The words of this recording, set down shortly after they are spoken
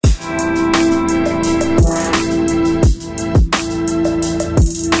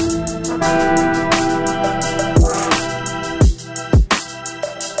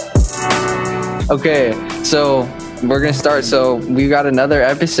Okay, so we're gonna start. So we got another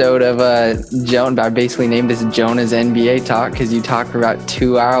episode of Joan. I basically named this Jonah's NBA Talk because you talked for about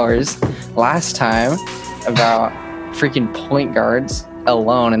 2 hours last time about freaking point guards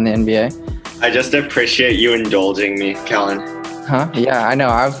alone in the NBA. I just appreciate you indulging me, Kellen. Huh? Yeah, I know.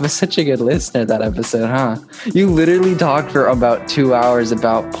 I was such a good listener that episode, huh? You literally talked for about 2 hours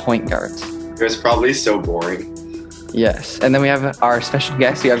about point guards. It was probably so boring. Yes, and then we have our special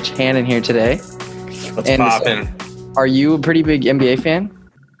guest. We have Channon here today. What's poppin'? Are you a pretty big NBA fan?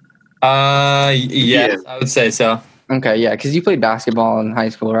 Yes, I would say so. Okay, yeah, because you played basketball in high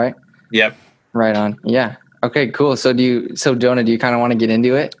school, right? Yep. Right on. Yeah. Okay, cool. So Jonah, do you kind of want to get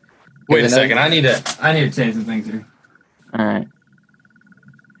into it? Wait a second. I need to change some things here. All right.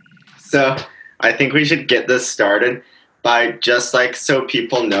 So I think we should get this started by just so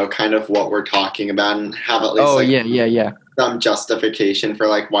people know kind of what we're talking about and have at least some justification for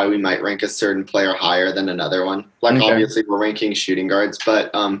why we might rank a certain player higher than another one. Obviously we're ranking shooting guards,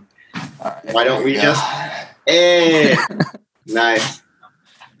 but why don't we just nice.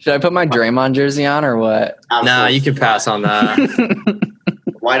 Should I put my Draymond jersey on or what? Absolutely. Nah, you can pass on that.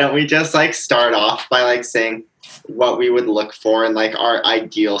 Why don't we just start off by saying what we would look for in our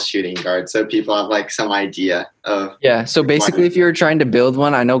ideal shooting guard, so people have some idea of. Yeah. So basically, if you were trying to build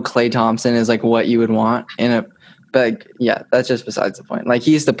one, I know Klay Thompson is what you would want in a, but yeah, that's just besides the point.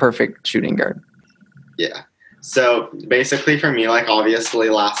 He's the perfect shooting guard. Yeah. So basically, for me, obviously,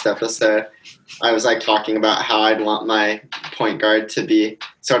 last episode, I was talking about how I'd want my point guard to be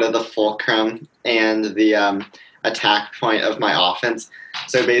sort of the fulcrum and the attack point of my offense.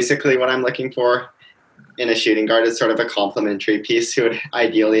 So basically, what I'm looking for in a shooting guard is sort of a complementary piece who would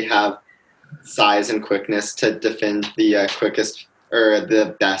ideally have size and quickness to defend the quickest or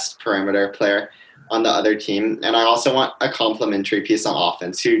the best perimeter player on the other team. And I also want a complementary piece on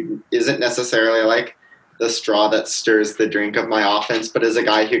offense who isn't necessarily the straw that stirs the drink of my offense, but is a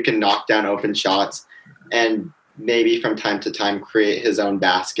guy who can knock down open shots and maybe from time to time create his own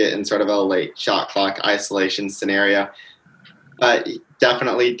basket in sort of a late shot clock isolation scenario. But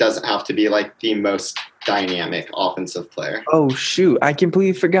definitely doesn't have to be the most dynamic offensive player. Oh shoot! I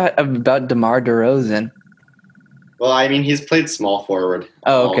completely forgot about DeMar DeRozan. Well, I mean, he's played small forward.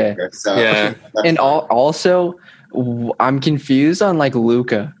 Oh, okay. Year, so yeah. And also, I'm confused on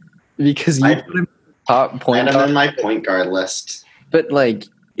Luka because you put him top point guard. guard In my point guard list. But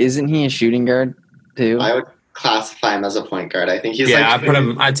isn't he a shooting guard too? I would classify him as a point guard. I think he's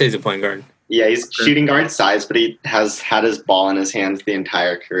I'd say he's a point guard. Yeah, he's shooting guard size, but he has had his ball in his hands the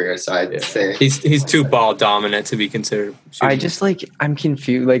entire career. So I'd say he's too ball dominant to be considered. I just I'm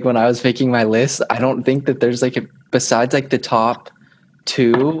confused. When I was making my list, I don't think that there's besides the top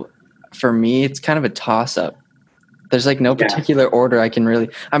two. For me, it's kind of a toss up. There's no particular order I can really.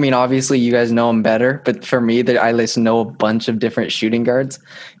 I mean, obviously you guys know them better, but for me, I know a bunch of different shooting guards,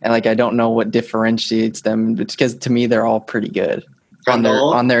 and I don't know what differentiates them because to me they're all pretty good.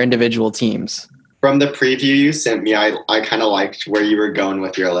 On their individual teams. From the preview you sent me, I kind of liked where you were going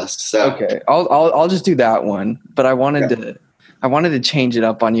with your list. So okay, I'll just do that one. But I wanted to change it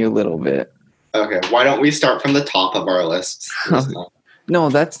up on you a little bit. Okay, why don't we start from the top of our lists?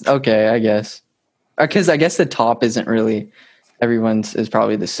 No, that's okay, I guess. Because I guess the top isn't really everyone's is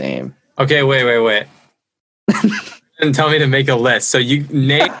probably the same. Okay, wait. And tell me to make a list. So you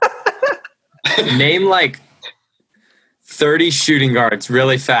name 30 shooting guards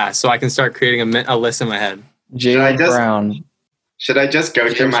really fast so I can start creating a list in my head. Jaylen Brown. Should I just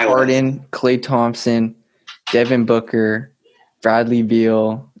go through my Harden, list? Klay Thompson, Devin Booker, Bradley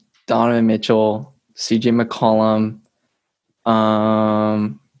Beal, Donovan Mitchell, CJ McCollum.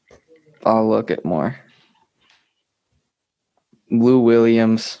 I'll look at more. Lou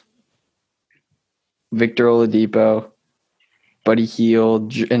Williams, Victor Oladipo, Buddy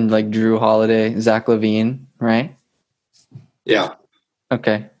Hield, and Drew Holiday, Zach LaVine, right? Yeah.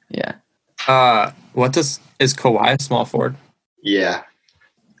 Okay. Yeah. Is Kawhi a small forward? Yeah.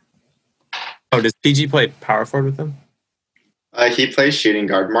 Oh, does PG play power forward with him? He plays shooting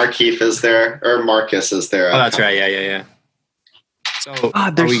guard. Marcus is there. Oh, that's right. Yeah. So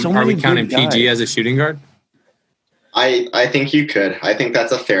are we counting PG as a shooting guard? I think you could. I think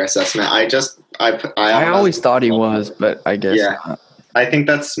that's a fair assessment. I always thought he was, but I guess not. I think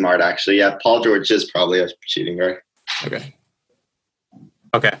that's smart actually. Yeah, Paul George is probably a shooting guard. Okay.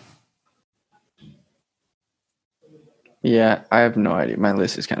 Yeah, I have no idea. My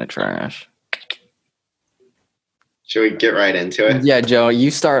list is kind of trash. Should we get right into it? Yeah, Joe,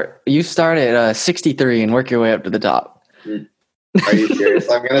 you start at 63 and work your way up to the top. Are you serious?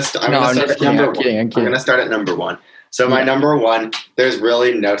 I'm gonna start at number one. I'm gonna start at number one. So my number one, there's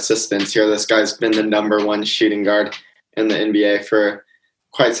really no suspense here. This guy's been the number one shooting guard in the NBA for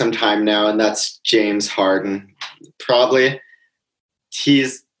quite some time now, and that's James Harden. Probably,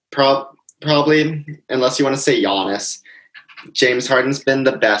 unless you want to say Giannis, James Harden's been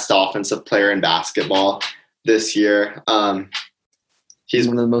the best offensive player in basketball this year. He's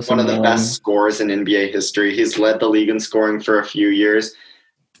one of the best scorers in NBA history. He's led the league in scoring for a few years.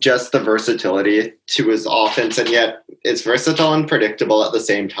 Just the versatility to his offense, and yet it's versatile and predictable at the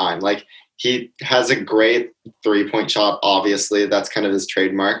same time. Like, he has a great three-point shot, obviously. That's kind of his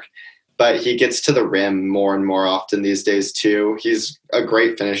trademark. But he gets to the rim more and more often these days, too. He's a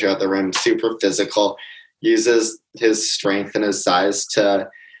great finisher at the rim, super physical, uses his strength and his size to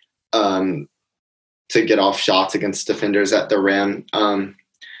get off shots against defenders at the rim.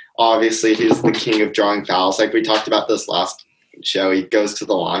 Obviously, he's the king of drawing fouls. Like we talked about this last show, he goes to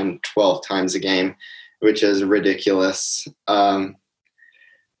the line 12 times a game, which is ridiculous.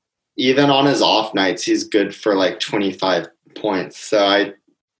 Even on his off nights, he's good for like 25 points. So I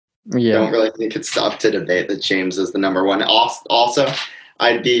don't really think it's up to debate that James is the number one. Also,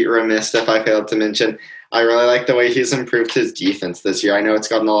 I'd be remiss if I failed to mention, I really like the way he's improved his defense this year. I know it's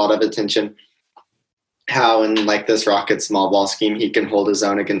gotten a lot of attention, how in like this Rocket small ball scheme, he can hold his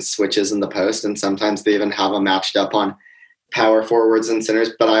own against switches in the post, and sometimes they even have him matched up on power forwards and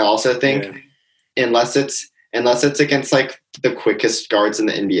centers. But I also think unless it's against like the quickest guards in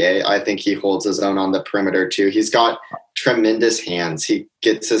the NBA, I think he holds his own on the perimeter too. He's got tremendous hands. He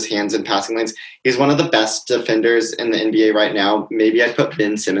gets his hands in passing lanes. He's one of the best defenders in the NBA right now. Maybe I'd put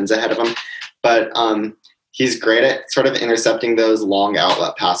Ben Simmons ahead of him, but he's great at sort of intercepting those long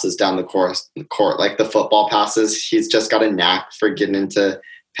outlet passes down the court, like the football passes. He's just got a knack for getting into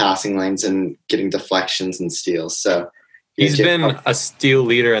passing lanes and getting deflections and steals. So he's been a steal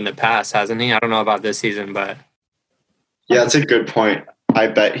leader in the past, hasn't he? I don't know about this season, but yeah, that's a good point. I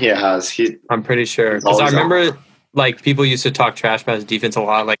bet he has. I'm pretty sure, because I remember like people used to talk trash about his defense a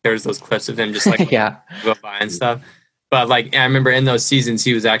lot. Like there's those clips of him just like go by and stuff. But like I remember in those seasons,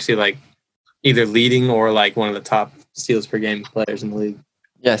 he was actually like either leading or like one of the top steals per game players in the league.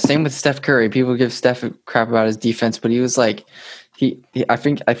 Yeah, same with Steph Curry. People give Steph crap about his defense, but he was like, I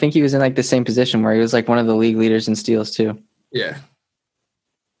think he was in like the same position where he was like one of the league leaders in steals too. Yeah,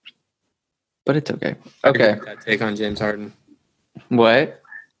 but it's okay. Okay, that take on James Harden. What?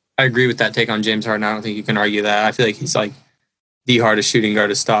 I agree with that take on James Harden. I don't think you can argue that. I feel like he's like the hardest shooting guard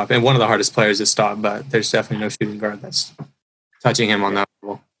to stop, and one of the hardest players to stop. But there's definitely no shooting guard that's touching him on that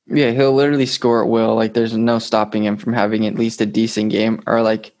level. Yeah, he'll literally score at will. Like, there's no stopping him from having at least a decent game, or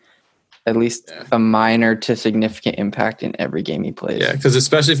like at least a minor to significant impact in every game he plays. Yeah, because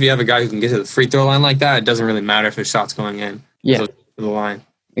especially if you have a guy who can get to the free throw line like that, it doesn't really matter if his shot's going in. Yeah, to the line.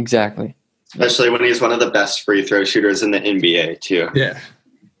 Exactly. Especially when he's one of the best free throw shooters in the NBA too. Yeah.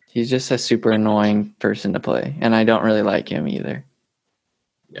 He's just a super annoying person to play, and I don't really like him either.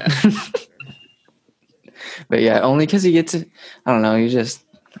 Yeah. But yeah, only because he gets it. I don't know. I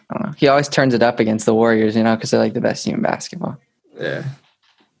don't know. He always turns it up against the Warriors, because they're like the best team in basketball. Yeah.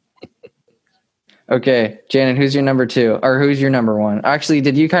 Okay, Janet, who's your number two? Or who's your number one? Actually,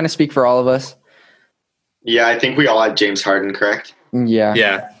 did you kind of speak for all of us? Yeah, I think we all had James Harden, correct?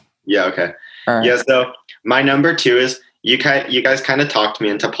 Yeah. Yeah, okay. All right. Yeah, so my number two is, you guys kind of talked me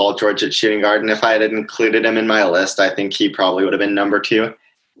into Paul George at shooting guard, and if I had included him in my list, I think he probably would have been number two,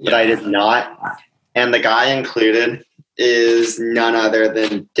 but I did not. And the guy included is none other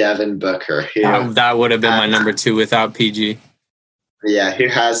than Devin Booker. That would have been my number two without PG. Yeah, who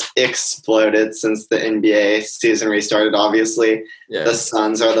has exploded since the NBA season restarted, obviously. Yeah. The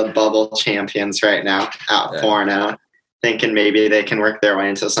Suns are the bubble champions right now, at 4-0, thinking maybe they can work their way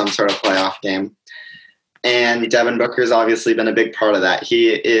into some sort of playoff game. And Devin Booker's obviously been a big part of that.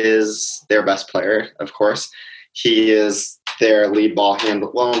 He is their best player, of course. He is their lead ball handler.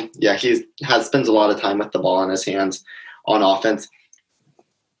 Well, yeah, spends a lot of time with the ball in his hands on offense.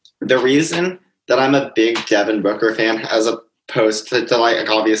 The reason that I'm a big Devin Booker fan, as opposed to like,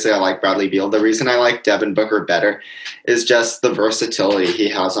 obviously I like Bradley Beal, the reason I like Devin Booker better is just the versatility he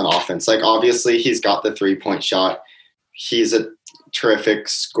has on offense. Like, obviously he's got the 3-point shot. He's a terrific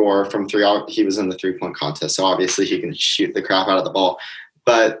scorer from three. He was in the 3-point contest, so obviously he can shoot the crap out of the ball.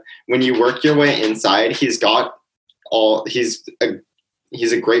 But when you work your way inside, he's a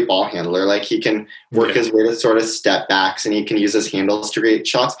great ball handler. Like, he can work his way to sort of step backs, and he can use his handles to create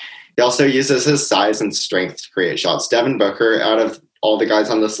shots. He also uses his size and strength to create shots. Devin Booker, out of all the guys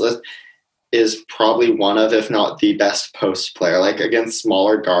on this list, is probably one of, if not the best post player. Like, against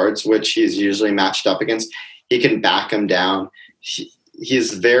smaller guards, which he's usually matched up against, he can back them down.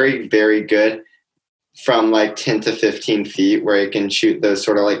 He's very, very good from like 10 to 15 feet where he can shoot those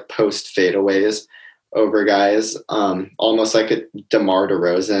sort of like post fadeaways over guys, almost like a DeMar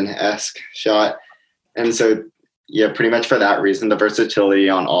DeRozan-esque shot. And so, yeah, pretty much for that reason, the versatility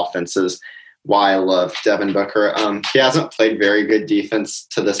on offense is why I love Devin Booker. He hasn't played very good defense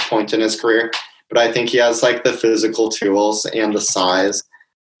to this point in his career, but I think he has like the physical tools and the size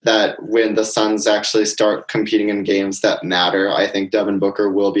that when the Suns actually start competing in games that matter, I think Devin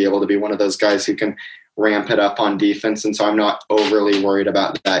Booker will be able to be one of those guys who can ramp it up on defense. And so I'm not overly worried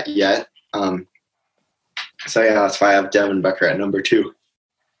about that yet. So yeah, that's why I have Devin Booker at number 2.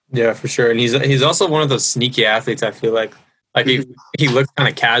 Yeah, for sure. And he's also one of those sneaky athletes, I feel like. Like he looks kind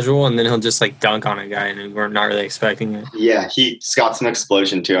of casual, and then he'll just like dunk on a guy, and we're not really expecting it. Yeah, he's got some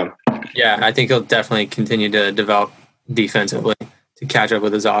explosion to him. Yeah, I think he'll definitely continue to develop defensively to catch up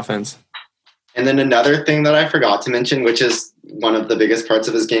with his offense. And then another thing that I forgot to mention, which is one of the biggest parts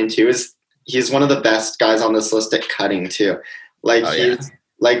of his game too, is he's one of the best guys on this list at cutting too. Like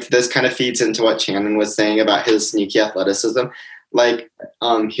like this kind of feeds into what Shannon was saying about his sneaky athleticism. Like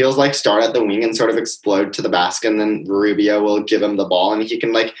he'll like start at the wing and sort of explode to the basket, and then Rubio will give him the ball and he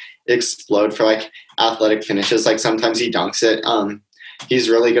can like explode for like athletic finishes. Like sometimes he dunks it. He's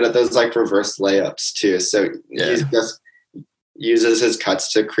really good at those like reverse layups too. So he just uses his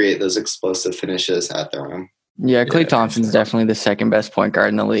cuts to create those explosive finishes at the rim. Yeah, Klay Thompson's definitely the second best point guard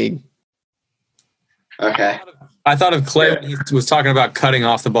in the league. Okay. I thought of Klay when he was talking about cutting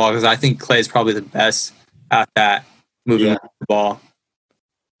off the ball, because I think Klay's probably the best at that, moving the ball.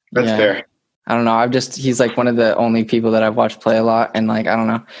 That's fair. I don't know. He's like one of the only people that I've watched play a lot, and like, I don't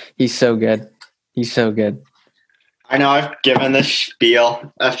know. He's so good. He's so good. I know I've given this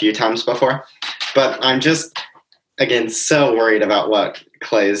spiel a few times before, but I'm just, again, so worried about what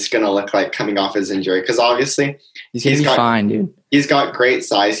Klay is going to look like coming off his injury, because obviously he's going to be fine, dude. He's got great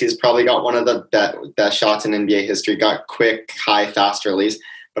size. He's probably got one of the best shots in NBA history, got quick, high, fast release.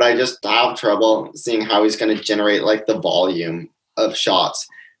 But I just have trouble seeing how he's going to generate like the volume of shots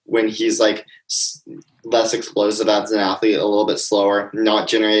when he's like less explosive as an athlete, a little bit slower, not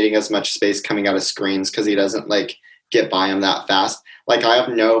generating as much space coming out of screens because he doesn't like get by him that fast. Like I have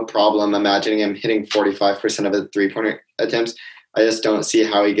no problem imagining him hitting 45% of his 3-pointer attempts. I just don't see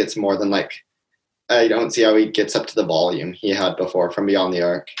how he gets more than I don't see how he gets up to the volume he had before from beyond the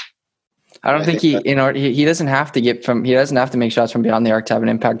arc. I don't think he doesn't have to make shots from beyond the arc to have an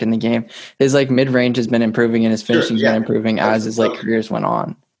impact in the game. His like mid range has been improving and his finishing's been improving as his like careers went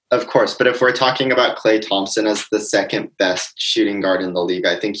on. Of course, but if we're talking about Klay Thompson as the second best shooting guard in the league,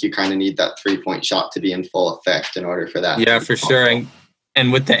 I think you kind of need that 3-point shot to be in full effect in order for that. Yeah, for sure.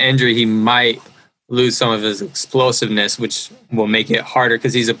 And with the injury, he might lose some of his explosiveness, which will make it harder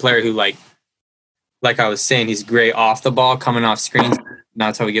because he's a player who like I was saying, he's great off the ball, coming off screens.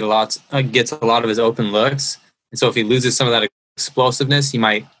 That's how he gets a lot of his open looks. And so if he loses some of that explosiveness, he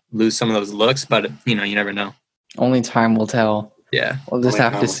might lose some of those looks. But you never know. Only time will tell. Yeah, we'll just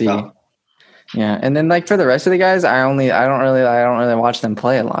have to see. Yeah, and then like for the rest of the guys, I don't really watch them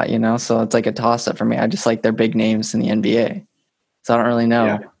play a lot. So it's like a toss up for me. I just like their big names in the NBA. So I don't really know.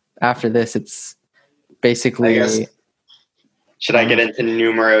 Yeah. After this, it's basically. Should I get into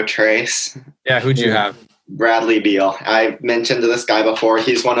numero tres? Yeah, who'd you have? Bradley Beal. I mentioned this guy before.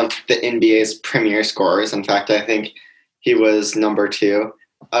 He's one of the NBA's premier scorers. In fact, I think he was number 2.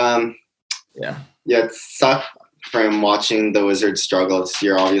 It sucked from watching the Wizards struggle this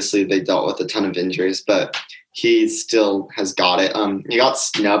year. Obviously, they dealt with a ton of injuries, but he still has got it. He got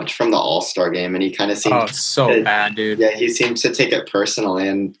snubbed from the All-Star game, and he kind of seemed bad, dude. Yeah, he seemed to take it personally,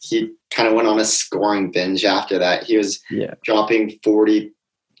 and he kind of went on a scoring binge after that. He was dropping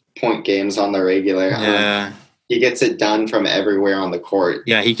 40-point games on the regular. Yeah. He gets it done from everywhere on the court.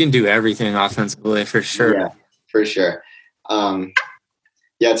 Yeah, he can do everything offensively for sure. Yeah, for sure.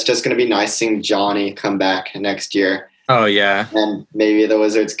 It's just going to be nice seeing Johnny come back next year. Oh, yeah. And maybe the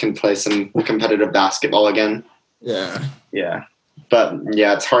Wizards can play some competitive basketball again. Yeah. Yeah. But,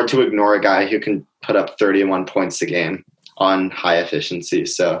 it's hard to ignore a guy who can put up 31 points a game on high efficiency.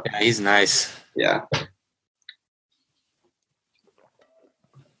 So yeah, he's nice. Yeah.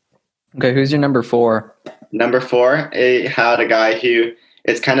 Okay, who's your number 4? Number 4, I had a guy who,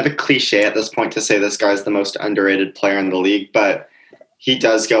 it's kind of a cliche at this point to say this guy's the most underrated player in the league, but he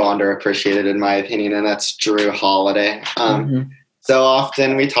does go underappreciated in my opinion, and that's Jrue Holiday. So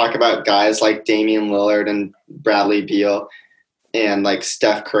often we talk about guys like Damian Lillard and Bradley Beal and like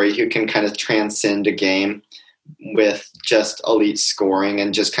Steph Curry who can kind of transcend a game with just elite scoring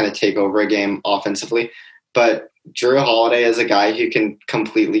and just kind of take over a game offensively. But Jrue Holiday is a guy who can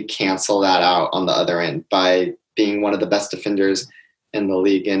completely cancel that out on the other end by being one of the best defenders in the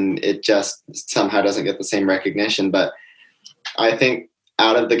league, and it just somehow doesn't get the same recognition. But I think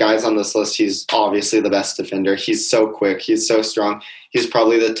out of the guys on this list, he's obviously the best defender. He's so quick. He's so strong. He's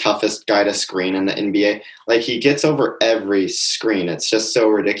probably the toughest guy to screen in the NBA. Like, he gets over every screen. It's just so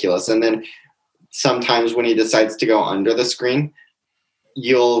ridiculous. And then sometimes when he decides to go under the screen,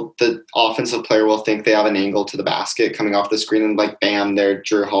 the offensive player will think they have an angle to the basket coming off the screen, and like, bam, there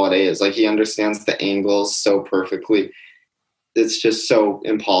Jrue Holiday is. Like, he understands the angles so perfectly. It's just so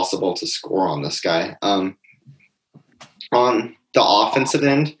impossible to score on this guy. On the offensive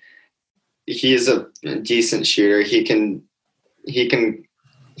end, he's a decent shooter. He can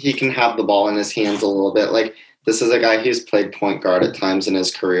have the ball in his hands a little bit. Like, this is a guy who's played point guard at times in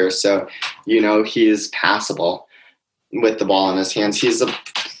his career, so he is passable with the ball in his hands. He's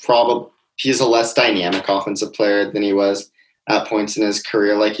a less dynamic offensive player than he was at points in his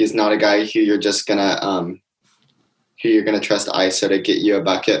career. Like, he's not a guy who you're just gonna trust ISO to get you a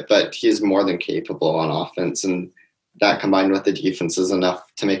bucket, but he's more than capable on offense, and that combined with the defense is enough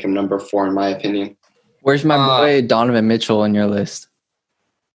to make him number 4 in my opinion. Where's my boy Donovan Mitchell on your list?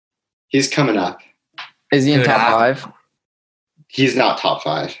 He's coming up. Is he in top 5? He's not top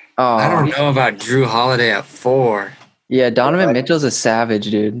 5. Oh, I don't know about Jrue Holiday at 4. Yeah, Donovan Mitchell's a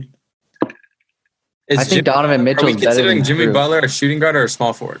savage, dude. I think Donovan Mitchell's better than considering Jimmy Butler a shooting guard or a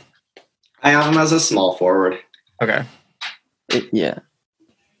small forward? I have him as a small forward. Okay. Yeah.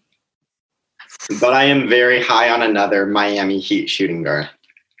 But I am very high on another Miami Heat shooting guard.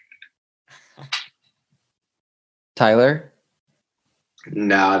 Tyler?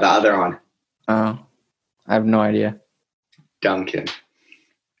 No, the other one. Oh, I have no idea. Duncan.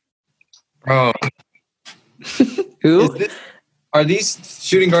 Bro. Who? Are these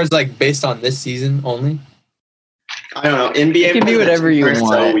shooting guards like based on this season only? I don't know. NBA you can do whatever you want.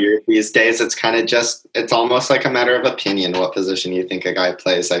 So weird these days. It's kind of it's almost like a matter of opinion what position you think a guy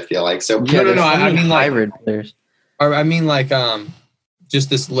plays. I feel like so. Yeah, no. I mean hybrid players. I mean like just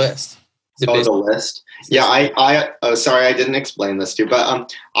this list. The list. Yeah, sorry, I didn't explain this to you,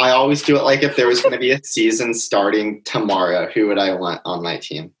 but I always do it like if there was going to be a season starting tomorrow, who would I want on my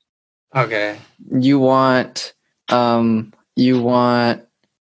team? Okay. You want Trae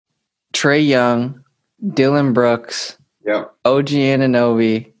Young, Dylan Brooks, yep, OG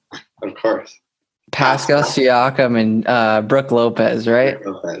Anunoby, of course, Pascal Siakam, and Brooke Lopez, right?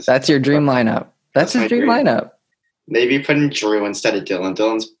 Brooke Lopez. That's your dream lineup. That's his dream lineup. Maybe putting Jrue instead of Dylan.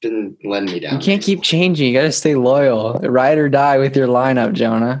 Dylan's been letting me down. You can't keep changing. You got to stay loyal. Ride or die with your lineup,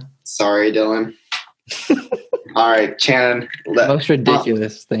 Jonah. Sorry, Dylan. All right, Shannon. Most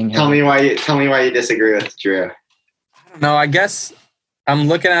ridiculous thing. Tell me why you disagree with Jrue. I don't know. I guess I'm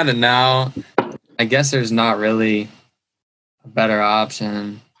looking at it now. I guess there's not really a better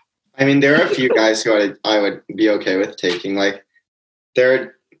option. I mean, there are a few guys who I would be okay with taking. Like,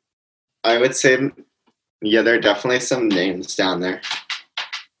 I would say, yeah, there are definitely some names down there.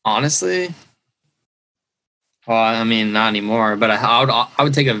 Honestly, well, I mean, not anymore. But I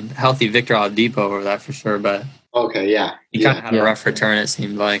would take a healthy Victor Oladipo over that for sure. But okay, yeah, he kind of had a rough return. It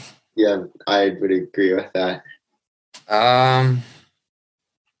seemed like. Yeah, I would agree with that. I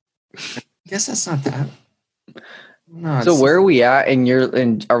guess that's not that. No. So where are we at in your?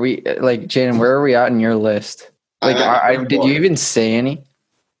 And are we like Jaden? Where are we at in your list? Like, did you even say any?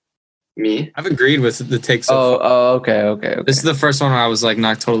 Me? I've agreed with the take so far. Okay. This is the first one where I was like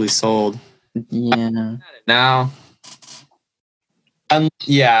not totally sold. Yeah. Now,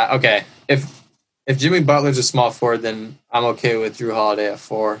 yeah, okay. If Jimmy Butler's a small forward, then I'm okay with Jrue Holiday at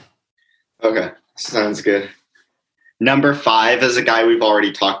 4. Okay, sounds good. Number 5 is a guy we've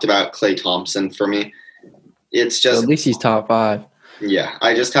already talked about, Klay Thompson. For me, it's just at least he's top 5. Yeah,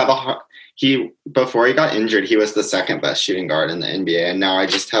 I just have before he got injured, he was the second best shooting guard in the NBA, and now I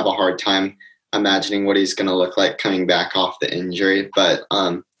just have a hard time imagining what he's going to look like coming back off the injury. But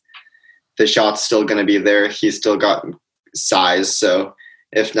the shot's still going to be there. He's still got size, so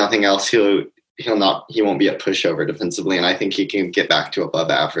if nothing else, he won't be a pushover defensively, and I think he can get back to above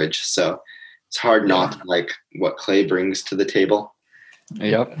average. So it's hard not to like what Klay brings to the table.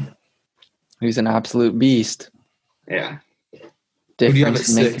 Yep, he's an absolute beast. Yeah. Who do you have at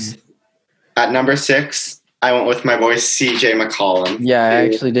 6? At number 6, I went with my boy CJ McCollum. Yeah, I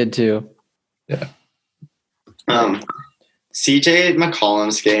actually did too. Yeah. CJ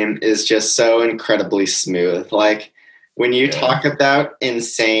McCollum's game is just so incredibly smooth. Like, when you talk about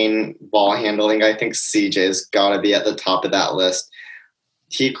insane ball handling, I think CJ's got to be at the top of that list.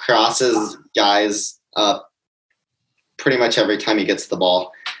 He crosses guys up pretty much every time he gets the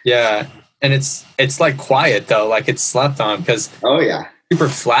ball. Yeah, and it's like quiet though, like it's slept on because oh yeah, super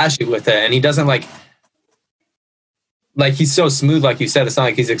flashy with it, and he doesn't like like he's so smooth, like you said. It's not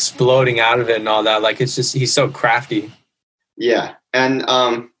like he's exploding out of it and all that. Like it's just he's so crafty. Yeah, and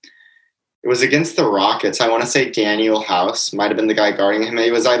it was against the Rockets. I want to say Daniel House might have been the guy guarding him.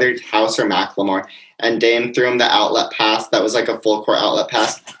 It was either House or McLemore. And Dame threw him the outlet pass. That was like a full court outlet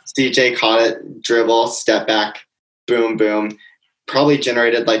pass. CJ caught it, dribble, step back, boom, boom. Probably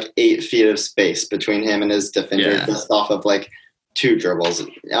generated like 8 feet of space between him and his defender just off of like 2 dribbles.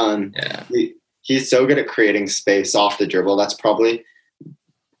 He's so good at creating space off the dribble. That's probably,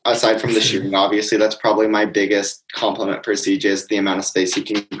 aside from the shooting, obviously, that's probably my biggest compliment for CJ is the amount of space he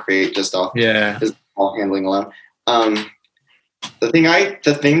can create just off his ball handling alone. The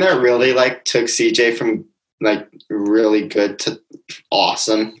thing that really like took CJ from like really good to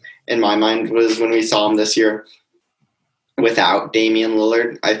awesome in my mind was when we saw him this year without Damian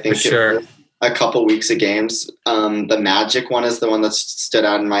Lillard. I think it was a couple weeks of games. The Magic one is the one that stood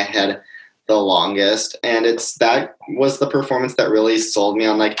out in my head the longest, and that was the performance that really sold me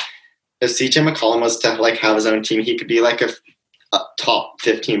on like if CJ McCollum was to like have his own team, he could be like a top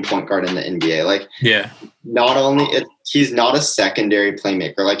 15 point guard in the NBA. Like not only he's not a secondary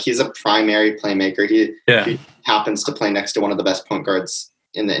playmaker, like he's a primary playmaker. He happens to play next to one of the best point guards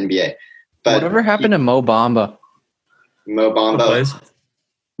in the NBA. But whatever happened to Mo Bamba?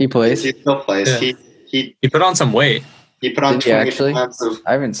 He plays. He still plays. Yeah. He put on some weight. He put on 20 pounds of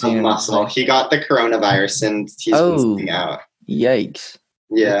I haven't seen muscle. He got the coronavirus and he's been out. Yikes.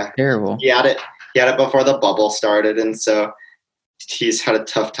 Yeah. Terrible. He had it before the bubble started, and so he's had a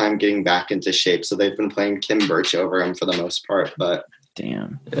tough time getting back into shape. So they've been playing Kim Birch over him for the most part. But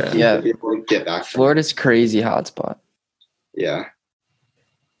damn. Yeah. Get back. Florida's crazy hotspot. Yeah.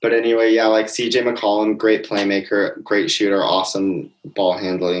 But anyway, like CJ McCollum, great playmaker, great shooter, awesome ball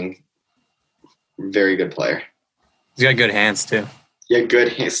handling, very good player. He's got good hands too. Yeah,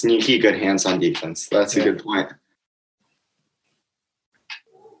 sneaky good hands on defense. That's a good point.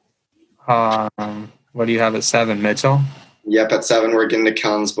 What do you have at 7, Mitchell? Yep, at 7 we're getting to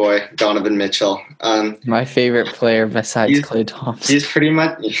Kellen's boy, Donovan Mitchell. My favorite player besides Klay Thompson. He's pretty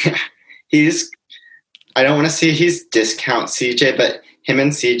much I don't want to say he's discount CJ, but him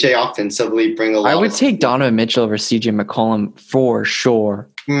and CJ offensively bring a lot. I would take Donovan Mitchell over CJ McCollum for sure.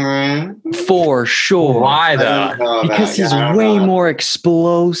 For sure. Why though? Because he's way more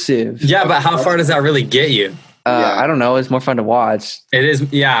explosive. Yeah, but how far does that really get you? I don't know. It's more fun to watch. It is.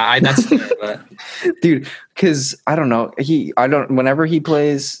 Yeah, that's fair, but dude, because I don't know. Whenever he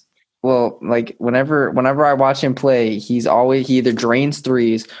plays, well, like whenever I watch him play, he either drains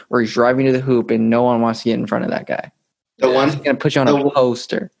threes or he's driving to the hoop, and no one wants to get in front of that guy. He's gonna put you on a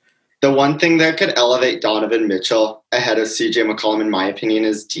poster. The one thing that could elevate Donovan Mitchell ahead of CJ McCollum, in my opinion,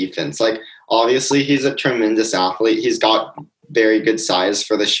 is defense. Like, obviously, he's a tremendous athlete. He's got very good size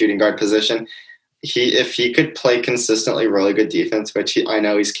for the shooting guard position. If he could play consistently really good defense, which I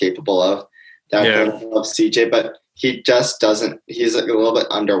know he's capable of, that would love CJ, but he just doesn't. He's a little bit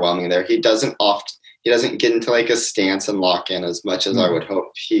underwhelming there. He doesn't get into like a stance and lock in as much as I would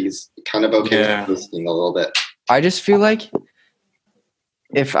hope. He's kind of okay with listening a little bit. I just feel like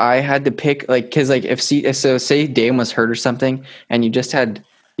if I had to pick, like, because like say Dame was hurt or something, and you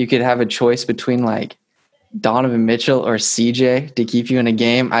could have a choice between like Donovan Mitchell or CJ to keep you in a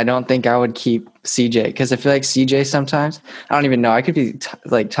game, I don't think I would keep CJ, because I feel like CJ sometimes, I don't even know, I could be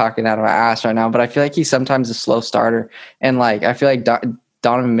talking out of my ass right now, but I feel like he's sometimes a slow starter, and like I feel like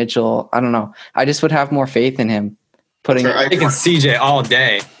Donovan Mitchell, I don't know, I just would have more faith in him. I'm taking CJ all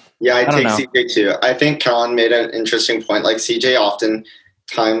day. Yeah, I take CJ too. I think Kellen made an interesting point. Like CJ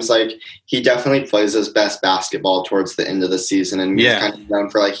oftentimes, like he definitely plays his best basketball towards the end of the season, and he's kind of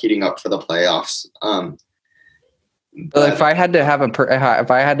known for like heating up for the playoffs. But if I had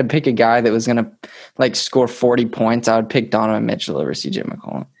to pick a guy that was gonna like score 40 points, I would pick Donovan Mitchell over CJ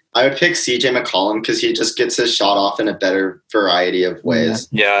McCollum. I would pick CJ McCollum because he just gets his shot off in a better variety of ways.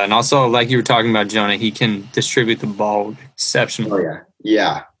 Yeah, and also like you were talking about, Jonah, he can distribute the ball exceptionally. Oh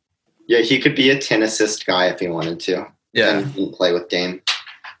yeah. He could be a 10 assist guy if he wanted to. Yeah, and play with Dame.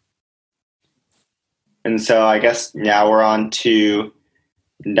 And so I guess now we're on to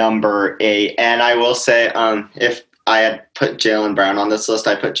number 8, and I will say, if I had put Jaylen Brown on this list,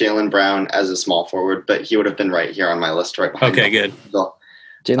 I put Jaylen Brown as a small forward, but he would have been right here on my list, right behind. Okay, good. So,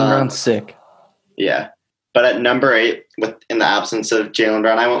 Jaylen Brown's sick. Yeah. But at number 8, in the absence of Jaylen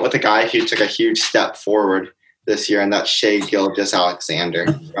Brown, I went with a guy who took a huge step forward this year, and that's Shai Gilgeous-Alexander.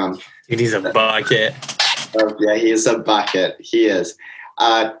 Dude, he's a bucket. Oh, yeah, he is a bucket. He is.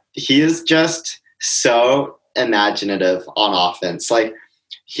 He is just so imaginative on offense. Like,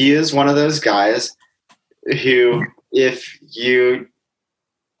 he is one of those guys who, if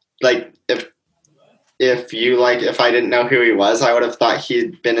if I didn't know who he was, I would have thought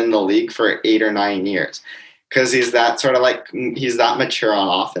he'd been in the league for 8 or 9 years, because he's that sort of like, he's that mature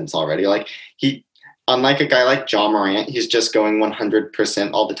on offense already. Like unlike a guy like John Morant, he's just going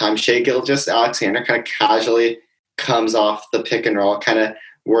 100% all the time. Shai Gilgeous-Alexander kind of casually comes off the pick and roll, kind of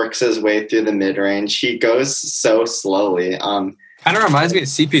works his way through the mid range. He goes so slowly. Kind of reminds me of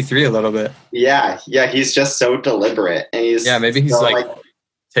CP3 a little bit. Yeah, he's just so deliberate, and maybe he's like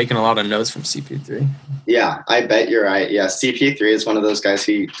taking a lot of notes from CP3. Yeah, I bet you're right. Yeah, CP3 is one of those guys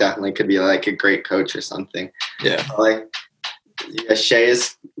who definitely could be like a great coach or something. Yeah, Shai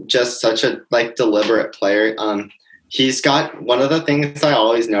is just such a like deliberate player. He's got, one of the things I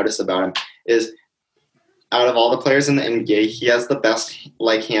always notice about him is, out of all the players in the NBA, he has the best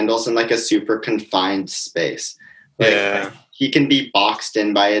like handles in like a super confined space. Like, he can be boxed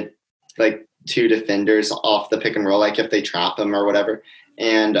in by like 2 defenders off the pick and roll, like if they trap him or whatever,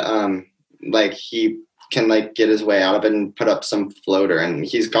 and like he can like get his way out of it and put up some floater. And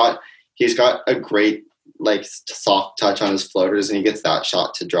he's got a great like soft touch on his floaters, and he gets that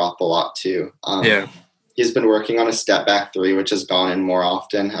shot to drop a lot too. He's been working on a step back 3, which has gone in more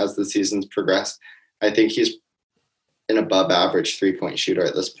often as the season's progressed. I think he's an above average 3-point shooter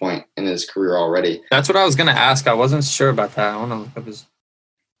at this point in his career already. That's what I was going to ask. I wasn't sure about that. I want to look up his.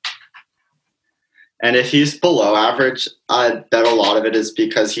 And if he's below average, I bet a lot of it is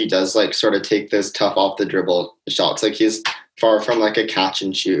because he does like sort of take those tough off the dribble shots. Like he's far from like a catch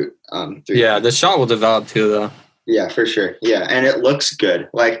and shoot. The shot will develop too, though. Yeah, for sure. Yeah, and it looks good.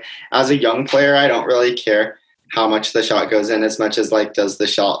 Like as a young player, I don't really care how much the shot goes in as much as like, does the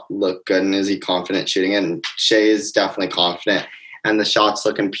shot look good and is he confident shooting it? And Shai is definitely confident and the shot's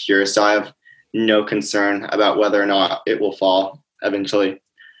looking pure. So I have no concern about whether or not it will fall eventually.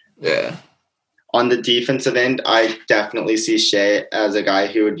 Yeah. On the defensive end, I definitely see Shai as a guy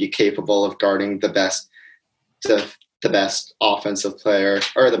who would be capable of guarding the best offensive player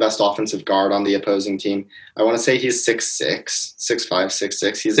or the best offensive guard on the opposing team. I want to say he's 6'6", 6'5",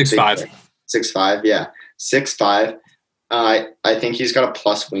 6'6". He's 6'5". 6'5", yeah. 6'5". I think he's got a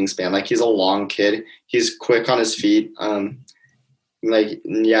plus wingspan. Like he's a long kid. He's quick on his feet.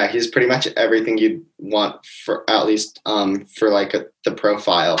 He's pretty much everything you'd want for at least for like the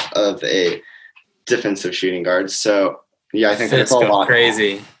profile of a defensive shooting guard. So yeah, I think there's a lot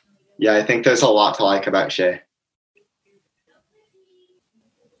crazy. Yeah, I think there's a lot to like about Shai.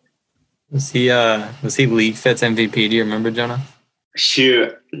 Was he League Fits MVP? Do you remember, Jonah?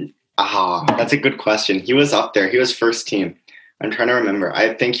 Shoot. That's a good question. He was up there. He was first team. I'm trying to remember.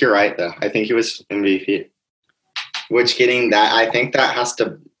 I think you're right, though. I think he was MVP. Which getting that, I think that has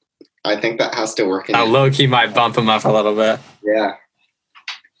to work. Low key might bump him up a little bit. Yeah.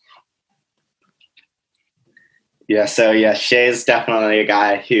 Yeah. So yeah, Shai is definitely a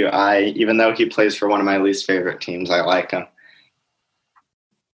guy who even though he plays for one of my least favorite teams, I like him.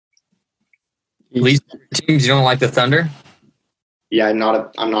 Least favorite teams? You don't like the Thunder? Yeah, I'm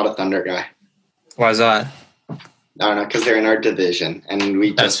not a Thunder guy. Why is that? I don't know, because they're in our division,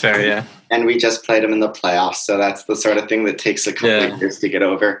 and that's fair, yeah. And we just played them in the playoffs, so that's the sort of thing that takes a couple of years to get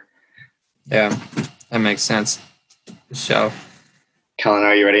over. Yeah, that makes sense. So, Kellen,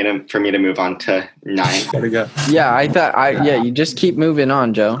 are you ready for me to move on to 9? There we go. Yeah, you just keep moving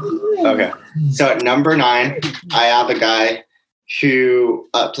on, Joe. Okay, so at number 9, I have a guy who,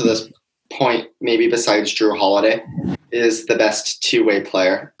 up to this point, maybe besides Jrue Holiday, is the best two-way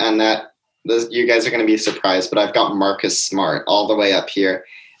player, and you guys are going to be surprised, but I've got Marcus Smart all the way up here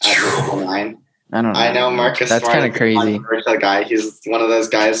at number 9. I know Marcus That's Smart. That's kind of crazy. Guy. He's one of those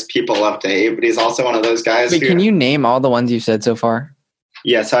guys people love to hate, but he's also one of those guys. Wait, can you name all the ones you've said so far?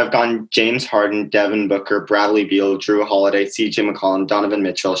 Yeah, so I've gone James Harden, Devin Booker, Bradley Beal, Jrue Holiday, CJ McCollum, Donovan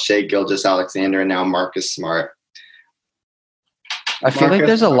Mitchell, Shai Gilgeous-Alexander, and now Marcus Smart. I feel like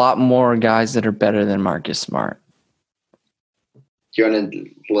there's a lot more guys that are better than Marcus Smart. Do you want to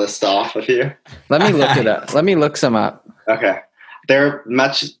list off a few? Let me look it up. Let me look some up. Okay. They're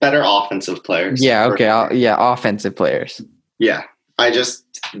much better offensive players. Yeah, okay. Offensive players. Yeah. I just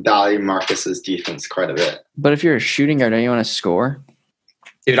value Marcus's defense quite a bit. But if you're a shooting guard, don't you want to score?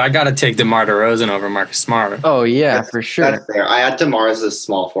 Dude, I got to take DeMar DeRozan over Marcus Smart. Oh, yeah, for sure. That's fair. I had DeMar as a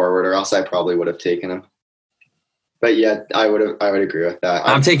small forward, or else I probably would have taken him. But yeah, I would agree with that.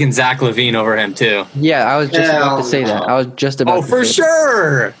 I'm taking Zach LaVine over him too. Yeah, I was just about to say that. I was just about to say that. Oh, for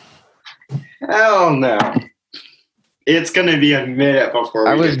sure. Hell no. It's going to be a minute before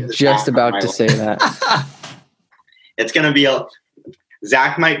I was just about to say that. It's going to be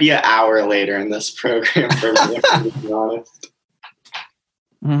Zach might be an hour later in this program for me, to be honest.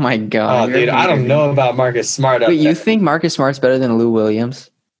 Oh my God. Oh, dude, I don't know about Marcus Smart. Wait, you think Marcus Smart's better than Lou Williams?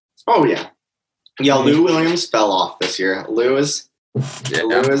 Oh, yeah. Yeah, Lou Williams fell off this year.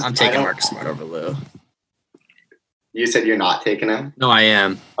 I'm taking Marcus Smart over Lou. You said you're not taking him? No, I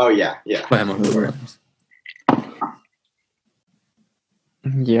am. Oh, yeah. Yeah, I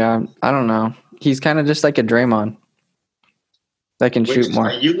don't know. He's kind of just like a Draymond that can shoot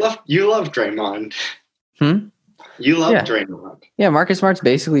more. You love Draymond. You love Draymond. Yeah, Marcus Smart's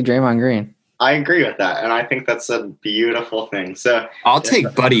basically Draymond Green. I agree with that, and I think that's a beautiful thing. So I'll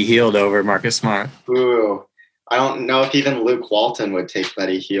take Buddy Hield over Marcus Smart. Ooh, I don't know if even Luke Walton would take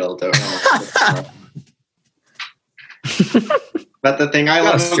Buddy Hield over Marcus Smart. But the thing I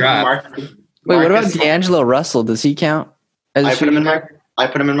love about Marcus. Wait, what about D'Angelo Russell? Does he count as a shooting guard? I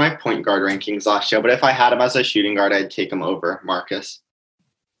put him in my point guard rankings last year, but if I had him as a shooting guard, I'd take him over Marcus.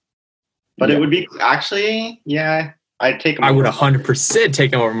 But it would be actually, yeah, I'd take him. I would 100%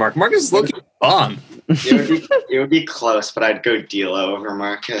 take him over Marcus. Marcus is looking bum. It would be close, but I'd go D'Lo over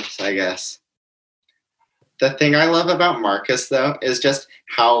Marcus, I guess. The thing I love about Marcus, though, is just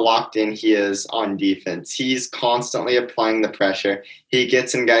how locked in he is on defense. He's constantly applying the pressure. He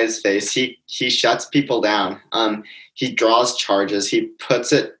gets in guys' face. He shuts people down. He draws charges. He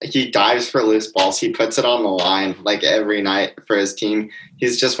dives for loose balls. He puts it on the line like every night for his team.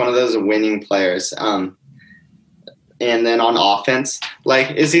 He's just one of those winning players. And then on offense, like,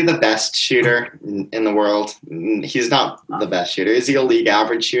 is he the best shooter in the world? He's not the best shooter. Is he a league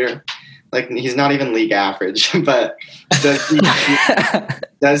average shooter? Like, he's not even league average, but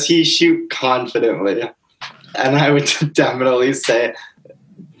does he shoot confidently? And I would definitely say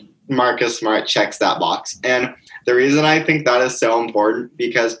Marcus Smart checks that box. And the reason I think that is so important,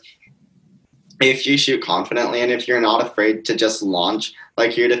 because if you shoot confidently and if you're not afraid to just launch,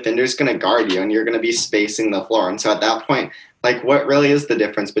 like, your defender's going to guard you and you're going to be spacing the floor. And so at that point, like, what really is the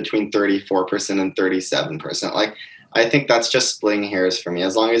difference between 34% and 37%? Like, I think that's just splitting hairs for me.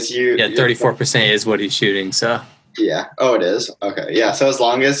 As long as you... Yeah, 34% is what he's shooting, so... Yeah. Oh, it is? Okay. Yeah, so as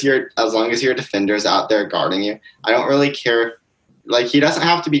long as your defender's out there guarding you, I don't really care. Like, he doesn't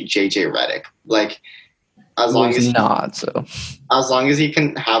have to be JJ Redick. Like, as long as he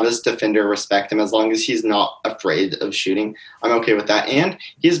can have his defender respect him, as long as he's not afraid of shooting, I'm okay with that. And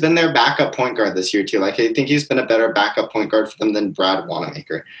he's been their backup point guard this year, too. Like, I think he's been a better backup point guard for them than Brad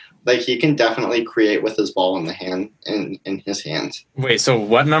Wanamaker. Like, he can definitely create with his ball in his hands. Wait, so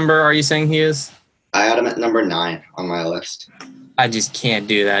what number are you saying he is? I had him at number 9 on my list. I just can't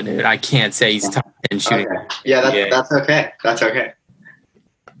do that, dude. I can't say he's top 10 shooting. Okay. Yeah, that's okay. That's okay.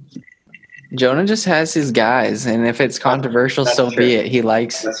 Jonah just has his guys, and if it's controversial, so be it. He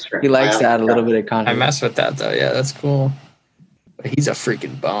likes to add a little bit of controversy. I mess with that, though. Yeah, that's cool. But he's a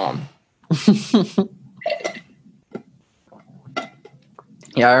freaking bomb.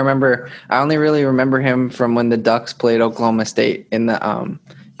 Yeah, I only really remember him from when the Ducks played Oklahoma State in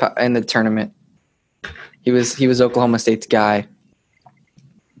the tournament. He was Oklahoma State's guy.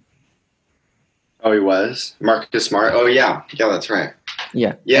 Oh, he was? Marcus Smart? Oh, yeah. Yeah, that's right.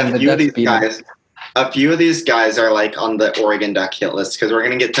 Yeah. Yeah, a few of these guys are, like, on the Oregon Duck hit list, because we're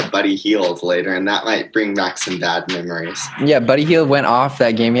going to get to Buddy Hield later, and that might bring back some bad memories. Yeah, Buddy Hield went off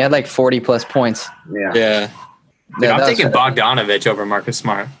that game. He had, like, 40-plus points. Yeah. Dude, I'm taking Bogdanovich over Marcus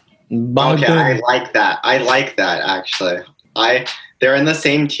Smart. Okay, I like that. Actually. They're in the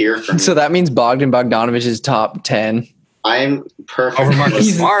same tier for me. So that means Bogdanovich is top 10. I'm perfect. Over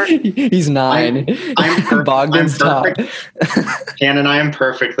Marcus Smart? He's 9. I'm Bogdan's top. Ken and I am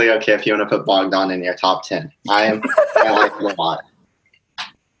perfectly okay if you want to put Bogdan in your top 10. I like him a lot.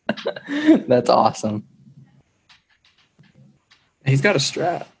 That's awesome. He's got a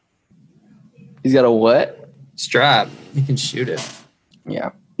strap. He's got a what? Strap. He can shoot it.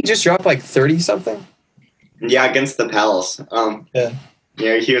 Yeah. He just dropped like 30-something? Yeah, against the Pels.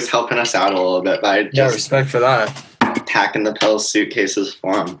 Yeah, he was helping us out a little bit by just respect for that. Packing the Pels suitcases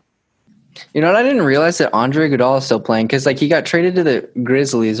for him. You know what? I didn't realize that Andre Iguodala is still playing, because, like, he got traded to the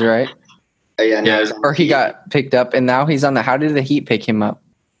Grizzlies, right? Or he got picked up, and now he's on the – how did the Heat pick him up?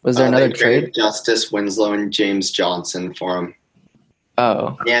 Was there another trade? Justice Winslow and James Johnson for him.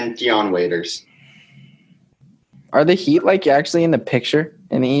 Oh. And Dion Waiters. Are the Heat, like, actually in the picture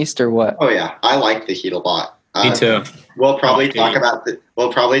in the East, or what? Oh, yeah. I like the Heat a lot. Me too. We'll probably talk about it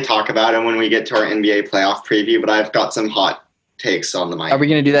when we get to our NBA playoff preview, but I've got some hot takes on the mic. Are we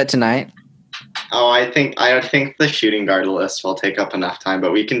going to do that tonight? Oh, I think the shooting guard list will take up enough time,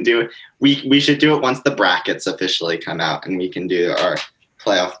 but we can do it. We should do it once the brackets officially come out, and we can do our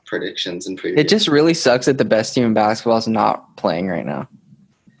playoff predictions and previews. It just really sucks that the best team in basketball is not playing right now.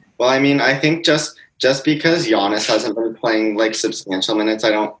 Well, I mean, I think just because Giannis hasn't been playing, like, substantial minutes,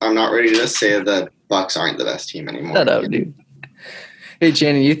 I'm not ready to say the Bucks aren't the best team anymore. Shut up, dude. Hey,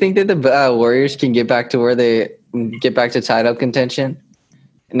 Shannon, you think that the Warriors can get back to where they get back to title contention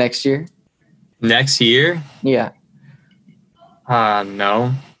next year? Next year? Yeah.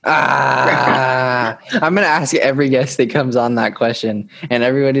 No. I'm gonna ask every guest that comes on that question, and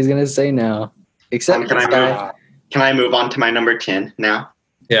everybody's gonna say no, except this guy. Can I move on to my number 10 now?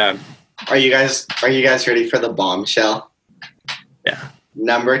 Yeah. Are you guys ready for the bombshell? Yeah.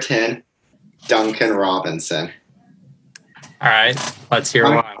 Number 10, Duncan Robinson. All right, let's hear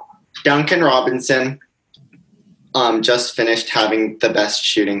why. Duncan Robinson just finished having the best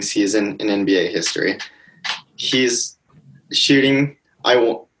shooting season in NBA history. He's shooting,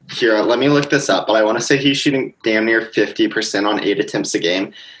 let me look this up, but I want to say he's shooting damn near 50% on 8 attempts a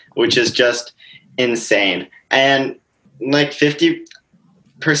game, which is just insane. And like 50%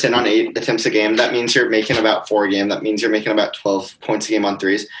 on 8 attempts a game, that means you're making about 4 a game. That means you're making about 12 points a game on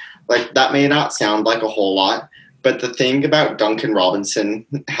threes. Like, that may not sound like a whole lot, but the thing about Duncan Robinson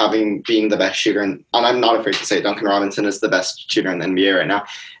being the best shooter, and I'm not afraid to say Duncan Robinson is the best shooter in the NBA right now.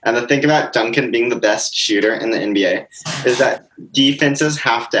 And the thing about Duncan being the best shooter in the NBA is that defenses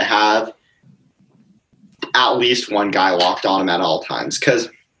have to have at least one guy locked on him at all times. Because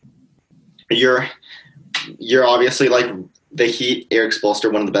you're obviously like the Heat, Eric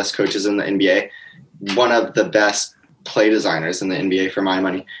Spoelstra, one of the best coaches in the NBA, one of the best play designers in the NBA for my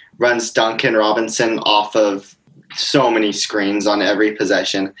money, runs Duncan Robinson off of so many screens on every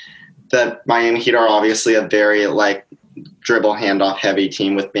possession. The Miami Heat are obviously a very like dribble handoff heavy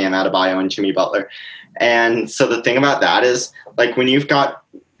team with Bam Adebayo and Jimmy Butler. And so the thing about that is like when you've got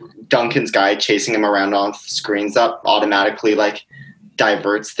Duncan's guy chasing him around on screens, that automatically like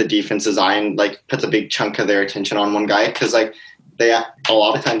diverts the defense's eye and like puts a big chunk of their attention on one guy. Cause like a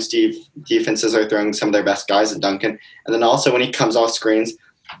lot of times defenses are throwing some of their best guys at Duncan. And then also when he comes off screens,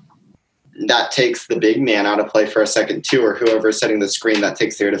 that takes the big man out of play for a second too, or whoever's setting the screen, that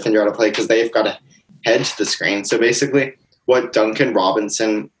takes their defender out of play because they've got to hedge the screen. So basically what Duncan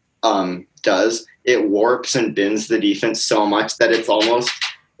Robinson does, it warps and bends the defense so much that it's almost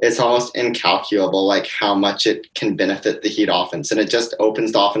incalculable like how much it can benefit the Heat offense. And it just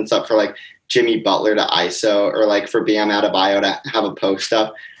opens the offense up for like Jimmy Butler to ISO or like for Bam Adebayo to have a post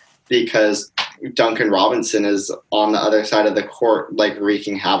up, because Duncan Robinson is on the other side of the court, like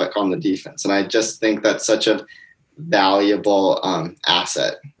wreaking havoc on the defense. And I just think that's such a valuable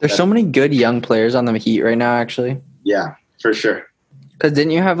asset. There's so many good young players on the Heat right now, actually. Yeah, for sure. Because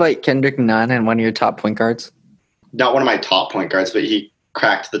didn't you have like Kendrick Nunn and one of your top point guards? Not one of my top point guards, but he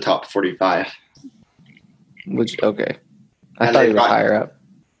cracked the top 45. Okay. I thought he was higher up.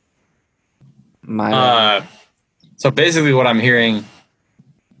 So basically what I'm hearing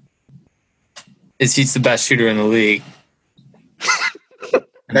is he's the best shooter in the league.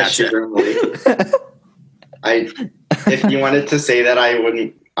 Best shooter in the league. If you wanted to say that, I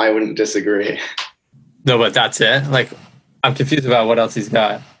wouldn't disagree. No, but that's it. Like, I'm confused about what else he's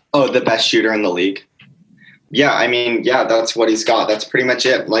got. Oh, the best shooter in the league. Yeah, I mean, yeah, that's what he's got. That's pretty much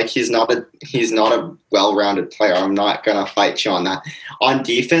it. Like, he's not a well-rounded player. I'm not gonna fight you on that. On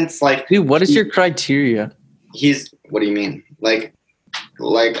defense, like, dude, what is your criteria? What do you mean? Like,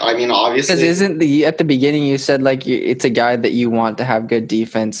 I mean, obviously, because at the beginning you said like it's a guy that you want to have good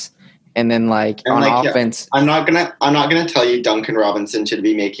defense, and then offense. Yeah, I'm not gonna tell you Duncan Robinson should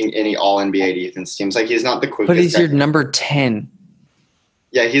be making any All NBA defense teams. Like, he's not the quickest. But he's your number 10.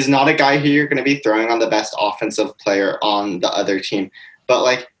 Yeah, he's not a guy who you're going to be throwing on the best offensive player on the other team.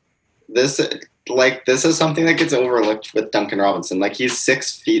 But this is something that gets overlooked with Duncan Robinson. Like, he's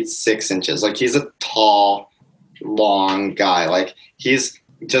 6 feet 6 inches. Like, he's a tall, long guy. Like, he's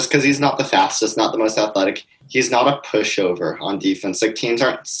just because he's not the fastest, not the most athletic, he's not a pushover on defense. Like, teams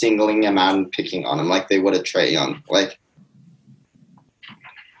aren't singling him out and picking on him like they would a Trae Young. Like,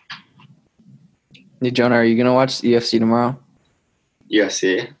 hey, Jonah, are you going to watch UFC tomorrow?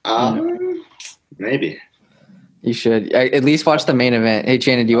 UFC? Maybe. You should. At least watch the main event. Hey,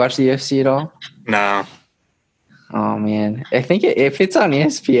 Shannon, do you watch the UFC at all? No. Oh, man. I think if it's on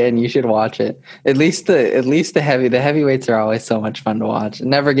ESPN, you should watch it. At least the heavyweights are always so much fun to watch. It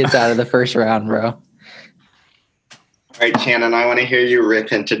never gets out of the first round, bro. All right, Shannon, I want to hear you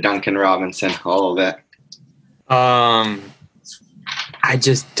rip into Duncan Robinson, all of it. I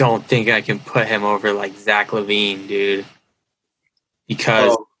just don't think I can put him over like Zach LaVine, dude.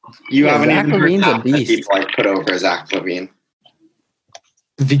 Because you haven't Zach even LaVine's heard a beast. People like put over Zach LaVine.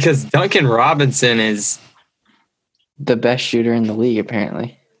 Because Duncan Robinson is the best shooter in the league,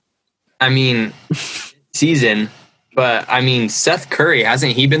 apparently. I mean, season, but I mean, Seth Curry,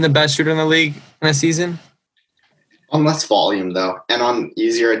 hasn't he been the best shooter in the league in a season? On less volume, though, and on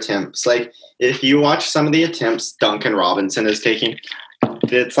easier attempts. Like, if you watch some of the attempts Duncan Robinson is taking,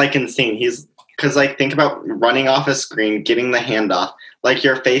 it's like insane. Because like think about running off a screen, getting the handoff, like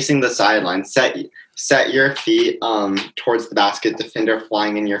you're facing the sideline, set your feet towards the basket, defender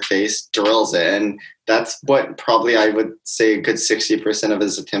flying in your face, drills it, and that's what probably I would say a good 60% of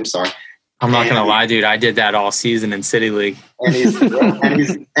his attempts are. I'm not gonna lie, dude. I did that all season in City League, and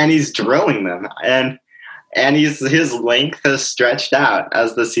he's drilling them, and his length has stretched out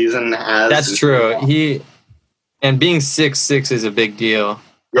as the season has. That's true. And being 6'6" is a big deal.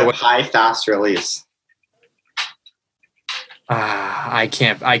 Yeah, high, fast release. I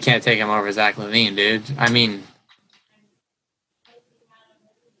can't take him over Zach LaVine, dude. I mean,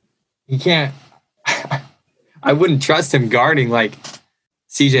 you can't. I wouldn't trust him guarding like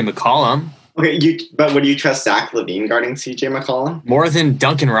CJ McCollum. Okay, but would you trust Zach LaVine guarding CJ McCollum more than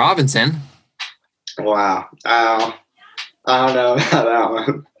Duncan Robinson? Wow. I don't know about that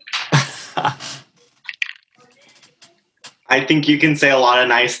one. I think you can say a lot of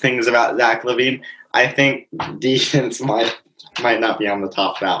nice things about Zach LaVine. I think defense might not be on the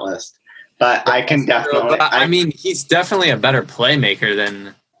top of that list. But I can definitely... I mean, he's definitely a better playmaker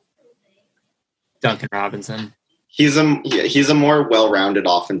than Duncan Robinson. He's a more well-rounded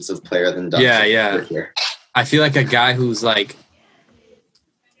offensive player than Duncan. Yeah. I feel like a guy who's like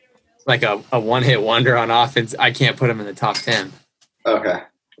a one-hit wonder on offense, I can't put him in the top 10. Okay.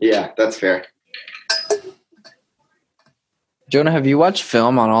 Yeah, that's fair. Jonah, have you watched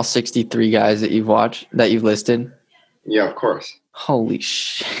film on all 63 guys that you've listed? Yeah, of course. Holy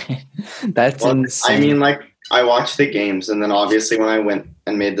shit. That's insane. I mean, like, I watched the games, and then obviously when I went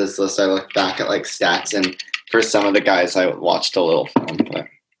and made this list, I looked back at, like, stats, and for some of the guys, I watched a little film. But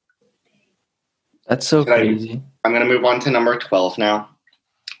that's so crazy. I'm going to move on to number 12 now.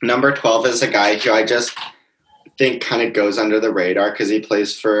 Number 12 is a guy who I just think kind of goes under the radar because he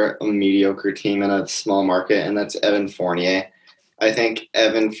plays for a mediocre team in a small market, and that's Evan Fournier. I think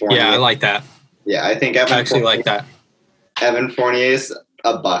Evan Fournier... Yeah, I like that. Yeah, I think like that. Evan Fournier is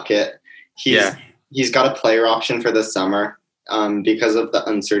a bucket. He's got a player option for the summer. Because of the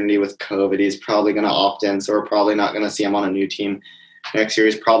uncertainty with COVID, he's probably going to opt in, so we're probably not going to see him on a new team next year.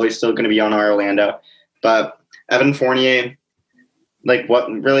 He's probably still going to be on Orlando. But Evan Fournier, like, what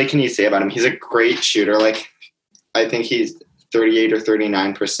really can you say about him? He's a great shooter. Like, I think he's 38 or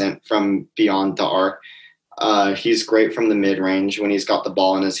 39% from beyond the arc. He's great from the mid-range when he's got the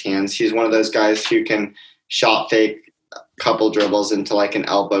ball in his hands. He's one of those guys who can shot fake a couple dribbles into like an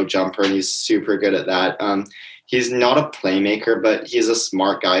elbow jumper, and he's super good at that. He's not a playmaker, but he's a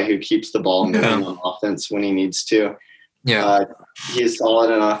smart guy who keeps the ball moving on offense when he needs to. Yeah. He's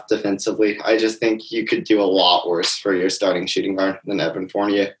solid enough defensively. I just think you could do a lot worse for your starting shooting guard than Evan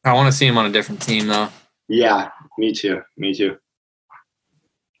Fournier. I want to see him on a different team, though. Yeah, me too.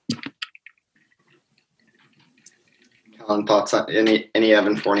 Colin, thoughts on any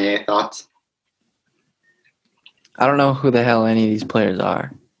Evan Fournier thoughts? I don't know who the hell any of these players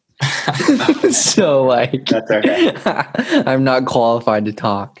are. So, like, that's okay. I'm not qualified to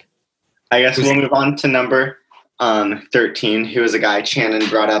talk. I guess we'll move on to number 13, who is a guy Shannon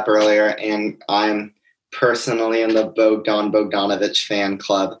brought up earlier, and I'm personally in the Bogdan Bogdanovic fan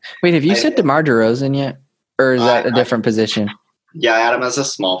club. Wait, have you said DeMar DeRozan yet? Or is that a different position? Yeah, I had him as a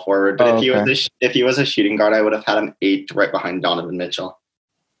small forward, but if he was a shooting guard, I would have had him 8th right behind Donovan Mitchell.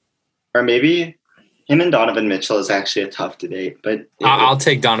 Or maybe him and Donovan Mitchell is actually a tough debate, but I'll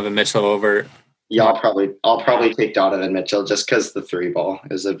take Donovan Mitchell over. Yeah, I'll probably take Donovan Mitchell just because the 3 ball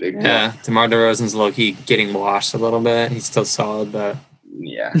is a big deal. Yeah, DeMar DeRozan's low-key getting washed a little bit. He's still solid, but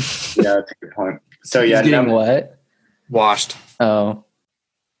yeah, that's a good point. So yeah, he's getting what? Washed. Oh.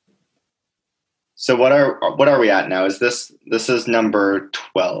 So what are we at now? This is number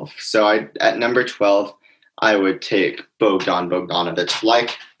 12. So at number 12, I would take Bogdan Bogdanovic.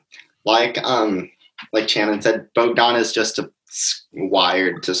 Like Shannon said, Bogdan is just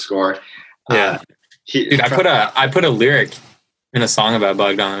wired to score. Yeah. I put a lyric in a song about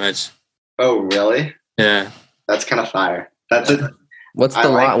Bogdanovic. Oh, really? Yeah. That's kind of fire. That's it. What's the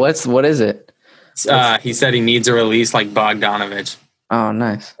line? What is it? He said he needs a release like Bogdanovic. Oh,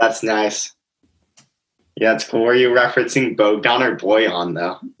 nice. That's nice. Yeah, it's cool. Were you referencing Bogdan or Boyan,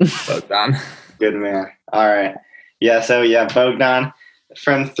 though? Bogdan. Good man. All right. Yeah, so Bogdan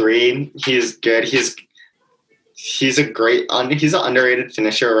from 3, he's good. He's he's an underrated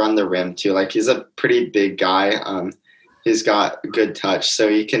finisher around the rim too. Like, he's a pretty big guy. He's got good touch, so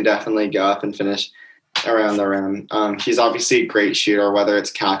he can definitely go up and finish around the rim. He's obviously a great shooter, whether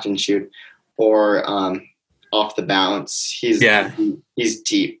it's catch and shoot or off the bounce. He's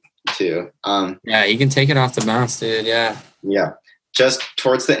deep too. Yeah, he can take it off the bounce, dude. Yeah. Yeah. just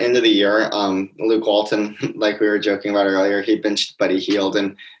towards the end of the year, Luke Walton, like we were joking about earlier, he benched Buddy Hield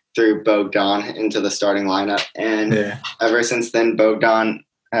and threw Bogdan into the starting lineup. And ever since then, Bogdan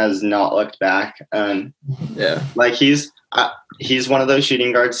has not looked back. Like he's one of those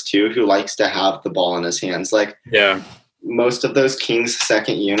shooting guards too who likes to have the ball in his hands. Like most of those Kings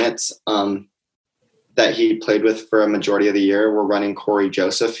second units that he played with for a majority of the year were running Corey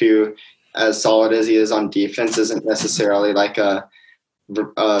Joseph, who, as solid as he is on defense, isn't necessarily like a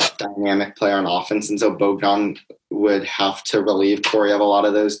dynamic player on offense. And so Bogdan would have to relieve Corey of a lot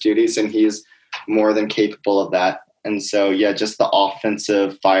of those duties, and he's more than capable of that. And so, just the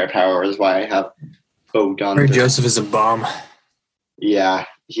offensive firepower is why I have Bogdan. Corey Joseph is a bomb. Yeah,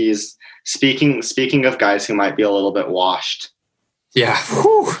 he's speaking of guys who might be a little bit washed. Yeah.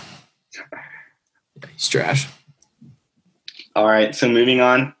 Whew. He's trash. All right, so moving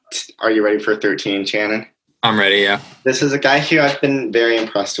on. Are you ready for 13, Shannon? I'm ready, yeah. This is a guy who I've been very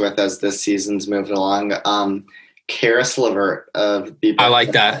impressed with as this season's moved along. Caris LeVert of the. I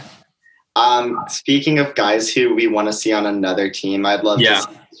like that. Speaking of guys who we want to see on another team, I'd love to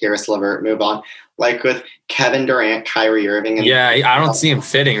see Caris LeVert move on. Like with Kevin Durant, Kyrie Irving. And I don't see him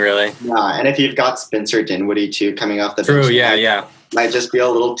fitting really. Yeah, and if you've got Spencer Dinwiddie too coming off the bench. True, might just be a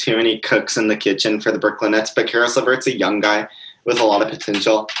little too many cooks in the kitchen for the Brooklyn Nets. But Caris LeVert's a young guy with a lot of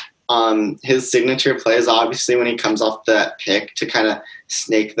potential. His signature play is obviously when he comes off that pick to kind of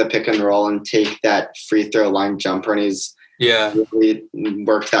snake the pick and roll and take that free throw line jumper, and he's really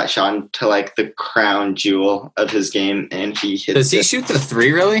worked that shot into like the crown jewel of his game, and he hits. Does he shoot the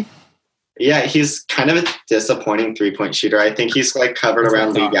three really? Yeah, he's kind of a disappointing 3-point shooter. I think he's like covered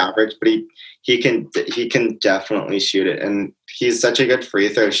around league average, but he can definitely shoot it, and he's such a good free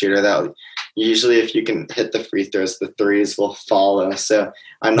throw shooter that usually if you can hit the free throws, the threes will follow. So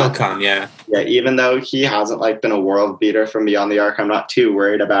I'm not even though he hasn't like been a world beater from beyond the arc, I'm not too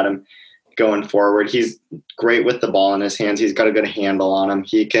worried about him going forward. He's great with the ball in his hands. He's got a good handle on him.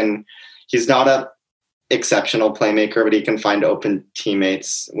 He's not a exceptional playmaker, but he can find open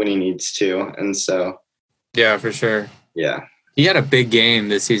teammates when he needs to. And so for sure. Yeah. He had a big game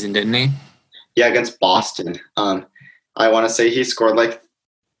this season, didn't he? Yeah, against Boston. I want to say he scored like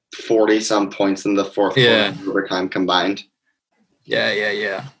 40 some points in the fourth quarter overtime combined. Yeah.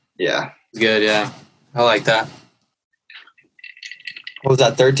 Good, yeah. I like that. What was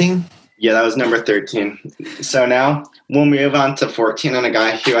that, 13? Yeah, that was number 13. So now we'll move on to 14 and a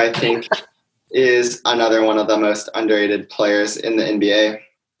guy who I think is another one of the most underrated players in the NBA,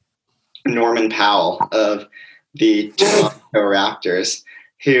 Norman Powell of the Toronto Raptors,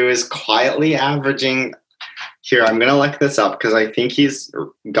 who is quietly averaging – here, I'm going to look this up because I think he's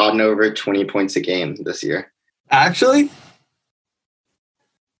gotten over 20 points a game this year. Actually?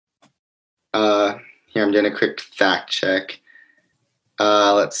 Here, I'm doing a quick fact check.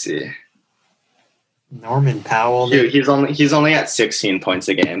 Let's see. Norman Powell. Dude, he's only at 16 points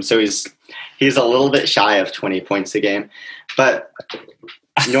a game, so he's a little bit shy of 20 points a game. But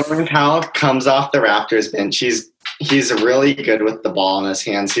Norman Powell comes off the Raptors bench. He's really good with the ball in his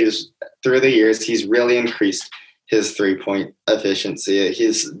hands. Through the years, he's really increased his 3-point efficiency.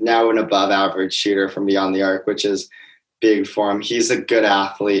 He's now an above-average shooter from beyond the arc, which is big for him. He's a good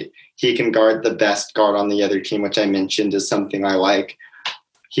athlete. He can guard the best guard on the other team, which I mentioned is something I like.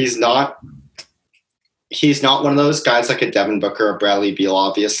 He's not one of those guys like a Devin Booker or Bradley Beal,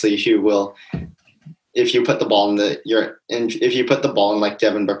 obviously, who will, if you put the ball in like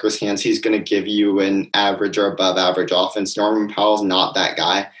Devin Booker's hands, he's going to give you an average or above average offense. Norman Powell's not that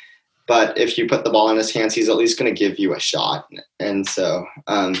guy, but if you put the ball in his hands, he's at least going to give you a shot. And so,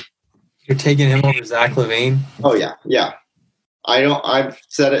 you're taking him over Zach LaVine? Oh yeah. I've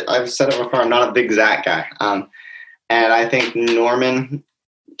said it before. I'm not a big Zach guy. And I think Norman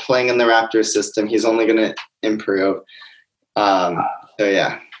playing in the Raptors system, he's only going to improve. So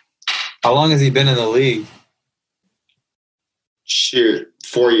yeah. How long has he been in the league? Shoot,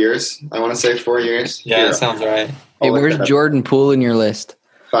 4 years. I want to say 4 years. Yeah, that sounds right. Hey, where's Jordan Poole in your list?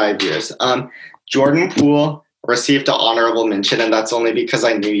 5 years. Jordan Poole received an honorable mention, and that's only because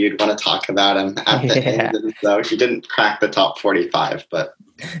I knew you'd want to talk about him at the end. And so he didn't crack the top 45, but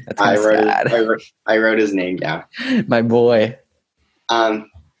I wrote his name down. My boy.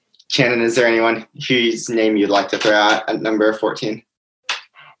 Shannon, is there anyone whose name you'd like to throw out at number 14?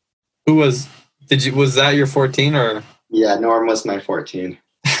 Was that your 14 or? Yeah, Norm was my 14.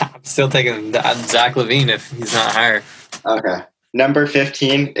 I'm still taking Zach LaVine if he's not higher. Okay. Number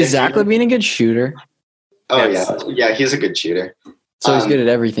 15. Is Zach LaVine a good shooter? Oh, yes. Yeah, he's a good shooter. So he's good at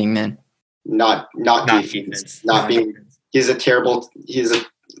everything then? Not defense. He's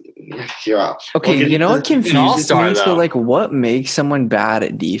you're up. Okay, you know what confuses me? So, like, what makes someone bad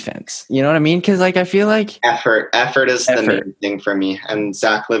at defense? You know what I mean? Because, like, I feel like effort is the main thing for me, and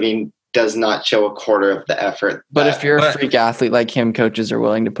Zach LaVine does not show a quarter of the effort. But if you're a freak athlete like him, coaches are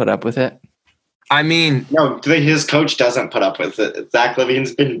willing to put up with it. I mean, no, his coach doesn't put up with it. Zach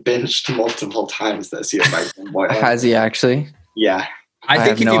LaVine's been benched multiple times this year by Tim Boylan. Has he actually? Yeah.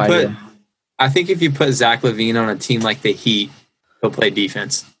 I think if you put Zach LaVine on a team like the Heat, he'll play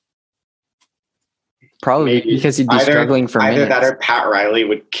defense. Probably maybe. Because he'd be struggling for minutes. Either that or Pat Riley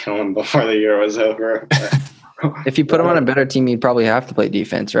would kill him before the year was over. If you put him on a better team, he'd probably have to play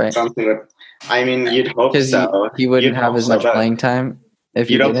defense, right? You'd hope so. He wouldn't have as much playing time. If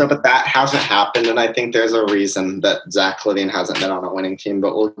you don't know, but that hasn't happened, and I think there's a reason that Zach LaVine hasn't been on a winning team.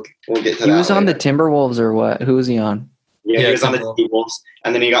 But we'll get to that. He was on later. the Timberwolves or what? Who was he on? Yeah, he was on the T-Wolves,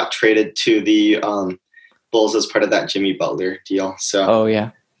 and then he got traded to the Bulls as part of that Jimmy Butler deal. So,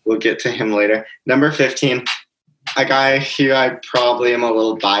 we'll get to him later. Number 15, a guy who I probably am a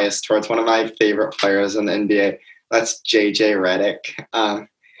little biased towards, one of my favorite players in the NBA. That's JJ Redick.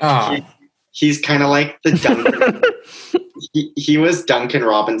 He's kind of like the Duncan. he was Duncan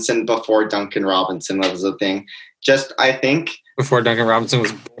Robinson before Duncan Robinson was a thing. I think before Duncan Robinson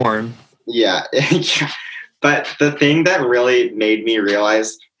was born. Yeah. But the thing that really made me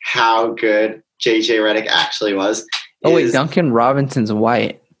realize how good JJ Redick actually was. Oh wait, Duncan Robinson's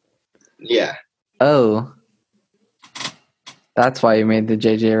white. Yeah. Oh, that's why you made the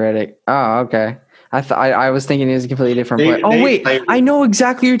JJ Redick. Oh, okay. I was thinking he was a completely different player. Oh wait, I know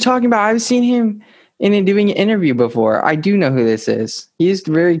exactly what you're talking about. I've seen him doing an interview before. I do know who this is. He's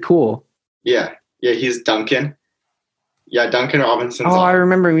very cool. Yeah, he's Duncan. Yeah, Duncan Robinson. Oh, I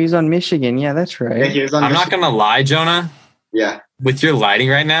remember him. He was on Michigan. Yeah, that's right. Yeah, he was on I'm not gonna lie, Jonah. Yeah. With your lighting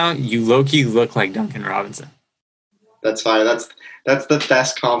right now, you low-key look like Duncan Robinson. That's fine. That's the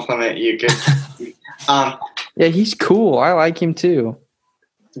best compliment you could. Yeah, he's cool. I like him too.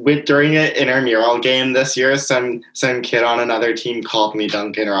 During an intramural game this year, some kid on another team called me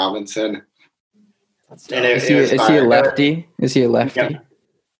Duncan Robinson. Is he a lefty? Is he a lefty?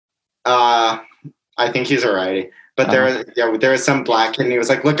 I think he's a righty. But there was some black kid, and he was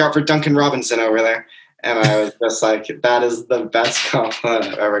like, "Look out for Duncan Robinson over there." And I was just like, "That is the best compliment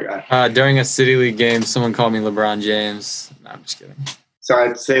I've ever got." During a City League game, someone called me LeBron James. No, I'm just kidding. So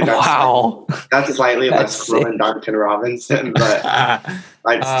I'd say that's slightly less cool than Duncan Robinson, but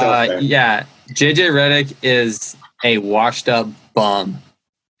I'd still say. Yeah, JJ Redick is a washed-up bum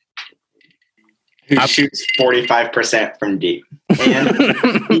who shoots 45% from deep, and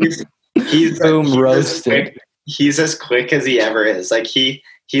he's boom roasted. He's as quick as he ever is. Like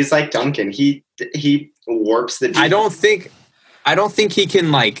he's like Duncan. He warps the. I don't think he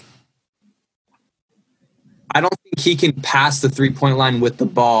can I don't think he can pass the 3-point line with the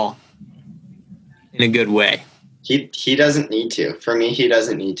ball in a good way. He doesn't need to. For me, he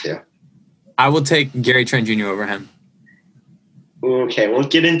doesn't need to. I will take Gary Trent Jr. over him. Okay, we'll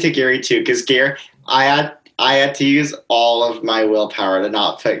get into Gary too, because Gary, I had to use all of my willpower to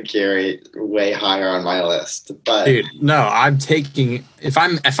not put Gary way higher on my list. But dude, no, I'm taking if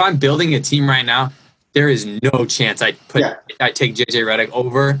I'm building a team right now, there is no chance I take JJ Redick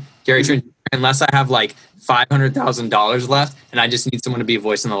over Gary Trent unless I have like $500,000 left and I just need someone to be a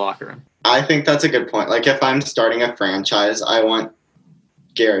voice in the locker room. I think that's a good point. Like if I'm starting a franchise, I want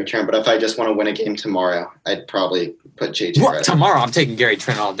Gary Trent, but if I just want to win a game tomorrow, I'd probably put JJ Redick. Tomorrow, I'm taking Gary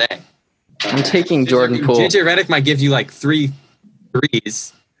Trent all day. I'm taking Jordan Poole. JJ Redick might give you like 3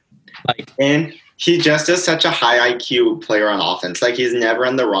 threes. And he just is such a high IQ player on offense. Like he's never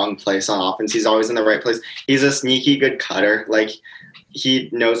in the wrong place on offense. He's always in the right place. He's a sneaky good cutter. Like he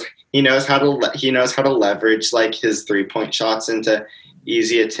knows how to leverage like his 3-point shots into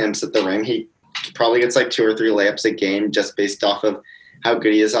easy attempts at the rim. He probably gets like 2 or 3 layups a game just based off of how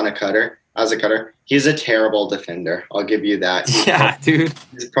good he is on a cutter. As a cutter, he's a terrible defender. I'll give you that. Dude.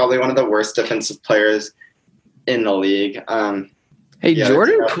 He's probably one of the worst defensive players in the league.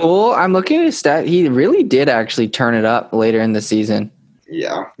 Jordan Poole, I'm looking at his stat. He really did actually turn it up later in the season.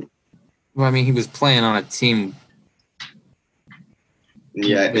 Yeah. Well, I mean, he was playing on a team.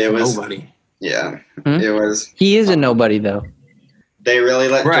 Yeah, it was nobody. Yeah, it was. He is a nobody, though. They really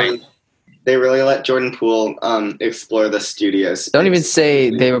let Jordan Poole explore the studio space. Don't even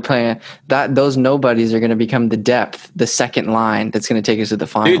say they were playing that. Those nobodies are going to become the depth, the second line that's going to take us to the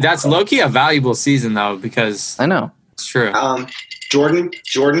final. Dude, that's low-key a valuable season, though, because I know it's true.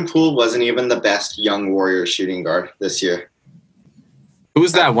 Jordan Poole wasn't even the best young Warrior shooting guard this year.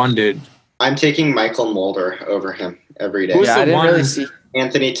 Who's that one dude? I'm taking Michael Mulder over him every day. Who's the one? Really see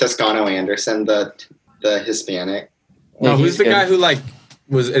Anthony Toscano Anderson, the Hispanic. No, who's the guy who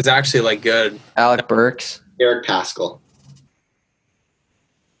is actually like good. Alec Burks. Eric Paschall.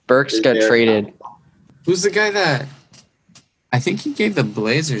 Burks got traded. Who's the guy that? I think he gave the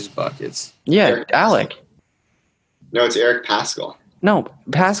Blazers buckets. Yeah, Alec. No, it's Eric Paschall. No,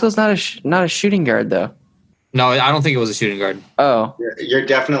 Pascal's not a shooting guard though. No, I don't think it was a shooting guard. Oh, you're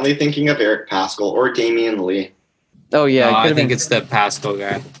definitely thinking of Eric Paschall or Damian Lee. Oh yeah, no, I think it's the Paschall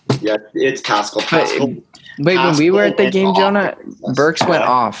guy. Yeah, it's Paschall. Wait, when we were at the game, Jonah, Burks went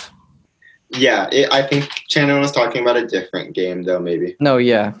off. Yeah, I think Shannon was talking about a different game, though, maybe. No,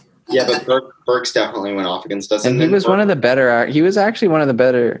 yeah. Yeah, but Burks definitely went off against us. And he was one of the better – he was actually one of the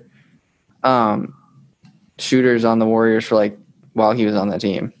better shooters on the Warriors for, like, while he was on the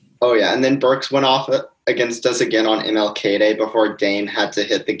team. Oh, yeah, and then Burks went off against us again on MLK Day before Dane had to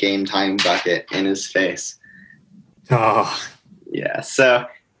hit the game-time bucket in his face. Oh. Yeah, so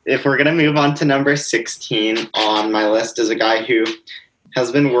if we're going to move on to number 16 on my list is a guy who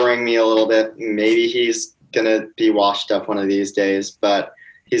has been worrying me a little bit. Maybe he's going to be washed up one of these days, but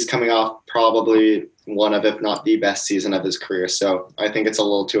he's coming off probably one of, if not the best season of his career. So I think it's a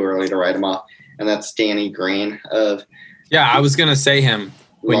little too early to write him off. And that's Danny Green of... Yeah, I was going to say him.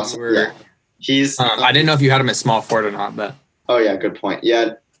 When you were, yeah. He's... I didn't know if you had him at small forward or not, but... Oh, yeah, good point.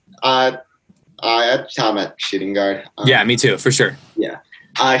 Yeah, I had him at shooting guard. Yeah, me too, for sure. Yeah.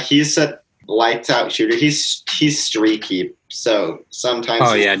 He's a lights-out shooter. He's streaky, so sometimes...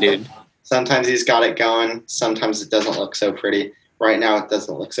 Oh, yeah, dude. Sometimes he's got it going. Sometimes it doesn't look so pretty. Right now, it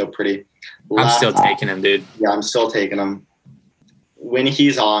doesn't look so pretty. I'm still taking him, dude. Yeah, I'm still taking him. When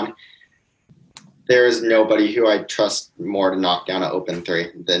he's on, there is nobody who I trust more to knock down an open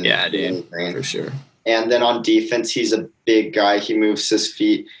three than Danny Green, for sure. And then on defense, he's a big guy. He moves his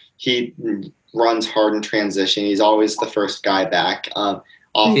feet. He runs hard in transition. He's always the first guy back.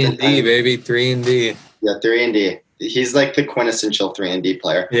 3-and-D, baby. 3-and-D. Yeah, 3-and-D. He's like the quintessential 3-and-D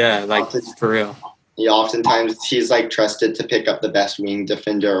player. Yeah, like for real. Oftentimes he's like trusted to pick up the best wing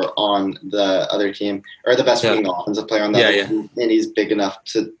defender on the other team or the best wing offensive player on the other team, and he's big enough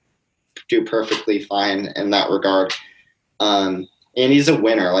to do perfectly fine in that regard. And he's a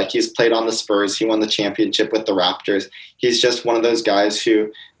winner. Like, he's played on the Spurs. He won the championship with the Raptors. He's just one of those guys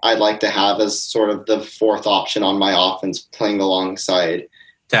who I'd like to have as sort of the fourth option on my offense, playing alongside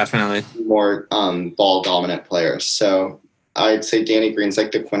definitely more ball dominant players. So I'd say Danny Green's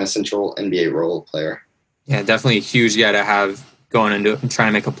like the quintessential NBA role player. Yeah, definitely a huge guy to have going into it and trying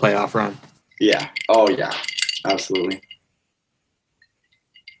to make a playoff run. Yeah. Oh, yeah. Absolutely.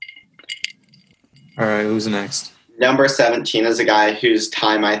 All right, who's next? Number 17 is a guy whose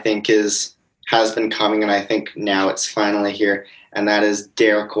time I think has been coming, and I think now it's finally here, and that is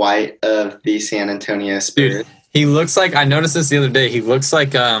Derek White of the San Antonio Spurs. Dude, he looks like, I noticed this the other day, he looks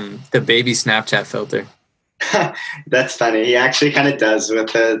like the baby Snapchat filter. That's funny. He actually kind of does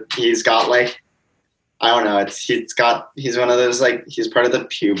he's got like, I don't know. He's one of those, like, he's part of the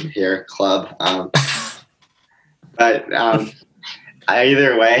pube hair club. But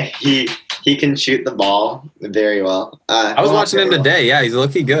either way, he can shoot the ball very well. I was watching him today. Yeah, he's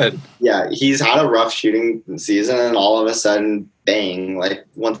looking good. Yeah, he's had a rough shooting season, and all of a sudden, bang! Like,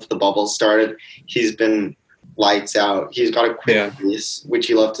 once the bubble started, he's been lights out. He's got a quick release, which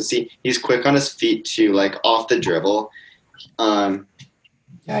you love to see. He's quick on his feet too, like off the dribble.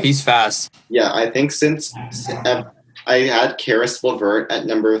 Yeah, he's fast. Yeah, I think since I had Karis LeVert at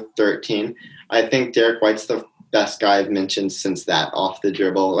number 13, I think Derek White's the best guy I've mentioned since that, off the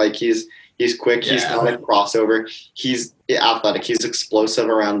dribble. Like, he's quick. Yeah. He's got a crossover. He's athletic. He's explosive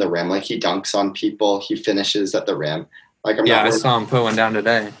around the rim. Like, he dunks on people. He finishes at the rim. Like, I saw him put one down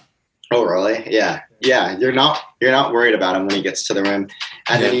today. Oh, really? Yeah. Yeah, you're not worried about him when he gets to the rim.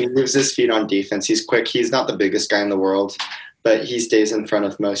 And then he moves his feet on defense. He's quick. He's not the biggest guy in the world, but he stays in front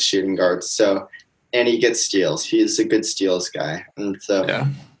of most shooting guards. So, and he gets steals. He's a good steals guy. And so,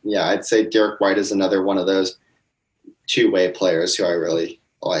 I'd say Derek White is another one of those two-way players who I really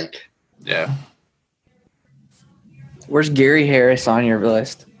like. Yeah. Where's Gary Harris on your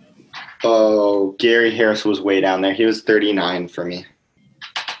list? Oh, Gary Harris was way down there. He was 39 for me.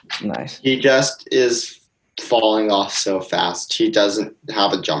 Nice. He just is falling off so fast. He doesn't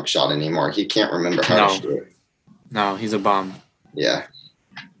have a jump shot anymore. He can't remember how to shoot. No, he's a bum. Yeah.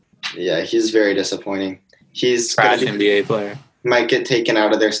 Yeah, he's very disappointing. He's trash NBA player. Might get taken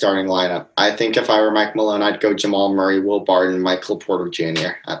out of their starting lineup. I think if I were Mike Malone, I'd go Jamal Murray, Will Barton, Michael Porter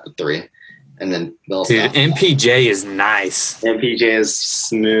Jr. at the 3. And then Dude, MPJ is nice. MPJ is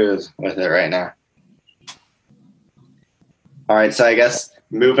smooth with it right now. All right, so I guess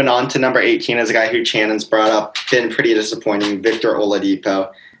moving on to number 18 is a guy who Shannon's brought up. Been pretty disappointing. Victor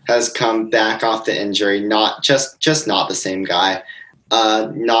Oladipo has come back off the injury. Not just not the same guy.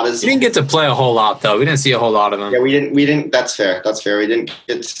 Not as he didn't get to play a whole lot though. We didn't see a whole lot of him. Yeah, we didn't. That's fair. We didn't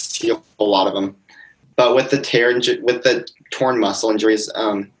get to see a whole lot of him. But with the torn muscle injuries,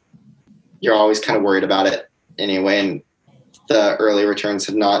 you're always kind of worried about it anyway. And the early returns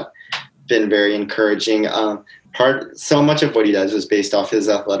have not been very encouraging. So much of what he does is based off his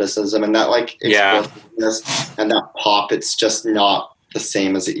athleticism and that explosiveness and that pop. It's just not the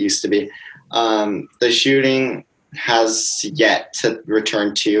same as it used to be. The shooting has yet to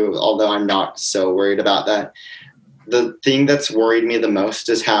return to, although I'm not so worried about that. The thing that's worried me the most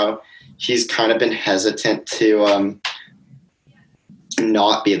is how he's kind of been hesitant to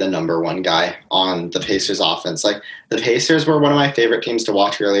not be the number one guy on the Pacers offense. Like, the Pacers were one of my favorite teams to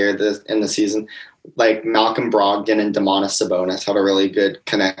watch earlier in the season. Like, Malcolm Brogdon and Domantas Sabonis had a really good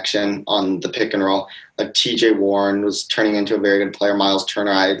connection on the pick and roll. Like, TJ Warren was turning into a very good player. Miles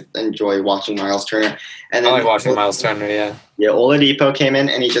Turner, I enjoy watching Miles Turner. And then I like watching Miles Turner, yeah. Yeah, Oladipo came in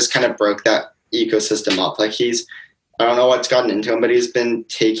and he just kind of broke that ecosystem up. Like, I don't know what's gotten into him, but he's been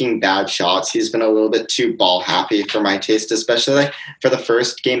taking bad shots. He's been a little bit too ball happy for my taste, especially like for the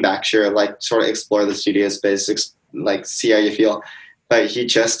first game back. Sure, like sort of explore the studio space, like see how you feel. But he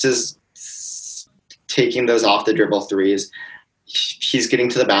just is taking those off the dribble threes. He's getting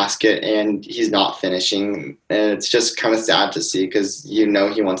to the basket and he's not finishing. And it's just kind of sad to see because he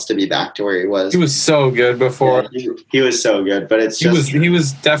wants to be back to where he was. He was so good before. Yeah, he was so good, but he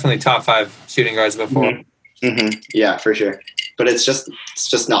was definitely top 5 shooting guards before. Mm-hmm. Mm-hmm. Yeah, for sure. But it's just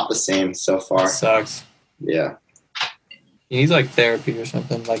not the same so far. It sucks. Yeah. He needs like therapy or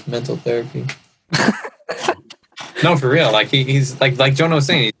something, like mental therapy. No, for real. Like he's like Jonah was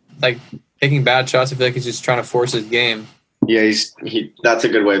saying, he's like taking bad shots. I feel like he's just trying to force his game. Yeah, that's a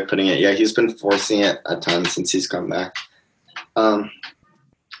good way of putting it. Yeah, he's been forcing it a ton since he's come back.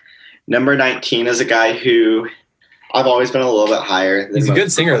 Number 19 is a guy who I've always been a little bit higher. He's a good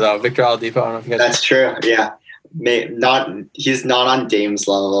singer, though. Victor Oladipo. I don't know if you guys. That's true. Yeah, he's not on Dame's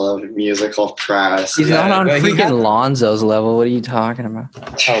level of musical prowess. He's not on freaking Lonzo's level. What are you talking about?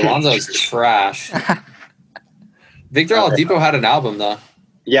 Oh, Lonzo's trash. Victor Oladipo had an album, though.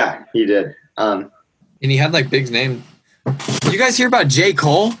 Yeah, he did. And he had like big name. Did you guys hear about J.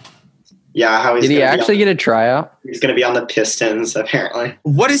 Cole? Yeah, how did he actually get a tryout? He's going to be on the Pistons, apparently.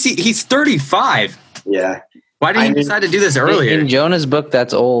 What is he? He's 35. Yeah. Why did he decide to do this earlier? In Jonah's book,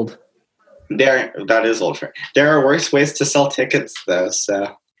 that's old. That is old. There are worse ways to sell tickets, though.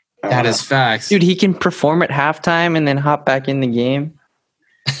 So that is facts, dude. He can perform at halftime and then hop back in the game.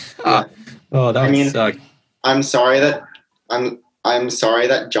 Yeah. Oh, that would suck. I'm sorry that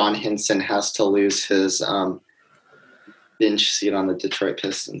John Henson has to lose his bench seat on the Detroit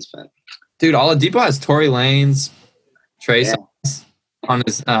Pistons. But dude, Oladipo has Tory Lanez, Trey Songz on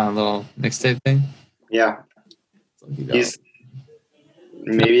his little mixtape thing. Yeah. He's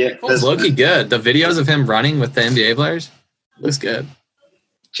maybe Cole's low-key good. The videos of him running with the NBA players looks good.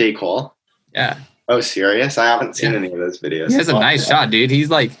 J. Cole? Yeah. Oh, serious? I haven't seen any of those videos. He has a nice shot, dude.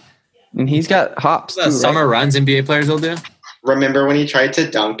 He's like, and he's got hops. The summer runs NBA players will do. Remember when he tried to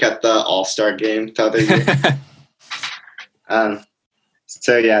dunk at the All-Star game the other year?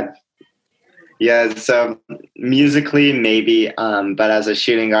 So yeah. So musically, maybe, but as a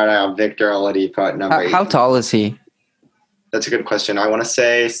shooting guard, I have Victor Oladipo at number 8. How tall is he? That's a good question. I want to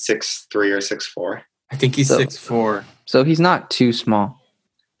say 6'3" or 6'4". I think he's 6'4". So he's not too small.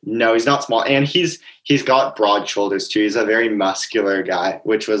 No, he's not small, and he's got broad shoulders too. He's a very muscular guy,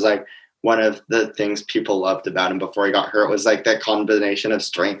 which was like one of the things people loved about him before he got hurt. Was like that combination of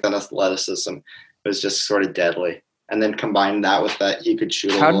strength and athleticism was just sort of deadly. And then combine that with that, he could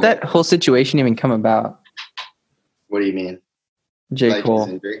shoot. How did that whole situation even come about? What do you mean? J.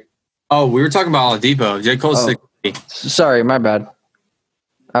 Cole. Oh, we were talking about Oladipo. J. Cole's 6'3". Sorry, my bad.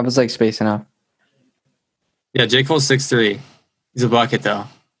 I was like spacing out. Yeah, J. Cole's 6'3". He's a bucket, though.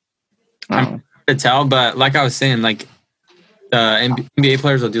 I'm hard to tell, but like I was saying, like the NBA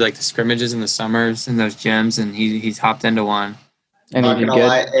players will do like the scrimmages in the summers in those gyms, and he's hopped into one. And he did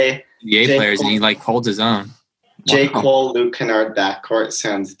good. NBA players, and he like holds his own. J. Cole, Luke Kennard backcourt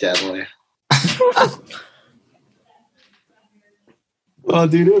sounds deadly. Oh,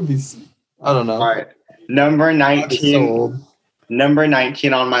 dude, it would be. I don't know. All right, number 19. Number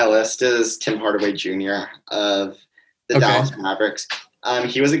 19 on my list is Tim Hardaway Jr. of the Dallas Mavericks.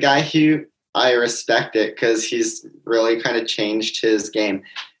 He was a guy who I respected because he's really kind of changed his game.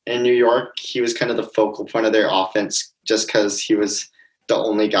 In New York, he was kind of the focal point of their offense just because he was the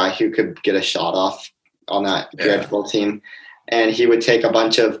only guy who could get a shot off on that dreadful team. And he would take a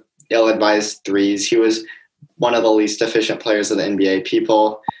bunch of ill-advised threes. He was one of the least efficient players of the NBA.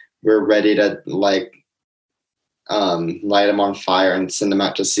 People were ready to, light him on fire and send him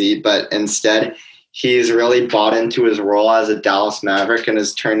out to sea. But instead, he's really bought into his role as a Dallas Maverick and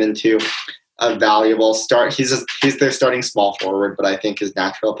has turned into a valuable start. He's their starting small forward, but I think his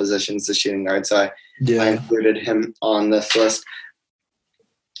natural position is the shooting guard. So I included him on this list.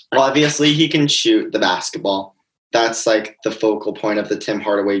 Obviously, he can shoot the basketball. That's like the focal point of the Tim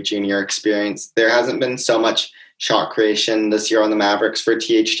Hardaway Jr. experience. There hasn't been so much shot creation this year on the Mavericks for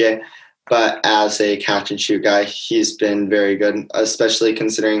THJ, but as a catch and shoot guy, he's been very good, especially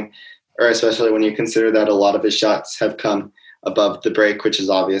when you consider that a lot of his shots have come above the break, which is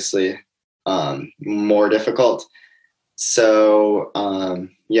obviously more difficult. So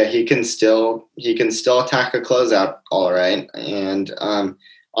he can still attack a closeout all right. And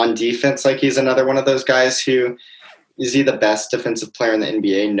on defense, like he's another one of those guys who is he the best defensive player in the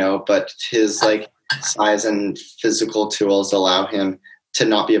NBA? No, but his like size and physical tools allow him to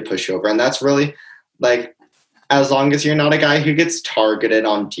not be a pushover. And that's really like, as long as you're not a guy who gets targeted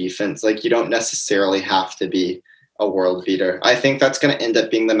on defense, like you don't necessarily have to be a world beater. I think that's going to end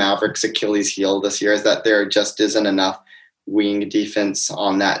up being the Mavericks' Achilles heel this year, is that there just isn't enough wing defense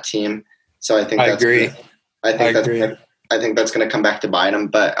on that team. So I think that's agree. I think that's going to come back to bite him.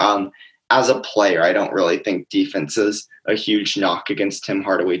 But as a player, I don't really think defense is a huge knock against Tim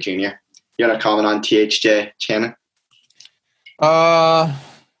Hardaway Jr. You want to comment on THJ, Channing?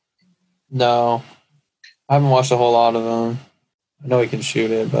 No. I haven't watched a whole lot of him. I know he can shoot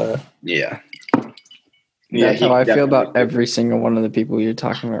it, but yeah. That's how I feel about every single one of the people you're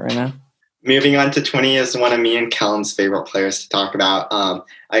talking about right now. Moving on to 20 is one of me and Kellen's favorite players to talk about.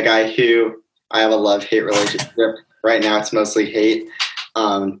 A guy who I have a love-hate relationship. Right now it's mostly hate.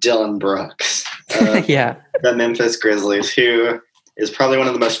 Dillon Brooks. Yeah. The Memphis Grizzlies, who is probably one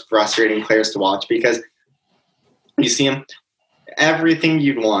of the most frustrating players to watch because you see him, everything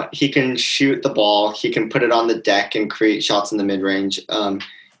you'd want. He can shoot the ball. He can put it on the deck and create shots in the mid-range.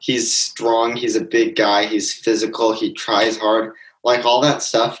 He's strong. He's a big guy. He's physical. He tries hard. Like all that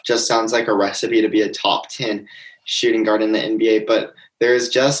stuff just sounds like a recipe to be a top 10 shooting guard in the NBA, but there's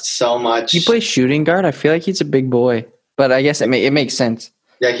just so much. He plays shooting guard? I feel like he's a big boy, but I guess it makes sense.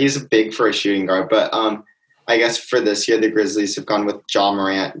 Yeah, he's big for a shooting guard, but I guess for this year, the Grizzlies have gone with Ja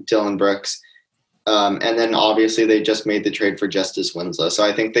Morant, Dillon Brooks, and then obviously they just made the trade for Justice Winslow. So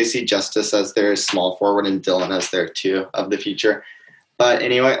I think they see Justice as their small forward and Dillon as their two of the future. But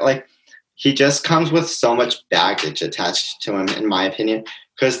anyway, like he just comes with so much baggage attached to him, in my opinion,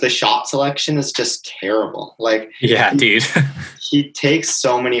 because the shot selection is just terrible. Like, yeah, dude. He takes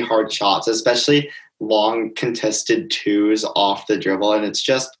so many hard shots, especially long contested twos off the dribble, and it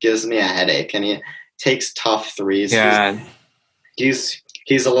just gives me a headache. And he takes tough threes. Yeah, he's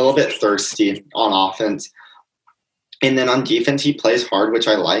a little bit thirsty on offense, and then on defense he plays hard, which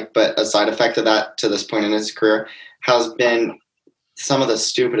I like. But a side effect of that to this point in his career has been some of the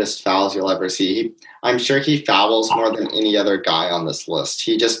stupidest fouls you'll ever see. I'm sure he fouls more than any other guy on this list.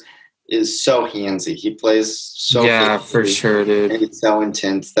 He just is so handsy. He plays so for sure, dude. And he's so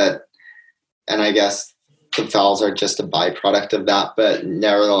intense that, and I guess the fouls are just a byproduct of that, but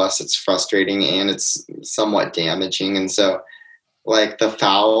nevertheless, it's frustrating and it's somewhat damaging. And so, like, the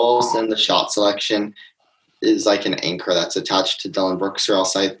fouls and the shot selection is like an anchor that's attached to Dillon Brooks, or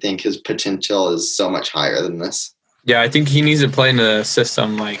else I think his potential is so much higher than this. Yeah, I think he needs to play in a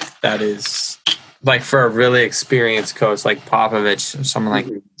system like that is like for a really experienced coach like Popovich or someone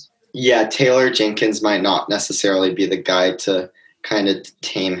like. Yeah, Taylor Jenkins might not necessarily be the guy to kind of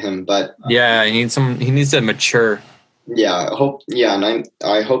tame him, but yeah, he needs to mature. Yeah, I hope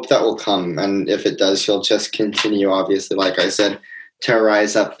that will come, and if it does, he'll just continue, obviously, like I said, to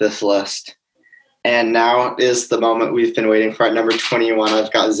rise up this list. And now is the moment we've been waiting for. At number 21,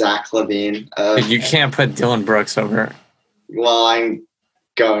 I've got Zach LaVine. You can't put Dillon Brooks over. Well, I'm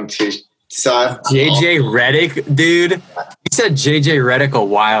going to. So JJ Redick, dude. You said JJ Redick a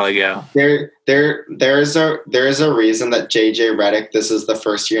while ago. There's a reason that JJ Redick, this is the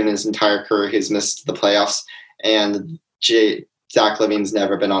first year in his entire career he's missed the playoffs, and Zach LaVine's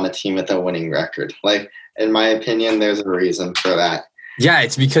never been on a team with a winning record. Like, in my opinion, there's a reason for that. Yeah,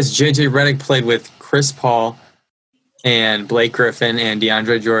 it's because JJ Redick played with Chris Paul and Blake Griffin and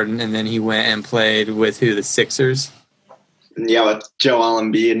DeAndre Jordan, and then he went and played with the Sixers? Yeah, with Joel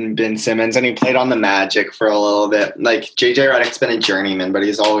Embiid and Ben Simmons, and he played on the Magic for a little bit. Like, JJ Redick's been a journeyman, but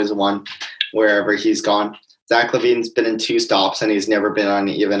he's always won wherever he's gone. Zach LaVine's been in 2 stops, and he's never been on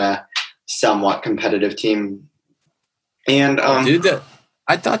even a somewhat competitive team. And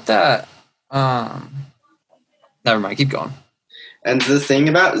I thought that. Never mind. Keep going. And the thing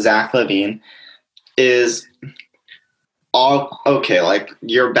about Zach LaVine is, like,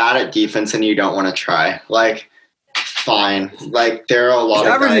 you're bad at defense and you don't want to try. Like, fine. Like there are a lot He's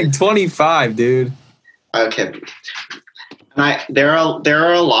of averaging guys. 25, dude. Okay. There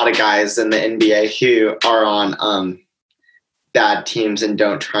are a lot of guys in the NBA who are on bad teams and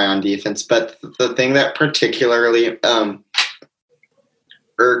don't try on defense. But the thing that particularly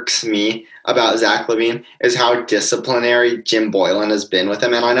irks me about Zach LaVine is how disciplinary Jim Boylan has been with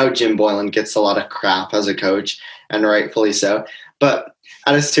him. And I know Jim Boylan gets a lot of crap as a coach, and rightfully so. But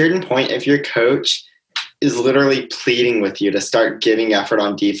at a certain point, if your coach is literally pleading with you to start giving effort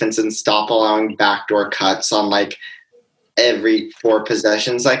on defense and stop allowing backdoor cuts on like every 4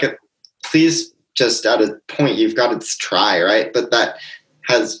 possessions, like please just at a point you've got to try, right? But that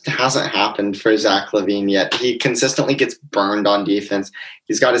hasn't happened for Zach LaVine yet. He consistently gets burned on defense.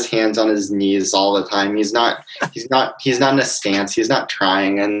 He's got his hands on his knees all the time. He's not in a stance. He's not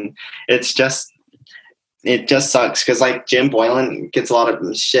trying, and it just sucks because like Jim Boylan gets a lot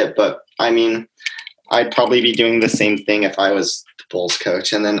of shit, but I mean, I'd probably be doing the same thing if I was the Bulls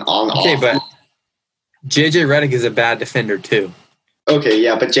coach. And then but JJ Redick is a bad defender too. Okay,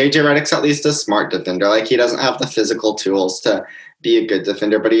 yeah, but JJ Redick's at least a smart defender. Like he doesn't have the physical tools to be a good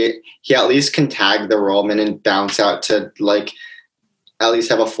defender, but he at least can tag the rollman and bounce out to like at least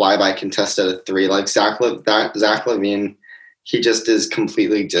have a flyby contest at a 3. Like Zach LaVine, he just is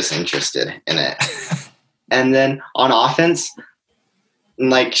completely disinterested in it. And then on offense,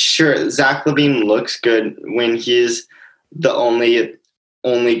 like sure, Zach LaVine looks good when he's the only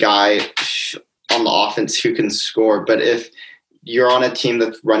guy on the offense who can score. But if you're on a team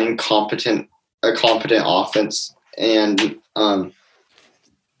that's running a competent offense and like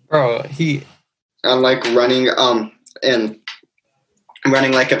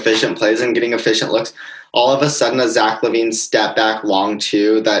running like efficient plays and getting efficient looks, all of a sudden a Zach LaVine step back long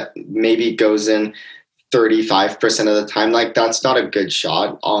 2 that maybe goes in 35% of the time, like that's not a good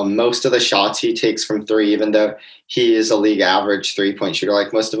shot. Most of the shots he takes from 3, even though he is a league average 3-point shooter,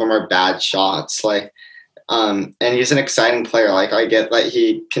 like most of them are bad shots. Like, and he's an exciting player. Like I get that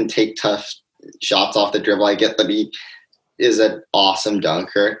he can take tough shots off the dribble. I get that he is an awesome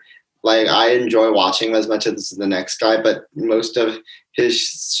dunker. Like I enjoy watching him as much as the next guy, but most of his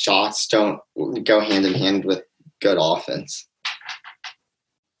shots don't go hand in hand with good offense.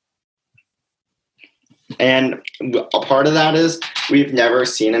 And a part of that is we've never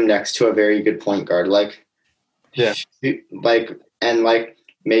seen him next to a very good point guard. Like, yeah, like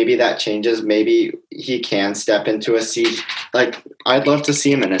maybe that changes. Maybe he can step into like I'd love to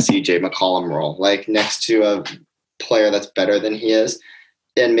see him in a CJ McCollum role, like next to a player that's better than he is.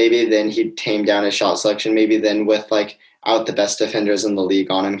 And maybe then he'd tame down his shot selection. Maybe then with like out the best defenders in the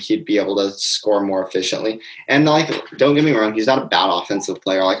league on him, he'd be able to score more efficiently. And like, don't get me wrong, he's not a bad offensive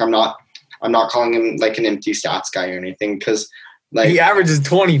player. Like I'm not calling him like an empty stats guy or anything because like he averages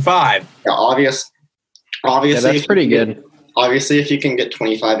 25. Yeah, obviously, yeah, that's pretty good. Obviously, if you can get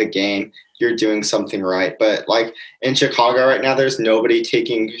 25 a game, you're doing something right. But like in Chicago right now, there's nobody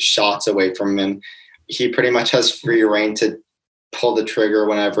taking shots away from him. He pretty much has free reign to pull the trigger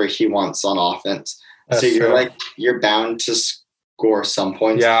whenever he wants on offense. That's so you're bound to score some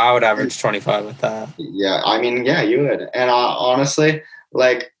points. Yeah, I would average 25 with that. Yeah, I mean, yeah, you would. And honestly,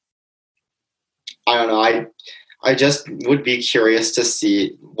 like, I don't know. I just would be curious to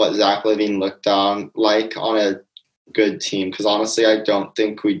see what Zach LaVine looked like on a good team because honestly, I don't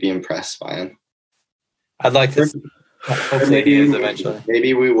think we'd be impressed by him. I'd like to. Hopefully, he is eventually.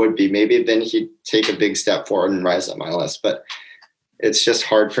 Maybe we would be. Maybe then he'd take a big step forward and rise up my list. But it's just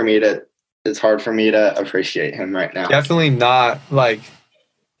hard for me to. It's hard for me to appreciate him right now. Definitely not like.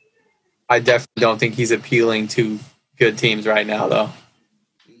 I definitely don't think he's appealing to good teams right now, though.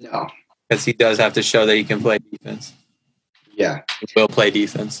 No. Because he does have to show that he can play defense. Yeah. He will play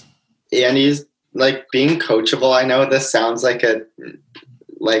defense. And he's like being coachable. I know this sounds like a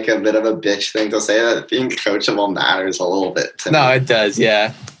bit of a bitch thing to say, that being coachable matters a little bit to me. No, it does,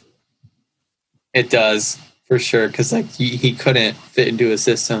 yeah. It does, for sure. Because like he couldn't fit into a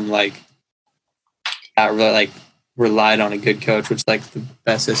system like that really like relied on a good coach, which like the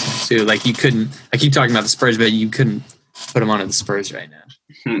best systems too. Like you couldn't. I keep talking about the Spurs, but you couldn't put him on the Spurs right now.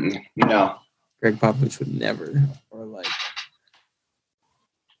 No. Greg Popovich would never, or like,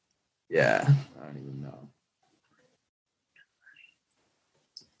 yeah, I don't even know.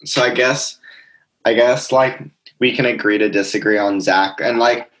 So I guess like we can agree to disagree on Zach, and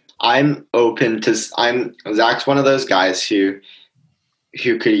like I'm open to. Zach's one of those guys who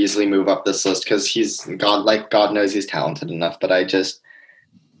could easily move up this list because God knows he's talented enough, but I just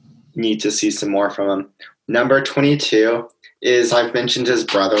need to see some more from him. Number 22 is I've mentioned his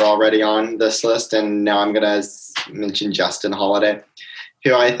brother already on this list, and now I'm going to mention Justin Holiday.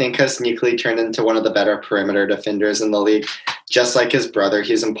 who I think has sneakily turned into one of the better perimeter defenders in the league. Just like his brother,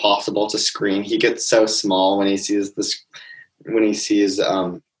 he's impossible to screen. He gets so small when he sees the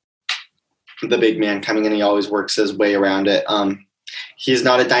big man coming in. He always works his way around it. He's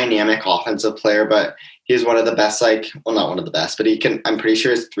not a dynamic offensive player, but he's one of the best. Not one of the best, but he can. I'm pretty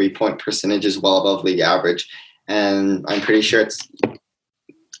sure his 3-point percentage is well above league average, and I'm pretty sure I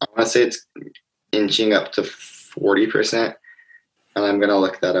want to say it's inching up to 40%. And I'm gonna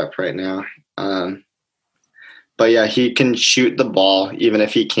look that up right now. But yeah, he can shoot the ball even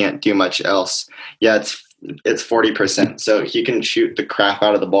if he can't do much else. Yeah, it's 40%. So he can shoot the crap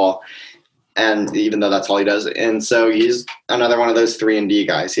out of the ball, and even though that's all he does. And so he's another one of those 3-and-D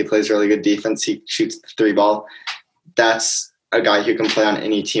guys. He plays really good defense. He shoots the 3-ball. That's a guy who can play on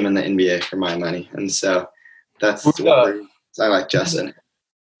any team in the NBA for my money. And so that's why I like Justin.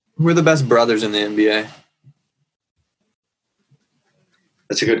 Who are the best brothers in the NBA?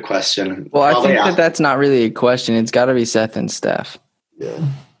 That's a good question. Well, I think that's not really a question. It's got to be Seth and Steph. Yeah.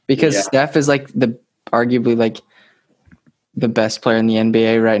 Because Steph is arguably the best player in the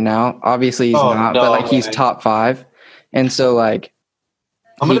NBA right now. Obviously he's not, but he's top 5. And so I'm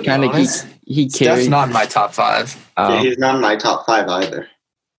gonna be honest, he carries. Steph's not in my top 5. Yeah, he's not in my top 5 either.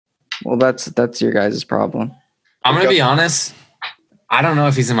 Well, that's your guys' problem. I'm gonna be honest. I don't know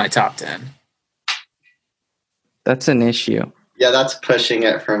if he's in my top 10. That's an issue. Yeah, that's pushing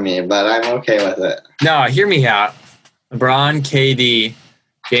it for me, but I'm okay with it. No, hear me out. LeBron, KD,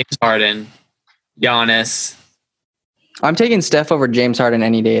 James Harden, Giannis. I'm taking Steph over James Harden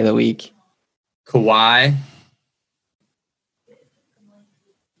any day of the week. Kawhi.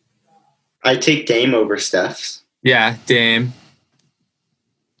 I take Dame over Steph's. Yeah, Dame.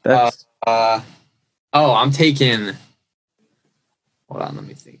 I'm taking. Hold on, let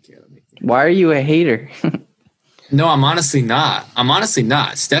me think here. Why are you a hater? No, I'm honestly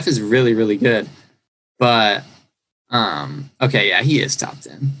not. Steph is really, really good. But, okay, yeah, he is top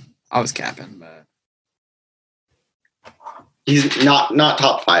 10. I was capping, but. He's not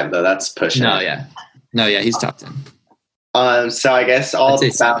top 5, though. That's pushing. No, yeah, he's top 10. So I guess I'll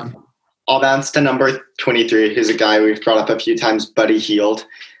bounce to number 23, who's a guy we've brought up a few times, Buddy Hield.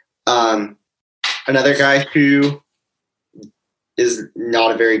 Another guy who is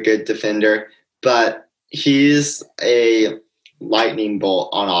not a very good defender, but he's a lightning bolt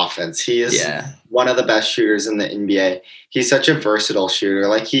on offense. He is one of the best shooters in the NBA. He's such a versatile shooter.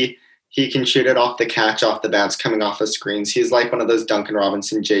 He can shoot it off the catch, off the bounce, coming off of screens. He's like one of those Duncan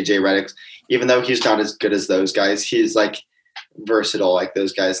Robinson, JJ Redick. Even though he's not as good as those guys, he's versatile like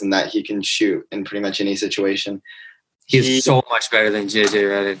those guys in that he can shoot in pretty much any situation. He's so much better than JJ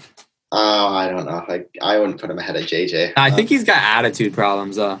Redick. Oh, I don't know. I wouldn't put him ahead of JJ. I think he's got attitude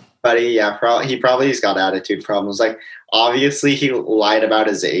problems, though. But he probably's got attitude problems. Obviously, he lied about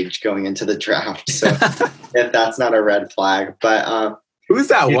his age going into the draft. So if that's not a red flag, but who's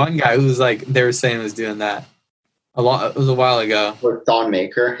that one guy who's they were saying was doing that? It was a while ago. With Thon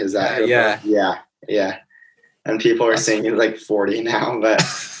Maker, is that? Yeah. And people are saying he's 40 now, but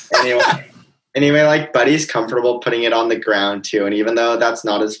anyway, Buddy's comfortable putting it on the ground too. And even though that's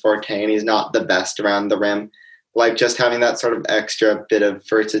not his forte and he's not the best around the rim, just having that sort of extra bit of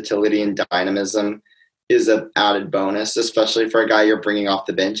versatility and dynamism is an added bonus, especially for a guy you're bringing off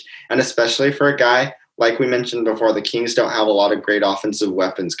the bench. And especially for a guy, like we mentioned before, the Kings don't have a lot of great offensive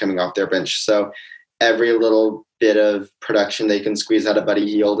weapons coming off their bench. So every little bit of production they can squeeze out of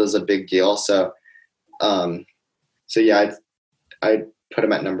Buddy Hield is a big deal. So, I'd put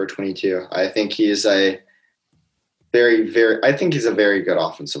him at number 22. I think he's a very good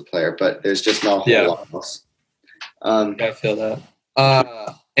offensive player, but there's just not a whole lot else. I feel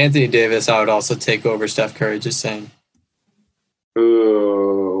that. Anthony Davis, I would also take over Steph Curry, just saying.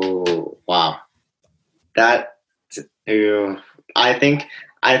 Ooh, wow. I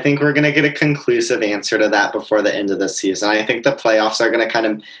think we're going to get a conclusive answer to that before the end of the season. I think the playoffs are going to kind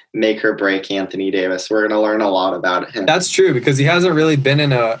of make or break Anthony Davis. We're going to learn a lot about him. That's true, because he hasn't really been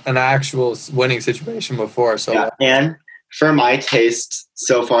in an actual winning situation before. So yeah. And for my taste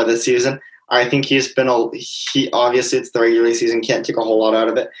so far this season, I think obviously it's the regular season, can't take a whole lot out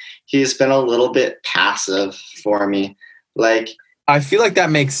of it. He's been a little bit passive for me. I feel like that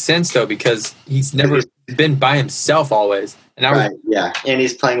makes sense though, because he's never been by himself always. And and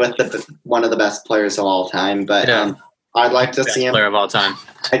he's playing with one of the best players of all time. But I'd like to see him player of all time.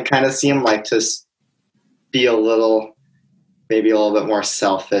 I'd kind of see him to be maybe a little bit more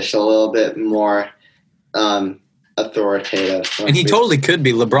selfish, a little bit more authoritative. And he totally could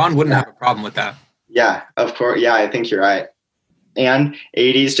be. LeBron wouldn't have a problem with that. Yeah, of course. Yeah, I think you're right. And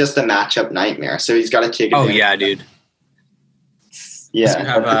AD's just a matchup nightmare, so he's got to take it. Oh yeah, dude.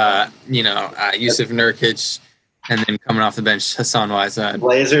 Yeah. You have, Yusuf Nurkic, and then coming off the bench, Hassan Whiteside.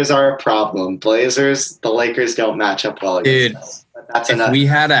 Blazers are a problem. The Lakers don't match up well against us. If we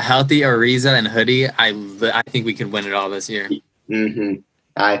had a healthy Ariza and Hoodie, I think we could win it all this year. Mm-hmm.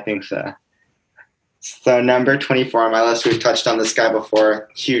 I think so. So number 24 on my list, we've touched on this guy before.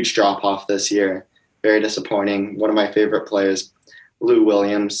 Huge drop-off this year. Very disappointing. One of my favorite players, Lou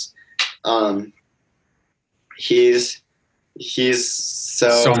Williams. He's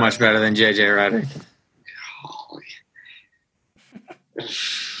so much better than JJ Redick.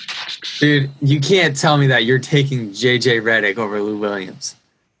 Dude, you can't tell me that you're taking JJ Redick over Lou Williams.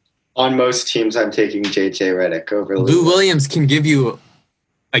 On most teams, I'm taking JJ Redick over Lou Williams can give you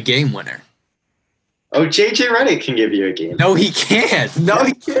a game winner. Oh, JJ Redick can give you a game. No, he can't. No,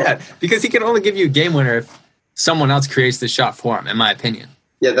 he can't. Because he can only give you a game winner if someone else creates the shot for him, in my opinion.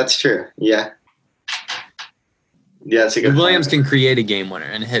 Yeah, that's true. Yeah. Yeah, that's a good Williams can create a game winner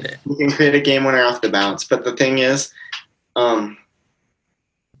and hit it. He can create a game winner off the bounce. But the thing is,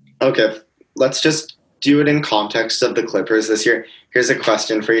 okay, let's just do it in context of the Clippers this year. Here's a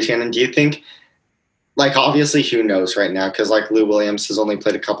question for you, Shannon. Do you think, obviously who knows right now, because, Lou Williams has only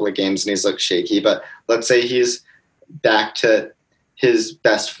played a couple of games and he's looked shaky, but let's say he's back to his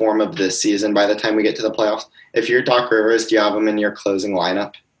best form of this season by the time we get to the playoffs. If you're Doc Rivers, do you have him in your closing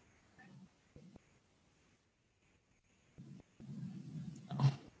lineup?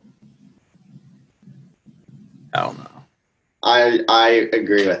 Hell no. I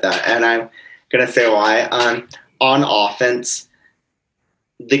agree with that, and I'm going to say why. On offense,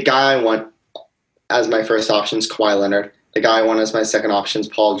 the guy I want as my first option is Kawhi Leonard. The guy I want as my second option is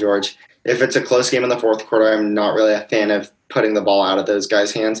Paul George. If it's a close game in the fourth quarter, I'm not really a fan of putting the ball out of those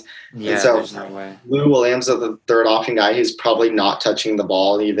guys' hands. Yeah, and so there's no way. Lou Williams is the third option guy. He's probably not touching the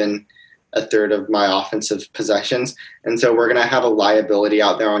ball even a third of my offensive possessions. And so we're going to have a liability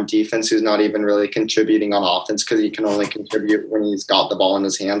out there on defense who's not even really contributing on offense because he can only contribute when he's got the ball in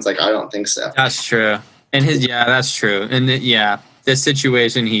his hands. I don't think so. That's true. And that's true. And this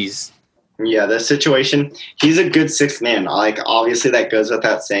situation, he's a good sixth man. Obviously that goes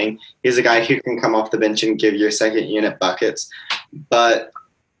without saying. He's a guy who can come off the bench and give your second unit buckets. But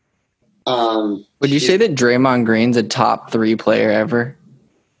would you say that Draymond Green's a top 3 player ever?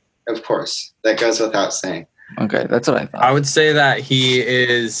 Of course. That goes without saying. Okay, that's what I thought. I would say that he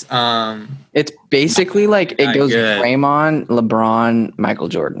is it's basically it goes good. Draymond, LeBron, Michael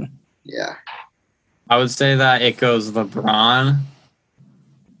Jordan. Yeah. I would say that it goes LeBron.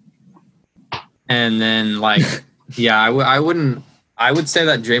 And then I would say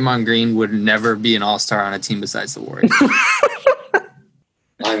that Draymond Green would never be an all-star on a team besides the Warriors.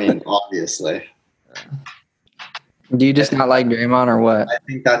 I mean, obviously. Do you just not like Draymond or what? I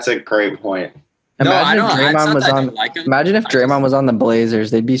think that's a great point. Imagine if Draymond was on the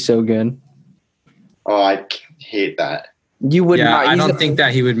Blazers, they'd be so good. Oh, I hate that. You would not. I don't think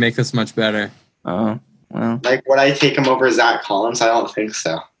that he would make us much better. Oh, well. Would I take him over Zach Collins? I don't think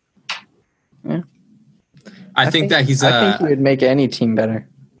so. Yeah. I think that he's I think he would make any team better.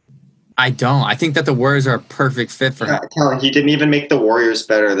 I don't. I think that the Warriors are a perfect fit for him. He didn't even make the Warriors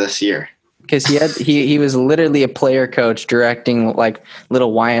better this year. Because he was literally a player coach directing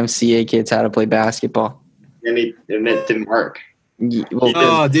little YMCA kids how to play basketball. And it didn't work. Dude.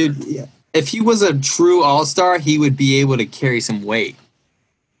 If he was a true all-star, he would be able to carry some weight.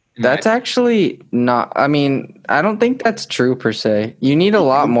 That's actually not – I mean, I don't think that's true per se. You need a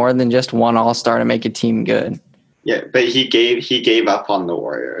lot more than just one all-star to make a team good. Yeah, but he gave up on the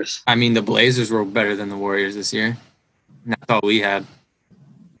Warriors. I mean, the Blazers were better than the Warriors this year. That's all we had.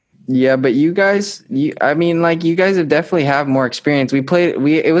 Yeah, but you guys, you guys have definitely have more experience.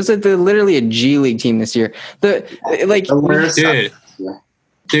 It was literally a G League team this year.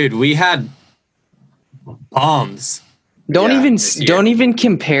 Dude, we had bombs. Don't even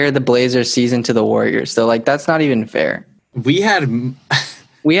compare the Blazers season to the Warriors. So that's not even fair. We had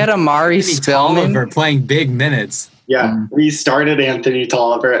Amari Spellman playing big minutes. Yeah, we started Anthony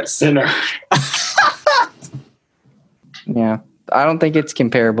Tolliver at center. Yeah. I don't think it's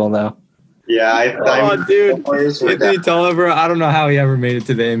comparable, though. Yeah, dude, Anthony Tolliver. I don't know how he ever made it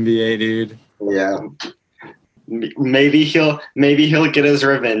to the NBA, dude. Yeah, maybe he'll get his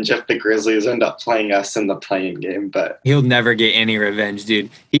revenge if the Grizzlies end up playing us in the playing game. But he'll never get any revenge, dude.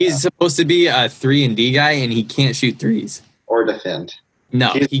 He's supposed to be a 3-and-D guy, and he can't shoot threes or defend.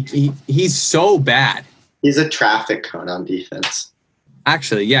 No, he's so bad. He's a traffic cone on defense.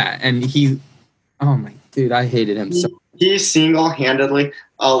 Actually, yeah, and dude, I hated him so. He single-handedly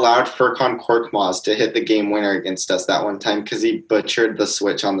allowed Furkan Korkmaz to hit the game winner against us that one time because he butchered the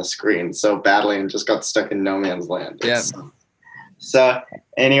switch on the screen so badly and just got stuck in no man's land. Yeah. So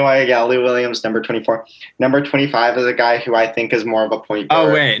anyway, yeah, Lou Williams, number 24. Number 25 is a guy who I think is more of a point guard.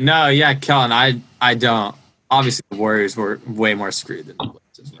 Oh wait, no, yeah, Kellen, I don't. Obviously, the Warriors were way more screwed than the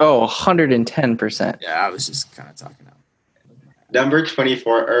Blazers. Oh, 110%. Yeah, I was just kind of talking out. Number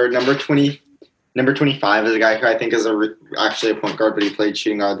 24 or number 20. Number 25 is a guy who I think is actually a point guard, but he played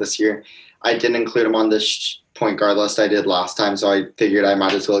shooting guard this year. I didn't include him on this point guard list I did last time, so I figured I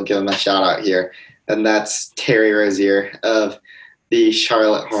might as well give him a shout out here. And that's Terry Rozier of the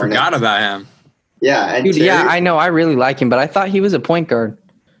Charlotte Hornets. Forgot about him. Yeah, and dude, yeah, I know. I really like him, but I thought he was a point guard.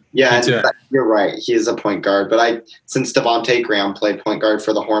 Yeah, and you're right. He is a point guard. But since Devontae Graham played point guard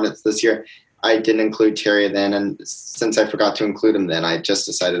for the Hornets this year, I didn't include Terry then. And since I forgot to include him then, I just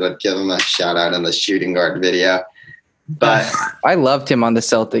decided I'd give him a shout out in the shooting guard video. But I loved him on the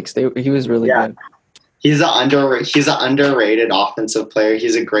Celtics. He was really good. He's an underrated offensive player.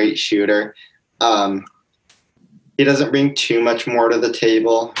 He's a great shooter. He doesn't bring too much more to the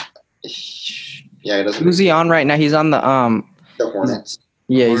table. Yeah, he doesn't. Who's he on right now? He's on the Hornets.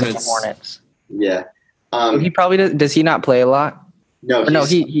 Yeah, he's on the Hornets. Yeah. He probably does. Does he not play a lot? No. No,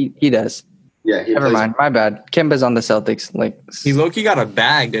 he does. Yeah. Never mind. My bad. Kemba's on the Celtics. He low-key got a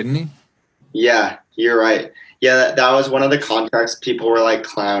bag, didn't he? Yeah, you're right. Yeah, that was one of the contracts people were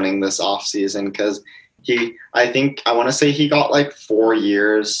clowning this offseason because I want to say he got 4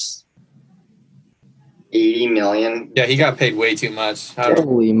 years, $80 million. Yeah, he got paid way too much.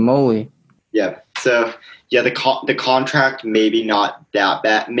 Holy moly. Yeah. So yeah, the contract maybe not that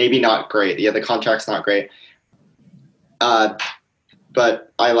bad, maybe not great. Yeah, the contract's not great.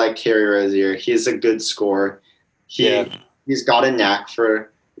 But I like Terry Rozier. He's a good scorer. He's got a knack for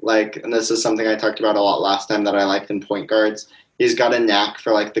and this is something I talked about a lot last time that I liked in point guards. He's got a knack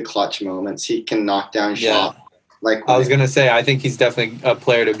for the clutch moments. He can knock down shots. I was gonna say, I think he's definitely a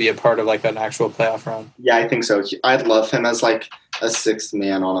player to be a part of an actual playoff run. Yeah, I think so. I'd love him as a sixth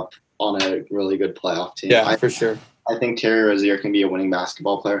man on a really good playoff team. Yeah, for sure. I think Terry Rozier can be a winning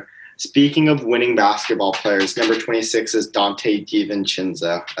basketball player. Speaking of winning basketball players, number 26 is Donte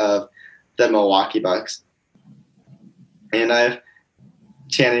DiVincenzo of the Milwaukee Bucks. And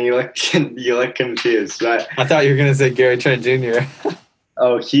Shannon, you look confused. But I thought you were gonna say Gary Trent Jr.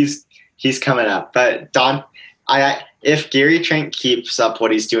 Oh, he's coming up. But if Gary Trent keeps up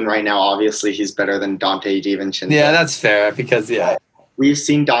what he's doing right now, obviously he's better than Donte DiVincenzo. Yeah, that's fair because we've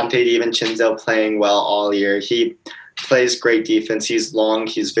seen Donte DiVincenzo playing well all year. He plays great defense. He's long.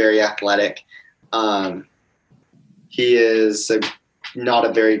 He's very athletic. He is not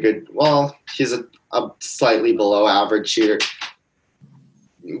a very good. Well, he's a slightly below average shooter,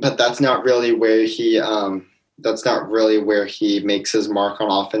 but that's not really where he. That's not really where he makes his mark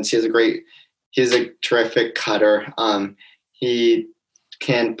on offense. He's a terrific cutter. He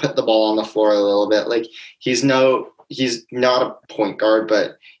can put the ball on the floor a little bit. He's not a point guard,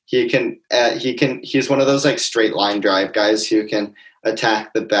 but he's one of those straight line drive guys who can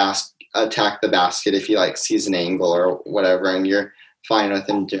attack the basket if he sees an angle or whatever, and you're fine with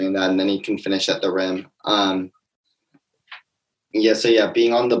him doing that, and then he can finish at the rim.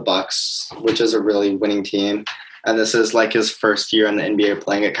 Being on the Bucks, which is a really winning team, and this is his first year in the NBA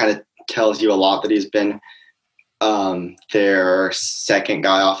playing, it kind of tells you a lot that he's been their second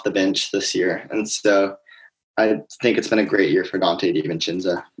guy off the bench this year, and so I think it's been a great year for Donte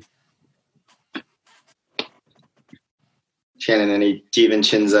DiVincenzo. Shannon, any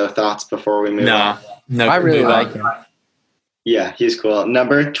DiVincenzo thoughts before we move on? No, I really like him. Yeah, he's cool.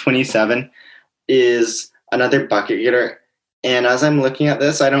 Number 27 is another bucket getter. And as I'm looking at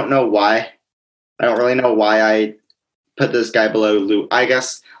this, I don't really know why I put this guy below Lou. I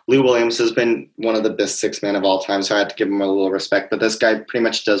guess Lou Williams has been one of the best six men of all time, so I had to give him a little respect. But this guy pretty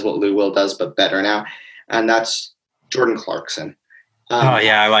much does what Lou Will does, but better now. And that's Jordan Clarkson.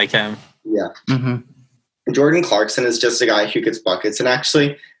 I like him. Yeah. Mm-hmm. Jordan Clarkson is just a guy who gets buckets. And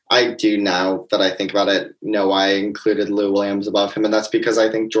actually, I do, now that I think about it, know why I included Lou Williams above him. And that's because I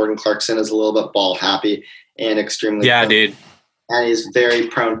think Jordan Clarkson is a little bit ball happy and extremely dude. And he's very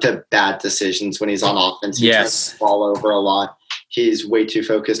prone to bad decisions when he's on offense. He turns the ball over a lot. He's way too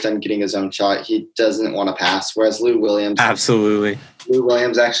focused on getting his own shot. He doesn't want to pass. Whereas Lou Williams, absolutely, Lou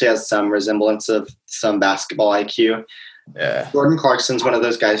Williams actually has some resemblance of some basketball IQ. Yeah, Jordan Clarkson's one of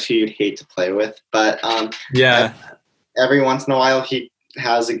those guys who you'd hate to play with, but every once in a while he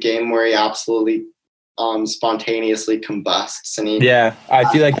has a game where he absolutely spontaneously combusts, and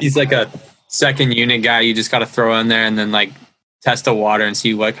I feel like he's a second unit guy. You just got to throw in there and then test the water and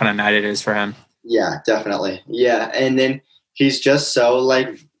see what kind of night it is for him. Yeah, definitely. Yeah, and then he's just so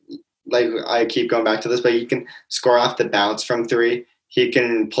I keep going back to this, but he can score off the bounce from three. He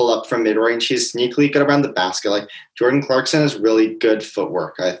can pull up from mid-range. He's sneakily good around the basket. Like, Jordan Clarkson has really good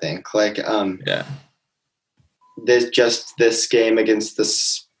footwork, I think. Like, this game against the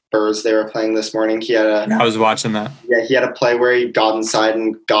Spurs they were playing this morning, I was watching that. Yeah, he had a play where he got inside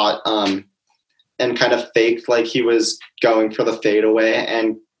and got and kind of faked like he was going for the fadeaway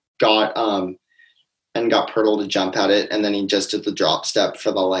and got Pirtle to jump at it, and then he just did the drop step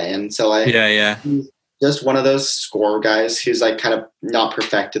for the lay-in. So like, he's just one of those score guys who's like kind of not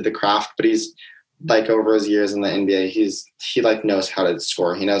perfected the craft, but he's like over his years in the NBA, he like knows how to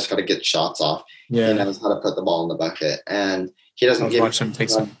score. He knows how to get shots off. Yeah. He knows how to put the ball in the bucket, and he doesn't watch him take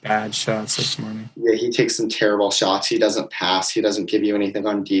some bad shots this morning. Yeah, he takes some terrible shots. He doesn't pass. He doesn't give you anything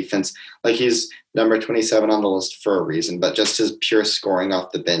on defense. Like, he's number 27 on the list for a reason, but just his pure scoring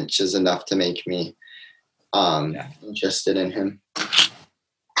off the bench is enough to make me interested in him.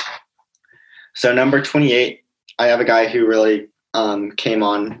 So number 28, I have a guy who really came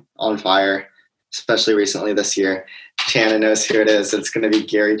on fire, especially recently this year. Shannon knows who it is. It's going to be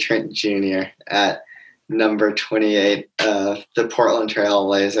Gary Trent Jr. at number 28 of the Portland Trail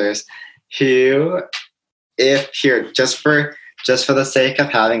Blazers, who, just for the sake of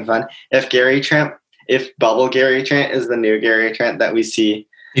having fun, if Bubble Gary Trent is the new Gary Trent that we see,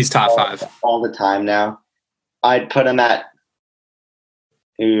 he's top 5 all the time now, I'd put him at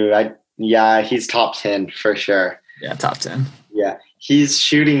he's top 10 for sure. Yeah, top 10. Yeah, he's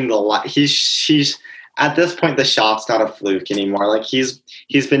shooting he's at this point, the shot's not a fluke anymore. Like, he's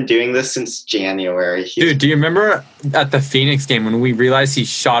been doing this since January. Dude, do you remember at the Phoenix game when we realized he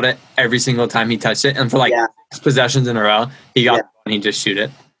shot it every single time he touched it, and for 6 possessions in a row, he got and he just shoot it?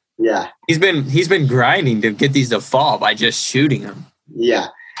 Yeah, he's been grinding to get these to fall by just shooting them. Yeah.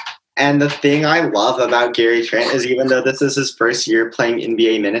 And the thing I love about Gary Trent is, even though this is his first year playing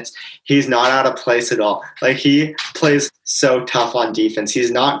NBA minutes, he's not out of place at all. Like, he plays so tough on defense.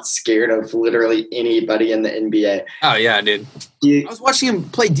 He's not scared of literally anybody in the NBA. Oh, yeah, dude. I was watching him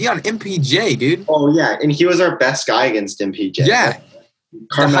play D on MPJ, dude. Oh, yeah. And he was our best guy against MPJ. Yeah.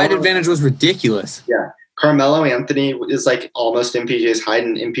 The height advantage was ridiculous. Yeah. Carmelo Anthony is like almost MPJ's height,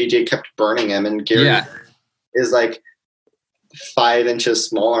 and MPJ kept burning him. And Gary is like 5 inches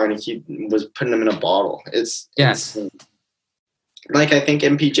smaller, and he was putting him in a bottle. It's insane. Like, I think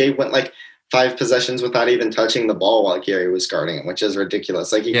MPJ went like 5 possessions without even touching the ball while Gary was guarding him, which is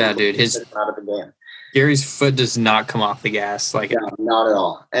ridiculous. Like, dude, his out of the game. Gary's foot does not come off the gas. Like, not at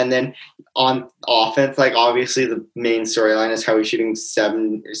all. And then on offense, like, obviously the main storyline is how he's shooting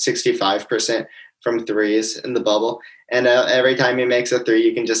 65% from threes in the bubble. And every time he makes a 3,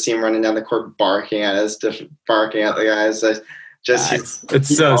 you can just see him running down the court barking at the guys.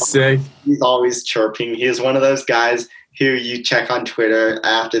 It's so sick. He's always chirping. He is one of those guys who you check on Twitter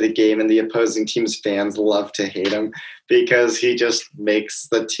after the game, and the opposing team's fans love to hate him because he just makes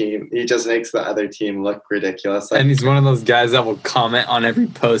the other team look ridiculous. Like, and he's one of those guys that will comment on every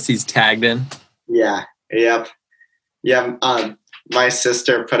post he's tagged in. Yeah. Yep. Yeah. My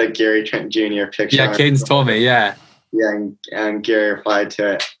sister put a Gary Trent Jr. picture. Yeah, Caden's told me. Yeah. Yeah, and Gary replied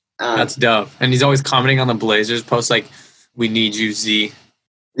to it. That's dope. And he's always commenting on the Blazers post like, "We need you, Z."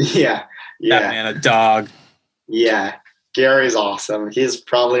 Yeah. That man a dog. Yeah. Gary's awesome. He's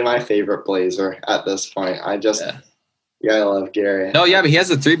probably my favorite Blazer at this point. I love Gary. No, yeah, but he has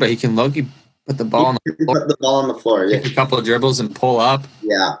the 3, but he can low-key put the ball on the floor. Put the ball on the floor, yeah. Take a couple of dribbles and pull up.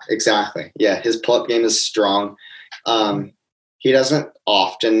 Yeah, exactly. Yeah, his pull-up game is strong. He doesn't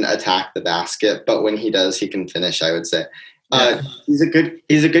often attack the basket, but when he does, he can finish, I would say. He's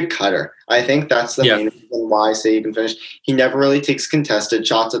a good cutter. I think that's the main reason why I say he can finish. He never really takes contested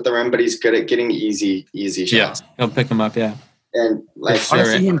shots at the rim, but he's good at getting easy shots. Yeah, he'll pick them up, yeah. And like, I want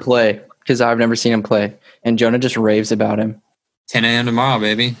to see him play because I've never seen him play, and Jonah just raves about him. 10 a.m. tomorrow,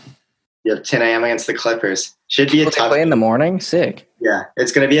 baby. Yeah, 10 a.m. against the Clippers. Should be a tough play in the morning. Sick. Yeah,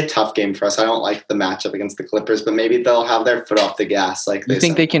 it's going to be a tough game for us. I don't like the matchup against the Clippers, but maybe they'll have their foot off the gas. Like, you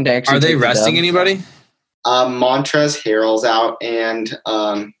think they can actually? Are they resting anybody? Montrezl Harrell's out, and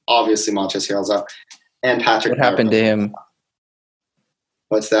obviously Montrezl Harrell's out, and Patrick. What happened to him?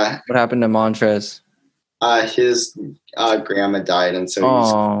 What's that? What happened to Montrezl? His grandma died, and so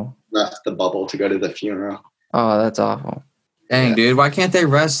he's left the bubble to go to the funeral. Oh, that's awful. Dang, dude, why can't they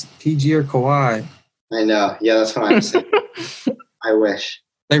rest PG or Kawhi? I know. Yeah, that's what I'm saying. I wish.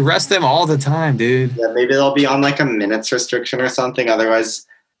 They rest them all the time, dude. Yeah, maybe they'll be on like a minutes restriction or something. Otherwise,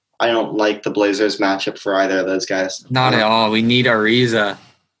 I don't like the Blazers matchup for either of those guys. Not at all. We need Ariza.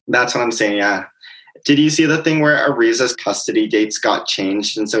 That's what I'm saying, yeah. Did you see the thing where Ariza's custody dates got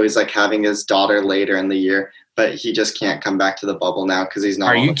changed, and so he's like having his daughter later in the year, but he just can't come back to the bubble now because he's not.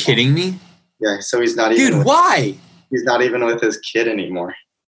 Are you kidding me? Yeah, so he's not even. Dude, why? He's not even with his kid anymore.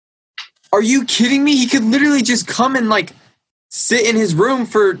 Are you kidding me? He could literally just come and like sit in his room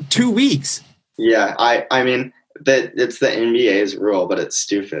for 2 weeks. Yeah, I mean that it's the NBA's rule, but it's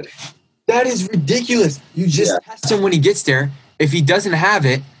stupid. That is ridiculous. You just test him when he gets there. If he doesn't have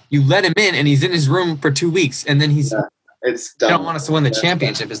it, you let him in, and he's in his room for 2 weeks, and then he's. Yeah, it's dumb. You don't want us to win the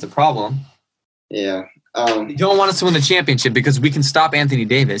championship is the problem. Yeah. You don't want us to win the championship because we can stop Anthony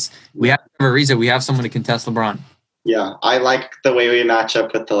Davis. We have Ariza. We have someone to contest LeBron. Yeah, I like the way we match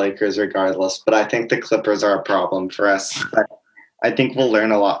up with the Lakers regardless, but I think the Clippers are a problem for us. I think we'll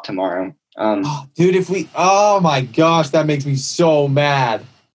learn a lot tomorrow. Dude, oh my gosh, that makes me so mad.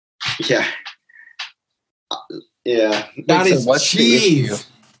 Yeah. Yeah. That is cheese.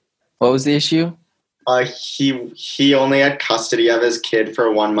 What was the issue? He only had custody of his kid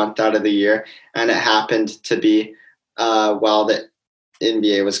for 1 month out of the year, and it happened to be while the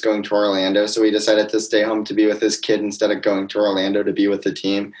NBA was going to Orlando, so he decided to stay home to be with his kid instead of going to Orlando to be with the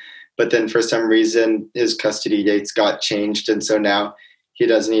team. But then for some reason, his custody dates got changed, and so now he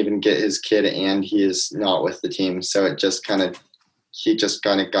doesn't even get his kid, and he is not with the team. So he just kind of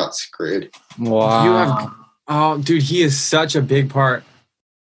got screwed. Wow. Dude, he is such a big part.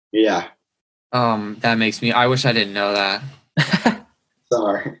 Yeah. That makes me. I wish I didn't know that.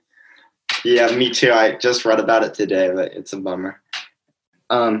 Sorry. Yeah, me too. I just read about it today, but it's a bummer.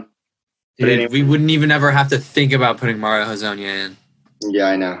 Dude, anyway, we wouldn't even ever have to think about putting Mario Hezonja in. Yeah,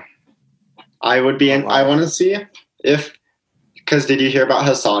 I know. I would be in. I want to see because did you hear about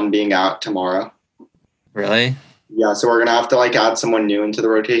Hassan being out tomorrow? Really? Yeah, so we're gonna have to add someone new into the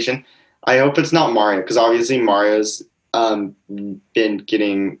rotation. I hope it's not Mario, because obviously Mario's been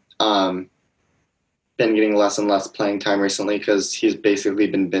getting less and less playing time recently because he's basically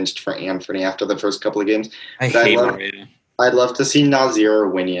been benched for Anthony after the first couple of games. I hate Mario. I'd love to see Nazir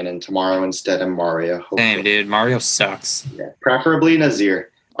or Winian in tomorrow instead of Mario. Hopefully. Damn, dude. Mario sucks. Yeah, preferably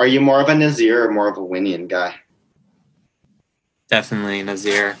Nazir. Are you more of a Nazir or more of a Winian guy? Definitely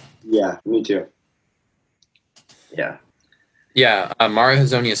Nazir. Yeah, me too. Yeah. Yeah, Mario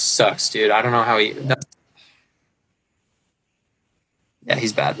Hezonja sucks, dude. I don't know how he... Yeah,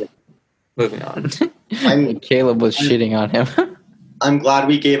 he's bad. Yeah. Moving on. Caleb was shitting on him. I'm glad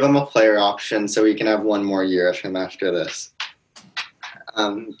we gave him a player option so we can have one more year of him after this.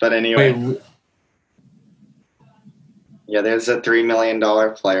 But anyway. Yeah, there's a $3 million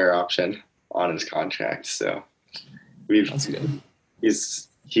player option on his contract, so that's good. He's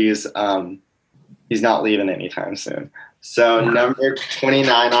not leaving anytime soon. So number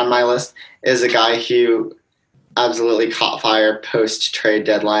 29 on my list is a guy who absolutely caught fire post-trade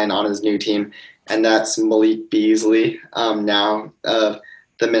deadline on his new team, and that's Malik Beasley, now of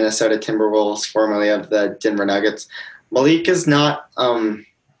the Minnesota Timberwolves, formerly of the Denver Nuggets. Malik is not we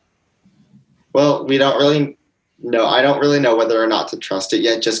don't really know. I don't really know whether or not to trust it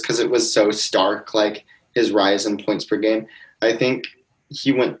yet, just because it was so stark, his rise in points per game. I think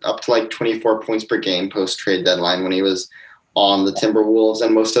he went up to 24 points per game post-trade deadline when he was on the Timberwolves,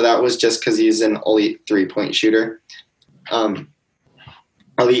 and most of that was just because he's an elite three-point shooter,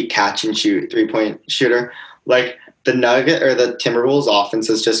 elite catch-and-shoot three-point shooter. The Nugget or the Timberwolves offense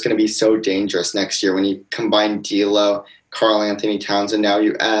is just going to be so dangerous next year when you combine D'Lo, Karl Anthony Towns, and now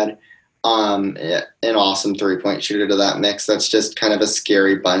you add an awesome three-point shooter to that mix. That's just kind of a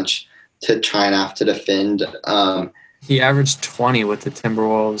scary bunch to try and have to defend. He averaged 20 with the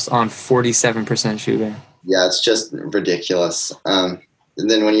Timberwolves on 47% shooting. Yeah, it's just ridiculous. And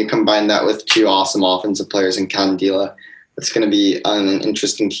then when you combine that with two awesome offensive players in D'Lo, it's going to be an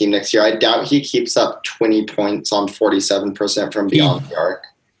interesting team next year. I doubt he keeps up 20 points on 47% from beyond the arc.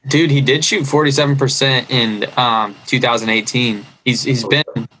 Dude, he did shoot 47% in 2018. He's been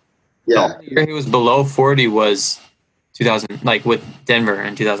the only year he was below 40 was 2000, with Denver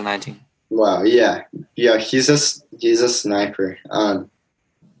in 2019. Wow, yeah, he's a sniper.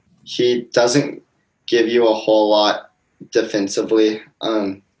 He doesn't give you a whole lot defensively.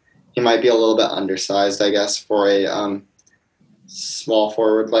 He might be a little bit undersized, I guess, for a small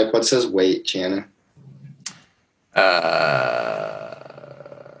forward. What's his weight, Channa?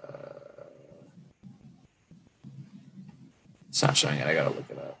 It's not showing it. I gotta look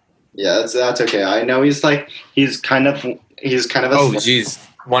it up. Yeah, that's okay. I know he's kind of a. Oh, geez,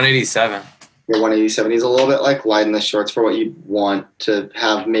 187. Yeah, 187. He's a little bit light in the shorts for what you want to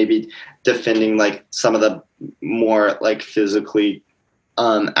have, maybe defending some of the more physically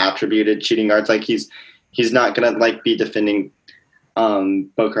attributed shooting guards. He's not gonna be defending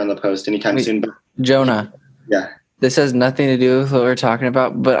Booker in the post anytime soon. Jonah. Yeah. This has nothing to do with what we're talking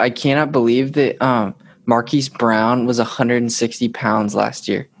about, but I cannot believe that Marquise Brown was 160 pounds last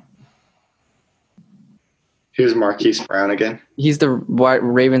year. Who's Marquise Brown again? He's the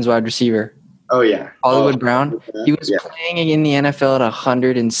Ravens wide receiver. Oh, yeah. Hollywood Brown. He was playing in the NFL at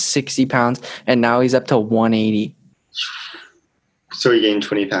 160 pounds, and now he's up to 180. So he gained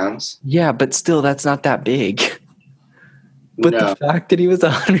 20 pounds? Yeah, but still, that's not that big. But the fact that he was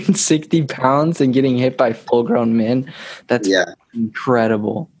 160 pounds and getting hit by full-grown men, that's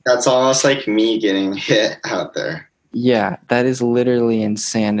incredible. That's almost like me getting hit out there. Yeah, that is literally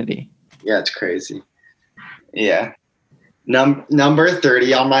insanity. Yeah, it's crazy. Yeah. Number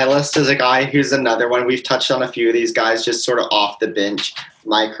 30 on my list is a guy who's another one. We've touched on a few of these guys, just sort of off the bench,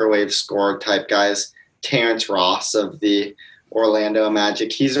 microwave score type guys. Terrence Ross of the Orlando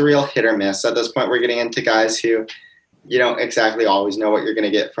Magic. He's a real hit or miss. At this point, we're getting into guys who you don't exactly always know what you're going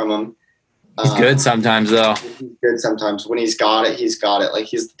to get from him. He's good sometimes, though. He's good sometimes. When he's got it, he's got it. Like,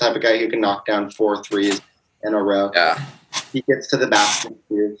 he's the type of guy who can knock down 4 threes in a row. Yeah. He gets to the basket.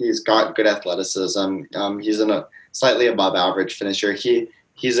 He's got good athleticism. He's a slightly above average finisher.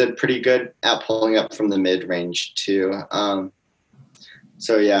 He's a pretty good at pulling up from the mid range too.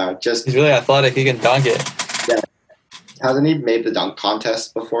 So yeah, he's really athletic. He can dunk it. Yeah. Hasn't he made the dunk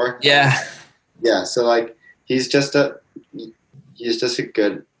contest before? Yeah. Yeah. So like he's just a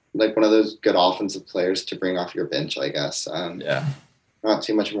good, like one of those good offensive players to bring off your bench, I guess. Yeah. Not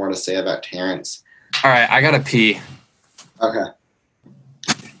too much more to say about Terrence. All right, I gotta pee. Okay.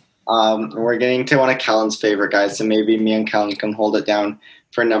 We're getting to one of Kellen's favorite guys, so maybe me and Kellen can hold it down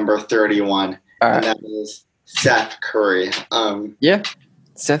for number 31. And that is Seth Curry. Yeah,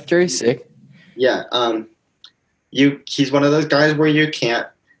 Seth Curry's sick. Yeah. He's one of those guys where you can't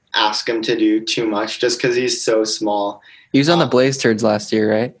ask him to do too much just because he's so small. He was on the Blaze Turds last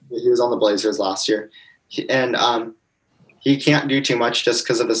year, right? He was on the Blazers last year. He can't do too much just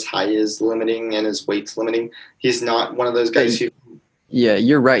because of his height is limiting and his weight's limiting. He's not one of those guys who. Yeah,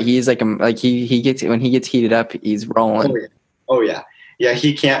 you're right. He's he gets when he gets heated up, he's rolling. Oh yeah. Yeah,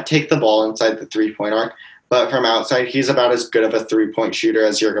 he can't take the ball inside the 3-point arc, but from outside, he's about as good of a 3-point shooter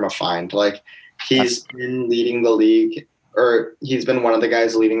as you're gonna find. Like he's been leading the league, or he's been one of the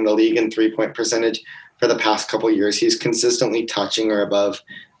guys leading the league in 3-point percentage for the past couple of years. He's consistently touching or above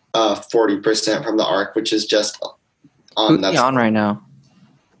 40% from the arc, which is just. Who's he on right now?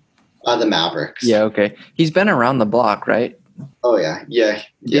 The Mavericks. Yeah, okay. He's been around the block, right? Oh, yeah.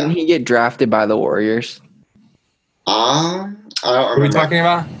 Didn't he get drafted by the Warriors? I don't remember. What are we talking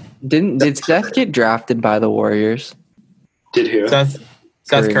about? Did Seth get drafted by the Warriors? Did who? Seth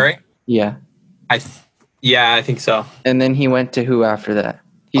Curry? Yeah. I think so. And then he went to who after that?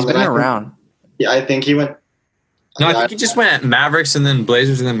 He's been around. I think he went. No, I think he just went Mavericks and then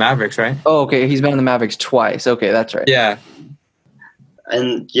Blazers and then Mavericks, right? Oh, okay. He's been on the Mavericks twice. Okay, that's right. Yeah.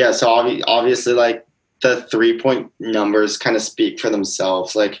 And yeah, so obviously, like the 3-point numbers kind of speak for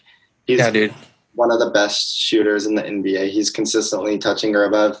themselves. Like he's one of the best shooters in the NBA. He's consistently touching or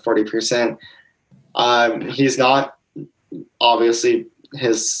above 40%. He's not obviously.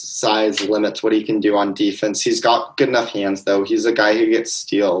 His size limits what he can do on defense. He's got good enough hands, though. He's a guy who gets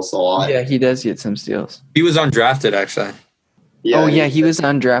steals a lot. Yeah, he does get some steals. He was undrafted, actually. Yeah, he was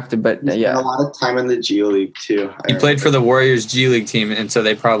undrafted, but he spent a lot of time in the G League, too. He played for the Warriors G League team, and so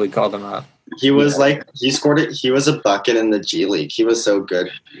they probably called him up. He was he scored it. He was a bucket in the G League. He was so good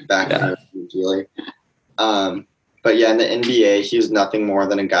back in the G League. But yeah, in the NBA, he's nothing more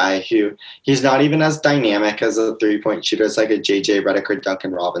than a guy who he's not even as dynamic as a 3-point shooter. It's like a JJ Redick or Duncan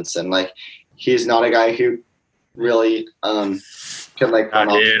Robinson. Like he's not a guy who really can like.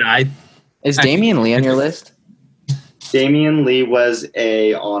 Is Damian Lee on your list? Damian Lee was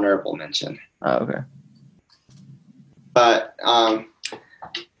a honorable mention. Oh, okay. But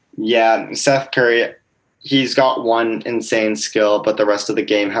yeah, Seth Curry. He's got one insane skill, but the rest of the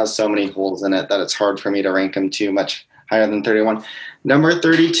game has so many holes in it that it's hard for me to rank him too much higher than 31. Number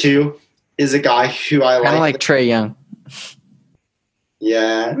 32 is a guy who I kind of like Trae Young.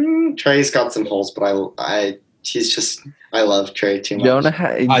 Yeah, Trae's got some holes, but I love Trae too much.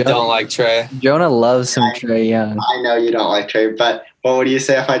 I don't like Trae. Jonah loves some Trae Young. I know you don't like Trae, but what would you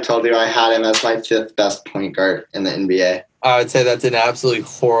say if I told you I had him as my 5th best point guard in the NBA? I would say that's an absolutely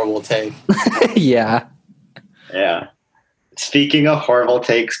horrible take. Yeah. Yeah. Speaking of horrible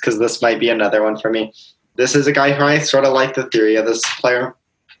takes, because this might be another one for me. This is a guy who I sort of like the theory of this player,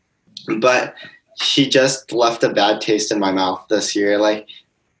 but he just left a bad taste in my mouth this year. Like,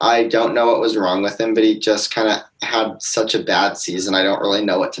 I don't know what was wrong with him, but he just kind of had such a bad season. I don't really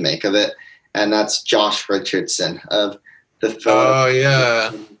know what to make of it. And that's Josh Richardson of the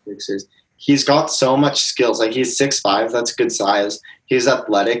Philadelphia Sixers. He's got so much skills. Like, he's 6'5", that's good size. He's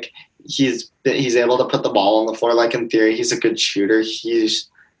athletic. He's able to put the ball on the floor. Like, in theory, he's a good shooter. He's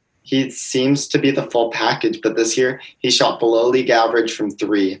he seems to be the full package, but this year he shot below league average from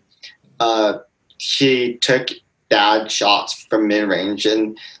 3. He took bad shots from mid-range,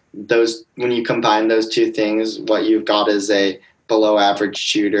 and those, when you combine those two things, what you've got is a below average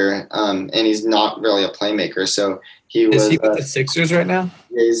shooter, and he's not really a playmaker. So is he with the Sixers right now?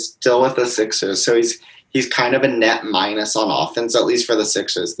 He's still with the Sixers. So he's kind of a net minus on offense, at least for the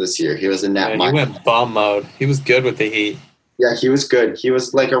Sixers this year. He was a net minus. He went bomb mode. He was good with the Heat. Yeah, he was good. He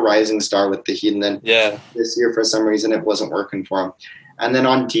was like a rising star with the Heat, and then this year for some reason it wasn't working for him. And then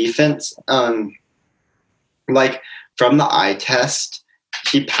on defense, like from the eye test,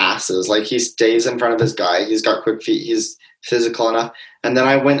 he passes. Like he stays in front of his guy. He's got quick feet. He's physical enough. And then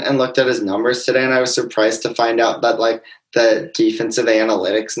I went and looked at his numbers today, and I was surprised to find out that like the defensive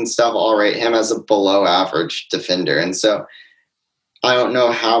analytics and stuff all rate him as a below average defender. And so I don't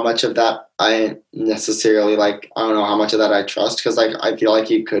know how much of that I necessarily like. I don't know how much of that I trust, because like I feel like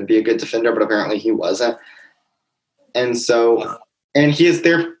he could be a good defender, but apparently he wasn't. And so, and he is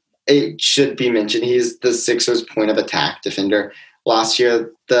there. It should be mentioned, he's the Sixers' point of attack defender. Last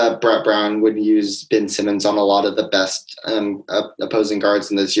year, the Brett Brown would use Ben Simmons on a lot of the best opposing guards,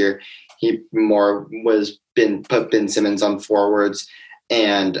 and this year he more put Ben Simmons on forwards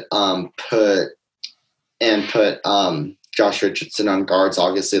and put Josh Richardson on guards.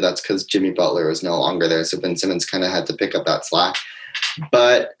 Obviously, that's because Jimmy Butler was no longer there, so Ben Simmons kind of had to pick up that slack.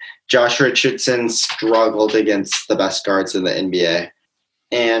 But Josh Richardson struggled against the best guards in the NBA.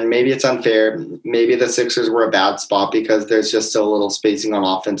 And maybe it's unfair. Maybe the Sixers were a bad spot because there's just so little spacing on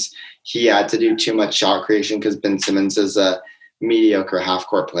offense. He had to do too much shot creation because Ben Simmons is a mediocre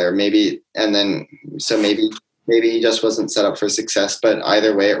half-court player. Maybe he just wasn't set up for success. But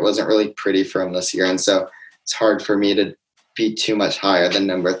either way, it wasn't really pretty for him this year. And so it's hard for me to be too much higher than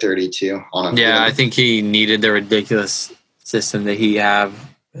number 32 on him. Yeah, I think he needed the ridiculous system that he have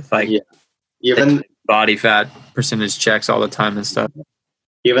with like even body fat percentage checks all the time and stuff.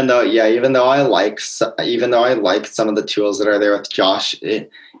 Even though I like some of the tools that are there with Josh, it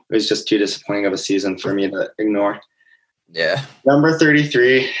was just too disappointing of a season for me to ignore. Yeah. Number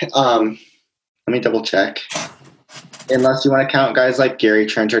 33. Let me double check. Unless you want to count guys like Gary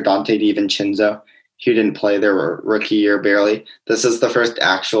Trent or Dante DiVincenzo, who didn't play their rookie year barely. This is the first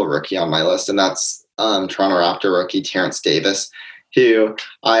actual rookie on my list, and that's Toronto Raptor rookie Terrence Davis, who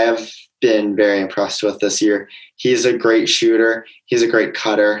I have been very impressed with this year. He's a great shooter. He's a great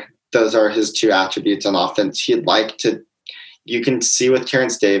cutter. Those are his two attributes on offense. You can see with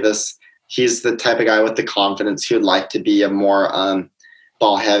Terrence Davis, he's the type of guy with the confidence who would like to be a more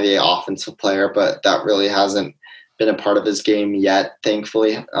ball-heavy offensive player, but that really hasn't been a part of his game yet,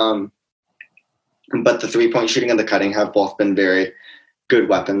 thankfully. But the three-point shooting and the cutting have both been very good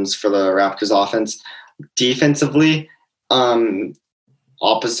weapons for the Raptors offense. Defensively,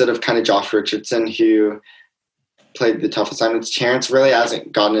 opposite of kind of Josh Richardson, who played the tough assignments, Terrence really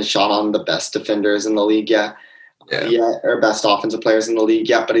hasn't gotten his shot on the best defenders in the league yet. Or best offensive players in the league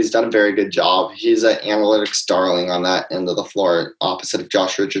yet, but he's done a very good job. He's an analytics darling on that end of the floor, opposite of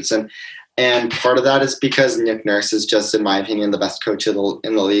Josh Richardson. And part of that is because Nick Nurse is just, in my opinion, the best coach in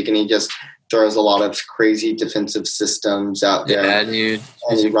the league, and he just throws a lot of crazy defensive systems out there. Yeah, dude.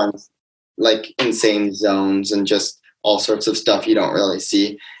 And he runs like insane zones and just all sorts of stuff you don't really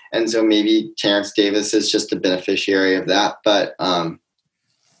see. And so maybe Terrence Davis is just a beneficiary of that. But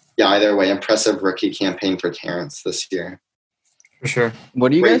either way, impressive rookie campaign for Terrence this year. For sure.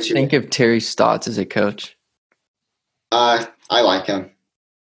 What do you guys think of Terry Stotts as a coach? I like him.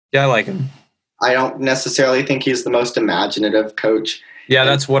 Yeah, I like him. I don't necessarily think he's the most imaginative coach. Yeah,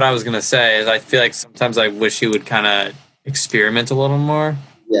 that's what I was going to say. Is I feel like sometimes I wish he would kind of experiment a little more.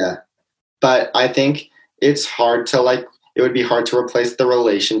 Yeah. But I think it's hard to it would be hard to replace the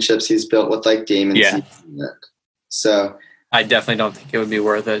relationships he's built with like Damon. Yeah. So I definitely don't think it would be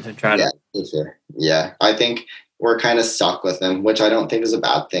worth it to try to. Yeah, sure. Yeah. I think we're kind of stuck with him, which I don't think is a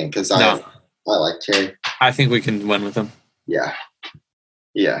bad thing because I like Terry. I think we can win with him. Yeah.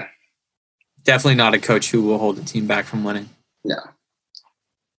 Yeah. Definitely not a coach who will hold the team back from winning. No.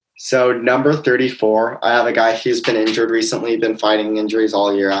 So number 34, I have a guy who's been injured recently, been fighting injuries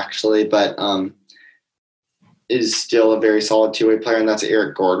all year actually, but is still a very solid two-way player, and that's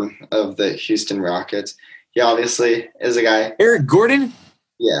Eric Gordon of the Houston Rockets. He obviously is a guy. Eric Gordon?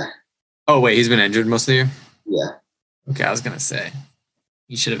 Yeah. Oh, wait, he's been injured most of the year? Yeah. Okay, I was going to say.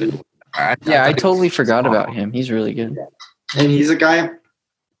 He should have been. I totally forgot about him. He's really good. And he's a guy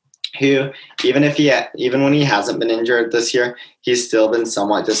who, even when he hasn't been injured this year, he's still been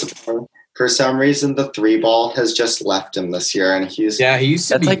somewhat disappointing. For some reason, the three ball has just left him this year, and he used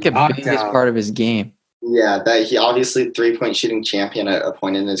to that's be like a biggest part of his game. Yeah, that he obviously 3-point shooting champion at a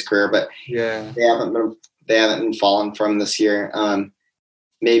point in his career, but they haven't been falling from this year.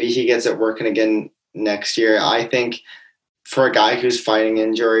 Maybe he gets it working again next year. I think for a guy who's fighting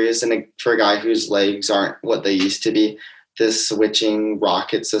injuries and for a guy whose legs aren't what they used to be, this switching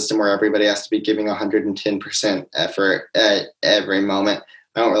rocket system where everybody has to be giving 110% effort at every moment,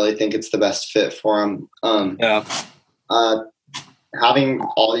 I don't really think it's the best fit for him. Having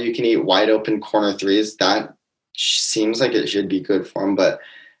all you can eat wide open corner threes, that seems like it should be good for him. But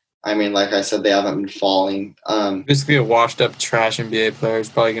I mean, like I said, they haven't been falling. Basically, a washed up trash NBA player is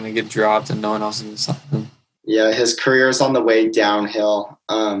probably going to get dropped and no one else is something. Yeah, his career is on the way downhill.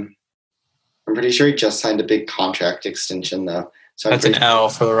 I'm pretty sure he just signed a big contract extension, though. So that's an L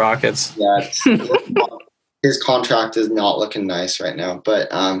for the Rockets. Yeah, his contract is not looking nice right now. But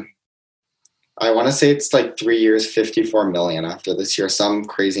I want to say it's like 3 years, $54 million after this year, some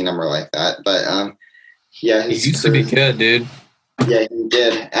crazy number like that. But yeah, he used to be good, dude. Yeah, he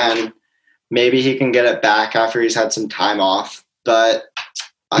did, and maybe he can get it back after he's had some time off. But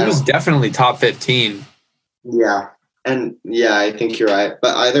he was definitely top 15. Yeah, and yeah, I think you're right.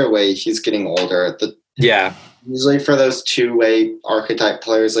 But either way, he's getting older. Usually for those two-way archetype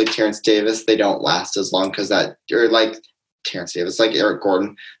players like Terrence Davis, they don't last as long Terrence Davis, like Eric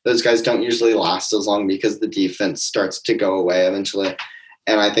Gordon. Those guys don't usually last as long because the defense starts to go away eventually.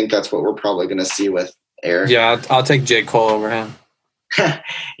 And I think that's what we're probably going to see with Eric. Yeah, I'll take J. Cole over him.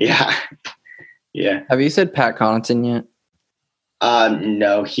 Yeah. Have you said Pat Connaughton yet?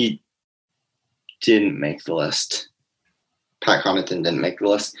 No, he didn't make the list. Pat Connaughton didn't make the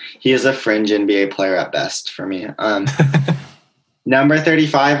list. He is a fringe NBA player at best for me. Number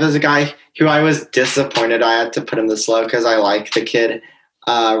 35 is a guy who I was disappointed I had to put him this low because I like the kid.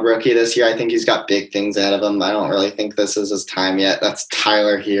 Rookie this year, I think he's got big things ahead of him. I don't really think this is his time yet. That's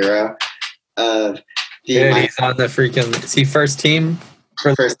Tyler Hero. He's on the freaking – is he first team?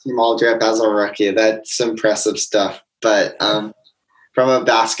 First team All-Drip as a rookie. That's impressive stuff. But from a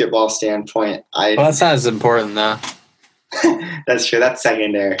basketball standpoint, that's not as important, though. That's true. That's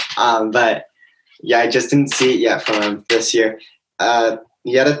secondary. But, yeah, I just didn't see it yet from him this year.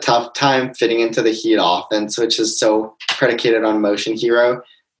 He had a tough time fitting into the Heat offense, which is so predicated on motion. Hero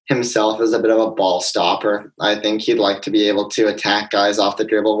himself is a bit of a ball stopper. I think he'd like to be able to attack guys off the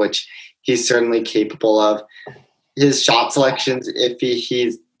dribble, which he's certainly capable of. His shot selections, if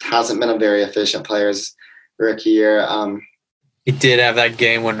he hasn't been a very efficient player his rookie year. He did have that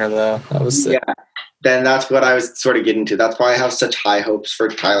game winner, though. That was sick. Yeah. Then that's what I was sort of getting to. That's why I have such high hopes for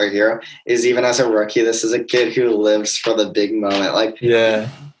Tyler Hero. Is even as a rookie, this is a kid who lives for the big moment.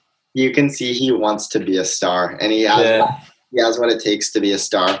 You can see he wants to be a star, and he has what it takes to be a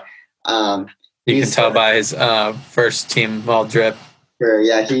star. You can tell by his first team All-Drip. Sure,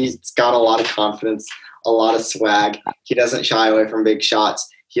 yeah, he's got a lot of confidence, a lot of swag. He doesn't shy away from big shots.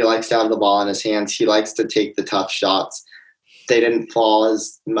 He likes to have the ball in his hands. He likes to take the tough shots. They didn't fall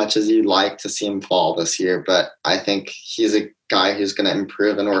as much as you'd like to see him fall this year, but I think he's a guy who's going to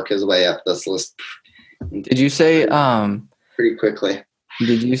improve and work his way up this list. Did you say pretty quickly?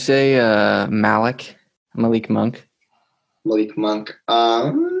 Did you say Malik Monk? Malik Monk.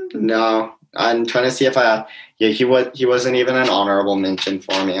 No, I'm trying to see if he wasn't even an honorable mention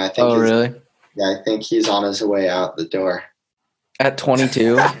for me. I think. Oh, really? Yeah, I think he's on his way out the door. At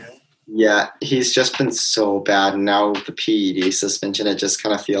 22. Yeah, he's just been so bad. And now with the PED suspension, it just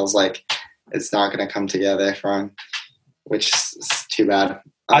kind of feels like it's not going to come together for him, which is too bad.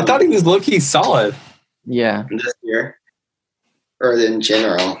 I thought he was low-key solid. Yeah. This year? Or in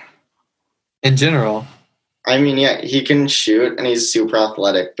general? In general. I mean, yeah, he can shoot and he's super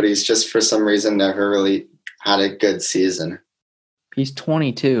athletic, but he's just for some reason never really had a good season. He's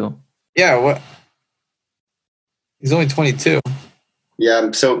 22. Yeah, what? He's only 22.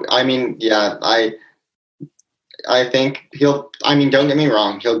 Yeah, so, I mean, yeah, I think don't get me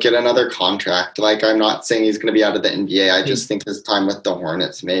wrong, he'll get another contract. Like, I'm not saying he's going to be out of the NBA. I just think his time with the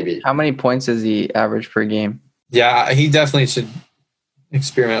Hornets, maybe. How many points does he average per game? Yeah, he definitely should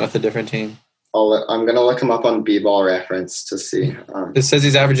experiment with a different team. I'm going to look him up on B-Ball Reference to see. It says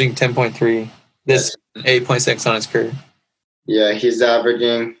he's averaging 10.3. This 8.6 on his career. Yeah, he's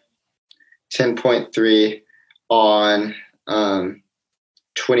averaging 10.3 on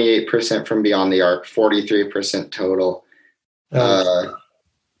 28% from beyond the arc, 43% total.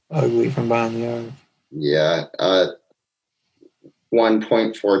 Ugly from behind the arc. Yeah.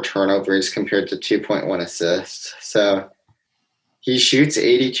 1.4 turnovers compared to 2.1 assists. So he shoots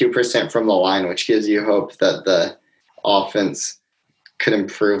 82% from the line, which gives you hope that the offense could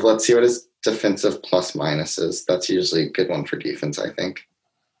improve. Let's see what his defensive plus minus is. That's usually a good one for defense, I think.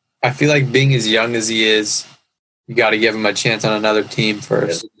 I feel like being as young as he is, you got to give him a chance on another team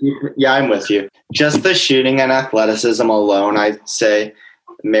first. Yeah, I'm with you. Just the shooting and athleticism alone, I'd say,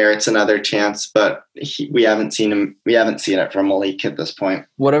 merits another chance. But we haven't seen him. We haven't seen it from Malik at this point.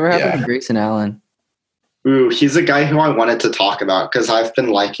 Whatever happened to Grayson Allen? Ooh, he's a guy who I wanted to talk about because I've been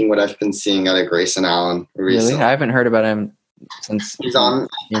liking what I've been seeing out of Grayson Allen recently. Really? I haven't heard about him since he's on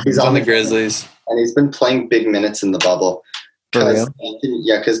the Grizzlies, and he's been playing big minutes in the bubble.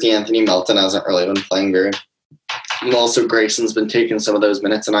 Because D'Anthony Melton hasn't really been playing very. And also Grayson's been taking some of those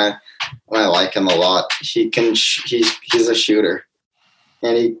minutes, and I like him a lot. He's a shooter,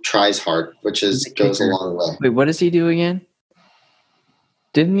 and he tries hard, which goes a long way. Wait, what does he do again?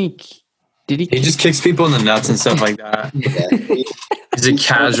 Did he? He just kicks people in the nuts and stuff like that. Yeah. He's a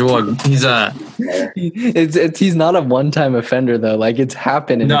casual. He's not a one-time offender though. Like it's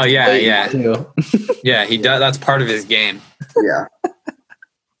happened. No, yeah. Yeah, he does. That's part of his game. Yeah.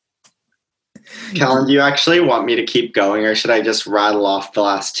 Kellen, do you actually want me to keep going, or should I just rattle off the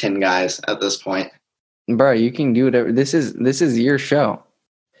last 10 guys at this point? Bro, you can do whatever. This is your show.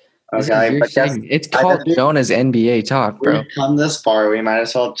 Okay, it's called Jonah's NBA Talk, bro. We've come this far. We might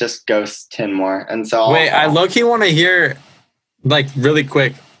as well just go 10 more. And so I low-key want to hear, like, really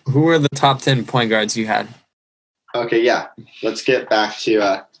quick, who are the top 10 point guards you had? Okay, yeah. Let's get back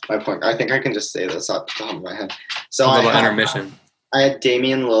to my point. I think I can just say this off the top of my head. So a little intermission. I had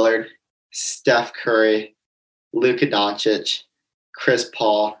Damian Lillard, Steph Curry, Luka Doncic, Chris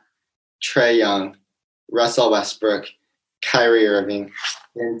Paul, Trae Young, Russell Westbrook, Kyrie Irving,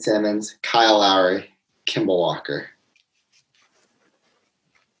 Ben Simmons, Kyle Lowry, Kemba Walker.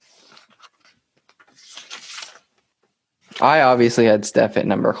 I obviously had Steph at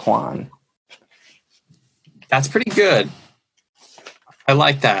number one. That's pretty good. I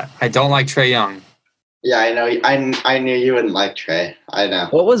like that. I don't like Trae Young. Yeah, I know. I knew you wouldn't like Trae. I know.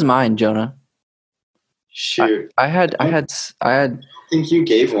 What was mine, Jonah? Shoot. I had. I think you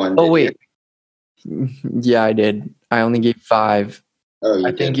gave one. Oh wait. Yeah, I did. I only gave 5. Oh,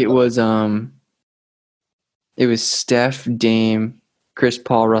 I think it was Steph, Dame, Chris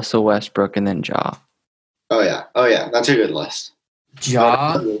Paul, Russell Westbrook, and then Ja. Oh yeah, that's a good list.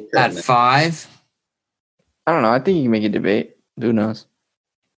 Ja at 5. I don't know. I think you can make a debate. Who knows?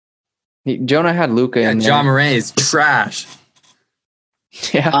 Jonah had Luka in there. Ja Morant is trash.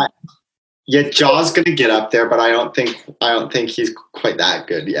 Yeah. Yeah, Ja's gonna get up there, but I don't think he's quite that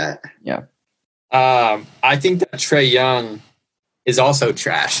good yet. Yeah. I think that Trae Young is also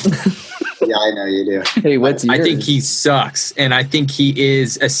trash. Yeah, I know you do. Hey, what's yours? I think he sucks, and I think he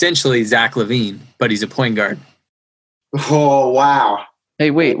is essentially Zach LaVine, but he's a point guard. Oh, wow. Hey,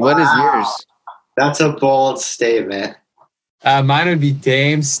 wait, what is yours? That's a bold statement. Mine would be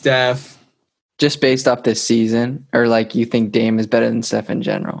Dame, Steph. Just based off this season, or like you think Dame is better than Steph in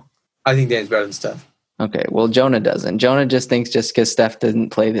general? I think Dame's better than Steph. Okay, well, Jonah doesn't. Jonah just thinks just because Steph didn't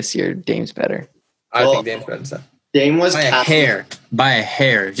play this year, Dame's better. I think Dame's better than Steph. Dame was by a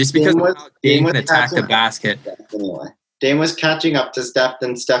hair. Just because Dame can attack the basket. Anyway, Dame was catching up to Steph,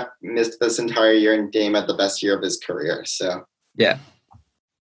 then Steph missed this entire year, and Dame had the best year of his career. So yeah.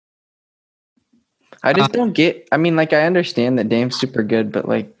 I just don't get. I mean, like I understand that Dame's super good, but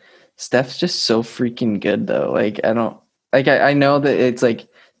like Steph's just so freaking good, though. Like I don't like. I know that it's like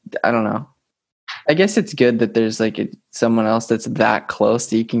I don't know. I guess it's good that there's like someone else that's that close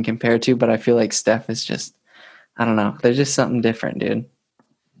that you can compare to, but I feel like Steph is just. I don't know. There's just something different, dude.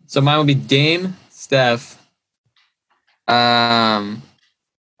 So mine would be Dame, Steph. I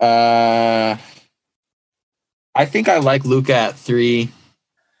think I like Luka at 3.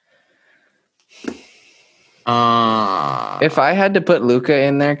 If I had to put Luka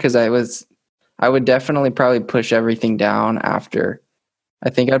in there, because I would definitely probably push everything down after. I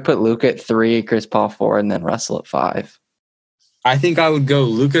think I'd put Luka at 3, Chris Paul 4, and then Russell at 5. I think I would go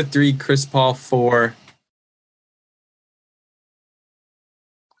Luka 3, Chris Paul 4.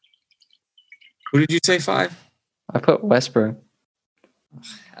 Who did you say 5? I put Westbrook.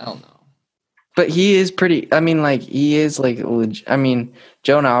 Hell no. But he is pretty. I mean, like he is like. I mean,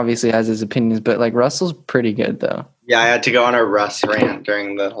 Jonah obviously has his opinions, but like Russell's pretty good though. Yeah, I had to go on a Russ rant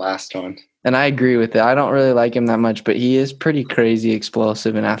during the last one, and I agree with it. I don't really like him that much, but he is pretty crazy,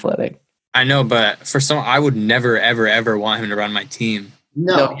 explosive, and athletic. I know, but for some, I would never, ever, ever want him to run my team.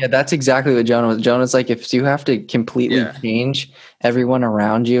 No, yeah, that's exactly what Jonah was. Jonah's like, if you have to completely change everyone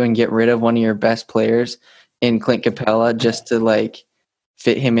around you and get rid of one of your best players in Clint Capella just to like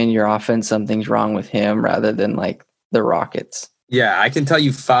fit him in your offense, something's wrong with him rather than like the Rockets. Yeah, I can tell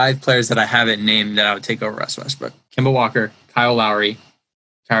you 5 players that I haven't named that I would take over Russ Westbrook. Kemba Walker, Kyle Lowry,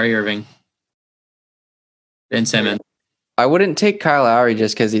 Kyrie Irving, Ben Simmons. I wouldn't take Kyle Lowry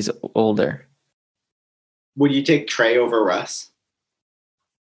just because he's older. Would you take Trae over Russ?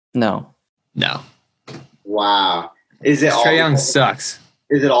 No. Wow. Is it Trae Young sucks.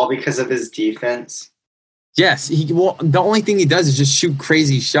 Is it all because of his defense? Yes. The only thing he does is just shoot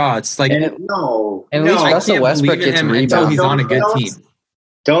crazy shots. Like At least Russell Westbrook gets rebounds until he's on a good team.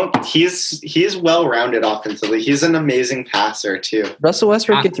 He's well-rounded offensively. He's an amazing passer too. Russell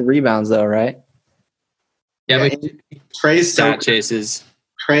Westbrook gets rebounds though, right? Yeah, but Trae's stat chases.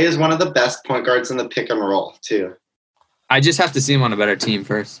 Trae is one of the best point guards in the pick and roll too. I just have to see him on a better team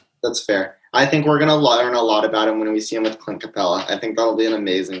first. That's fair. I think we're gonna learn a lot about him when we see him with Clint Capella. I think that'll be an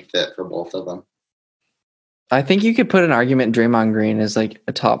amazing fit for both of them. I think you could put an argument Draymond Green is like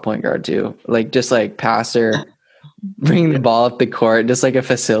a top point guard too. Like just like passer, bring the ball up the court, just like a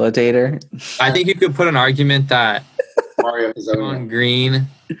facilitator. I think you could put an argument that Mario Draymond Green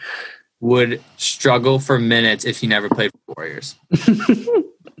would struggle for minutes if he never played for Warriors.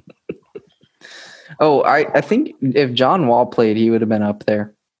 I think if John Wall played, he would have been up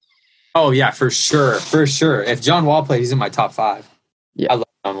there. Oh yeah, for sure. If John Wall played, he's in my top 5. Yeah, I love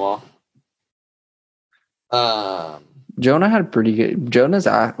John Wall. Jonah had pretty good. Jonah's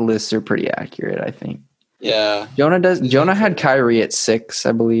lists are pretty accurate, I think. Yeah, Jonah had Kyrie at 6,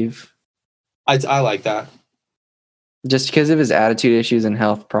 I believe. I like that. Just because of his attitude issues and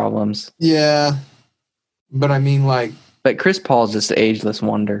health problems. Yeah, but I mean, like, but Chris Paul's just an ageless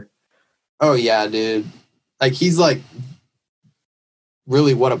wonder. Oh yeah, dude. Like he's like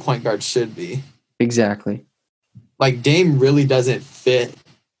really what a point guard should be. Exactly. Like Dame really doesn't fit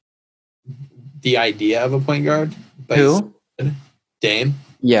the idea of a point guard. But who? Dame.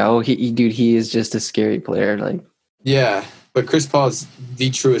 Yeah. He is just a scary player. Like. Yeah, but Chris Paul is the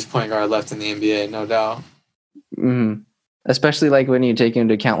truest point guard left in the NBA, no doubt. Mm-hmm. Especially like when you take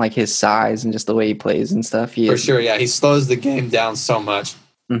into account like his size and just the way he plays and stuff. For sure, yeah, he slows the game down so much.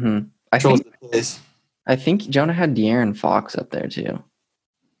 Mm-hmm. I think Jonah had De'Aaron Fox up there too.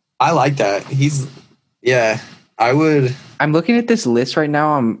 I like that. I'm looking at this list right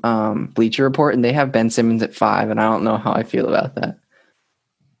now on Bleacher Report, and they have Ben Simmons at 5, and I don't know how I feel about that.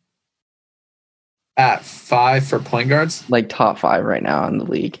 At 5 for point guards? Like top 5 right now in the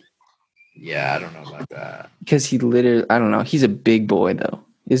league. Yeah, I don't know about that. Because he literally, I don't know. He's a big boy though,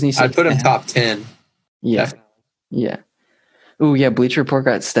 isn't he? I'd put him top 10. Yeah, definitely. Yeah. Oh yeah, Bleacher Report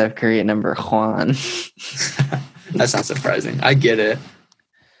got Steph Curry at number 1. That's not surprising. I get it.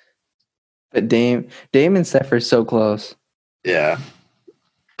 But Dame and Steph are so close. Yeah.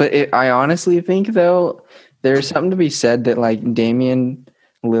 But I honestly think though, there's something to be said that like Damian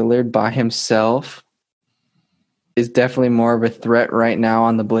Lillard by himself is definitely more of a threat right now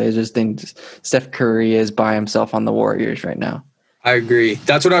on the Blazers than Steph Curry is by himself on the Warriors right now. I agree.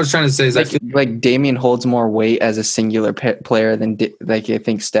 That's what I was trying to say. Is like Damian holds more weight as a singular player than I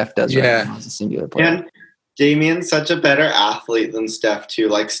think Steph does right now as a singular player. And Damian's such a better athlete than Steph too.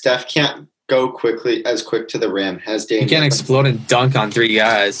 Like Steph can't go quick to the rim as Damian. He can't explode and dunk on 3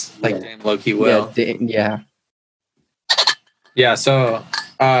 guys like Dame Loki will. Yeah. Yeah. So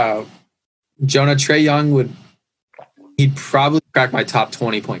Jonah, Trae Young he'd probably crack my top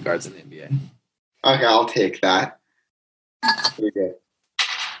 20 point guards in the NBA. Okay, I'll take that.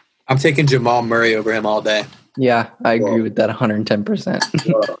 I'm taking Jamal Murray over him all day. Yeah, I agree with that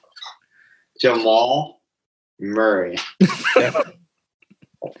 110%. Jamal Murray. Yep.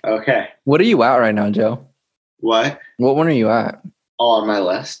 Okay. What are you at right now, Joe? What one are you at? Oh, on my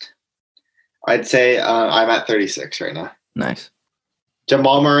list. I'd say I'm at 36 right now. Nice.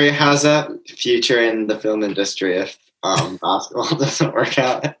 Jamal Murray has a future in the film industry if basketball doesn't work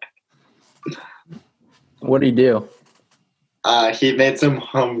out. What do you do? He made some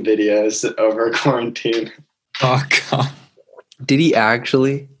home videos over quarantine. Oh, God. Did he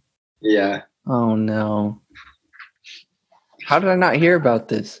actually? Yeah. Oh, no. How did I not hear about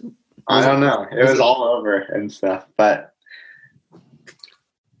this? I don't know. It was all over and stuff, but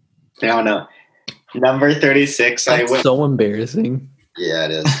I don't know. Number 36. That's so embarrassing. Yeah,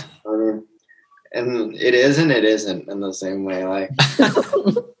 it is. I mean, and it is and it isn't in the same way. Like,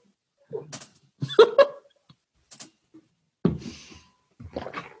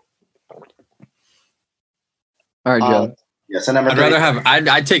 all right, Joe. Yeah, so number.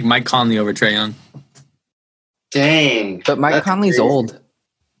 I'd take Mike Conley over Trae Young. Dang, but Mike Conley's crazy. Old.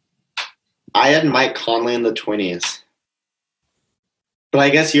 I had Mike Conley in the 20s, but I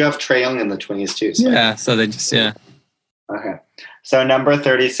guess you have Trae Young in the 20s too. So. Yeah, so they just Okay, so number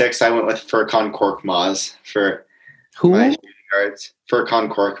 36, I went with Furkan Korkmaz for my shooting guards.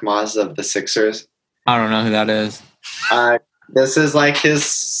 Furkan Korkmaz of the Sixers. I don't know who that is. This is like his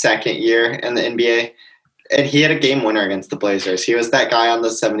second year in the NBA. and he had a game winner against the Blazers. He was that guy on the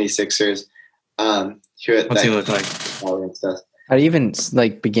 76ers. What's he look like? How do you even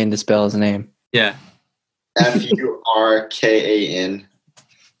like begin to spell his name? Yeah. Furkan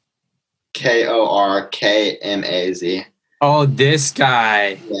Korkmaz. Oh, this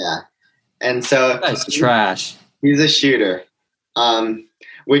guy. Yeah. And so that's trash. He's a shooter.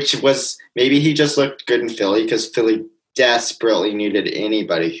 Which was maybe he just looked good in Philly because Philly desperately needed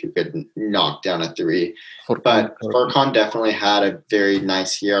anybody who could knock down a three. But Furkan definitely had a very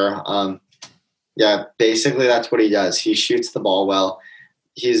nice year. Yeah, basically that's what he does. He shoots the ball well.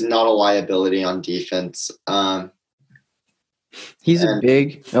 He's not a liability on defense. He's a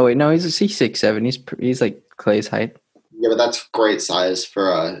big. Oh wait, no, he's 6'7". He's like Clay's height. Yeah, but that's great size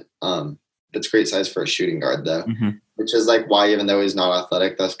for a shooting guard though. Mm-hmm. Which is like why, even though he's not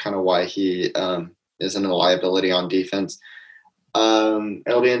athletic, that's kind of why he isn't a liability on defense.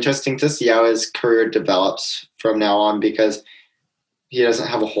 It'll be interesting to see how his career develops from now on because he doesn't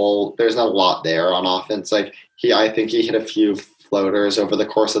have there's not a lot there on offense. Like I think he hit a few floaters over the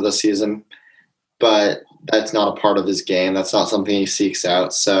course of the season, but that's not a part of his game. That's not something he seeks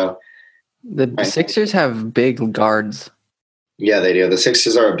out. So the Sixers have big guards. Yeah, they do. The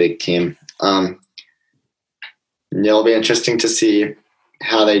Sixers are a big team. It'll be interesting to see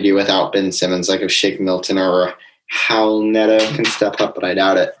how they do without Ben Simmons, like if Shake Milton or Hal Neto can step up, but I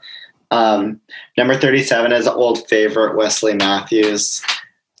doubt it. Number 37 is old favorite Wesley Matthews.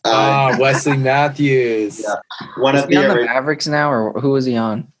 Wesley Matthews. Yeah. Is he on the Mavericks now, or who is he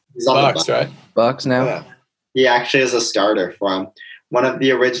on? He's on Bucks, the right? Bucks now? Yeah. He actually is a starter for him. One of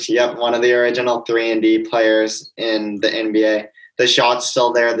the original 3-and-D players in the NBA. The shot's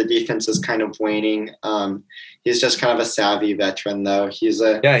still there. The defense is kind of waning. He's just kind of a savvy veteran, though. He's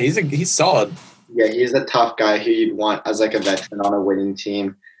solid. Yeah, he's a tough guy who you'd want as like a veteran on a winning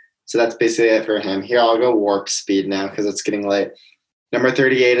team. So that's basically it for him. Here, I'll go warp speed now because it's getting late. Number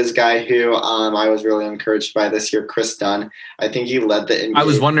 38 is a guy who I was really encouraged by this year, Chris Dunn. I think he led the NBA. I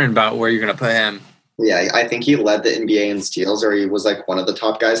was wondering about where you're going to put him. Yeah, I think he led the NBA in steals, or he was like one of the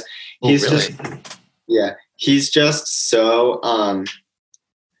top guys. He's just so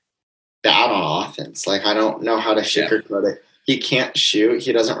bad on offense. Like, I don't know how to sugarcoat it. He can't shoot.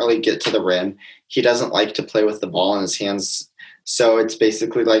 He doesn't really get to the rim. He doesn't like to play with the ball in his hands. So it's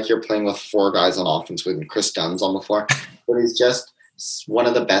basically like you're playing with four guys on offense when Chris Dunn's on the floor. But he's just one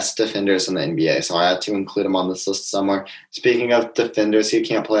of the best defenders in the NBA. So I had to include him on this list somewhere. Speaking of defenders who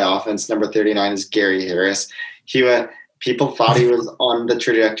can't play offense, number 39 is Gary Harris. People thought he was on the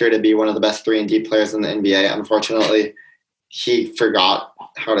trajectory to be one of the best 3-and-D players in the NBA. Unfortunately, he forgot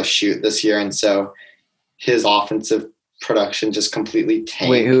how to shoot this year, and so his offensive production just completely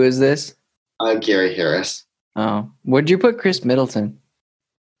tanked. Wait, who is this? Gary Harris. Oh. Where'd you put Chris Middleton?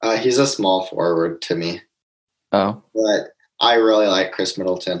 He's a small forward to me. Oh. But I really like Chris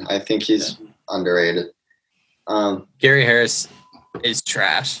Middleton. I think he's underrated. Gary Harris is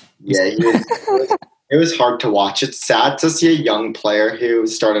trash. Yeah, it was hard to watch. It's sad to see a young player who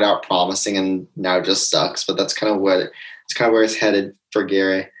started out promising and now just sucks, but that's kind of where it's headed for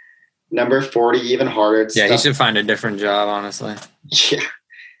Gary. Number 40, even harder. He should find a different job, honestly. Yeah.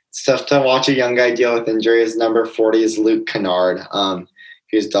 It's tough to watch a young guy deal with injuries. Number 40 is Luke Kennard,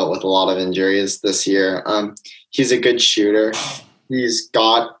 who's dealt with a lot of injuries this year. He's a good shooter. He's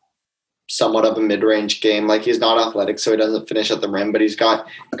got somewhat of a mid-range game. Like, he's not athletic, so he doesn't finish at the rim, but he's got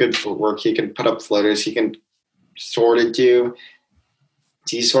good footwork. He can put up floaters. He can sort of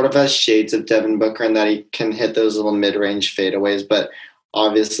he sort of has shades of Devin Booker in that he can hit those little mid-range fadeaways, but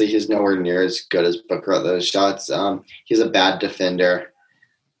obviously he's nowhere near as good as Booker at those shots. He's a bad defender.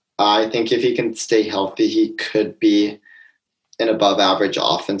 I think if he can stay healthy, he could be an above-average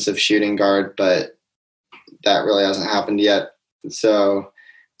offensive shooting guard, but that really hasn't happened yet. So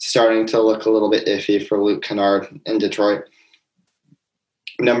starting to look a little bit iffy for Luke Kennard in Detroit.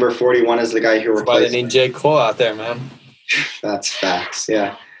 Number 41 is the guy who replaced. Why they need J. Cole out there, man. That's facts,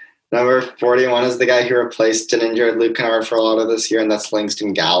 yeah. Number 41 is the guy who replaced an injured Luke Kennard for a lot of this year, and that's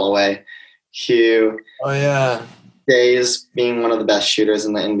Langston Galloway, who stays being one of the best shooters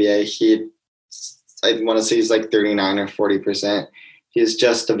in the NBA. I want to say he's like 39 or 40%. He's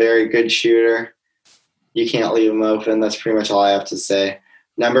just a very good shooter. You can't leave him open. That's pretty much all I have to say.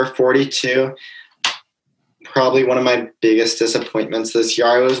 Number 42, probably one of my biggest disappointments this year.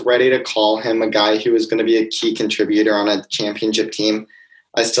 I was ready to call him a guy who was going to be a key contributor on a championship team.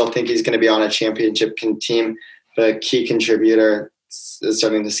 I still think he's going to be on a championship team, but a key contributor is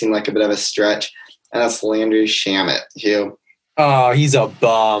starting to seem like a bit of a stretch. And that's Landry Shamet, who... Oh, he's a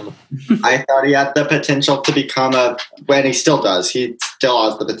bum. I thought he had the potential to become and he still does. He still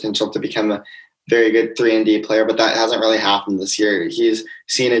has the potential to become very good 3-and-D player, but that hasn't really happened this year. He's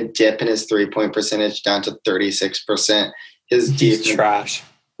seen a dip in his 3-point percentage down to 36%. He's trash.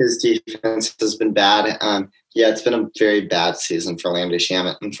 His defense has been bad. It's been a very bad season for Landry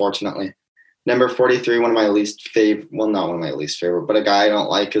Shamet, unfortunately. Number 43, one of my least favorite, well, not one of my least favorite, but a guy I don't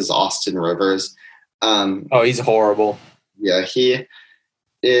like is Austin Rivers. He's horrible. Yeah, he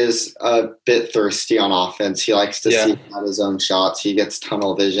is a bit thirsty on offense. He likes to see out his own shots. He gets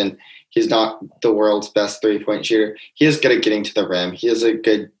tunnel vision. He's not the world's best 3-point shooter. He is good at getting to the rim. He's a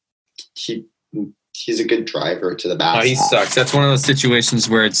good driver to the basket. No, he sucks. That's one of those situations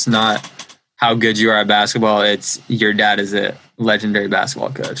where it's not how good you are at basketball. It's your dad is a legendary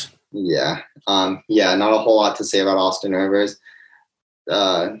basketball coach. Yeah. Not a whole lot to say about Austin Rivers.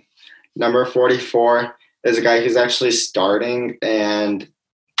 Number 44 is a guy who's actually starting, and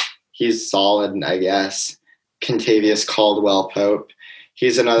he's solid, I guess. Kentavious Caldwell-Pope.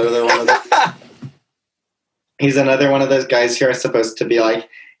 He's another one of those. He's another one of those guys who are supposed to be like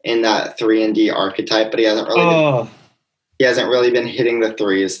in that 3-and-D archetype, but he hasn't really been hitting the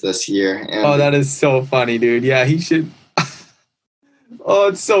threes this year. And that is so funny, dude. Yeah, he should.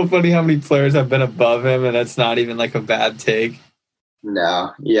 It's so funny how many players have been above him, and that's not even like a bad take.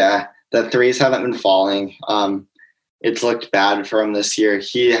 No, yeah, the threes haven't been falling. It's looked bad for him this year.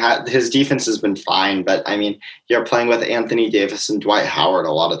 His defense has been fine, but I mean, you're playing with Anthony Davis and Dwight Howard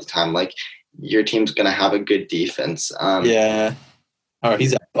a lot of the time. Like, your team's gonna have a good defense.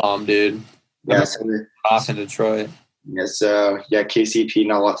 He's a bomb, dude. Yes, off in Detroit. Yeah, so KCP,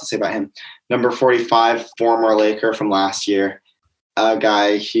 not a lot to say about him. Number 45, former Laker from last year, a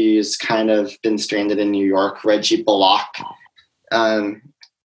guy who's kind of been stranded in New York, Reggie Bullock. I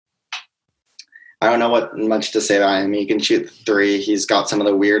don't know what much to say about him. He can shoot the three. He's got some of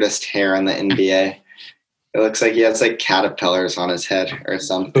the weirdest hair in the NBA. It looks like he has like caterpillars on his head or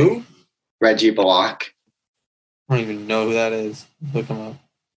something. Who? Reggie Bullock. I don't even know who that is. Look him up.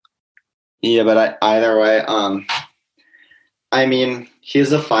 Yeah, but either way, I mean,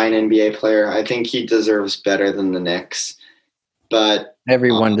 he's a fine NBA player. I think he deserves better than the Knicks. But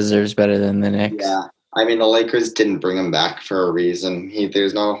everyone deserves better than the Knicks. Yeah. I mean, the Lakers didn't bring him back for a reason.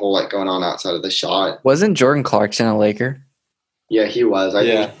 There's not a whole lot going on outside of the shot. Wasn't Jordan Clarkson a Laker? Yeah, he was. I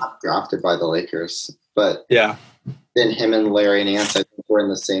think he got drafted by the Lakers. But then him and Larry Nance, I think, were in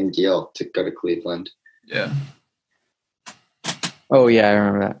the same deal to go to Cleveland. Yeah. Oh, yeah, I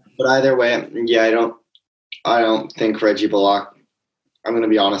remember that. But either way, I don't think Reggie Bullock. I'm going to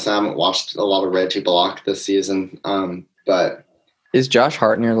be honest, I haven't watched a lot of Reggie Bullock this season. But is Josh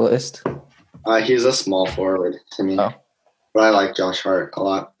Hart in your list? He's a small forward to me. But I like Josh Hart a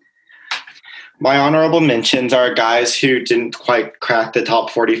lot. My honorable mentions are guys who didn't quite crack the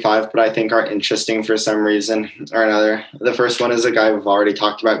top 45, but I think are interesting for some reason or another. The first one is a guy we've already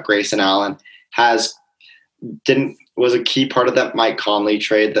talked about, Grayson Allen. Was a key part of that Mike Conley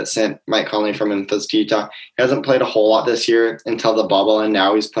trade that sent Mike Conley from Memphis to Utah. He hasn't played a whole lot this year until the bubble, and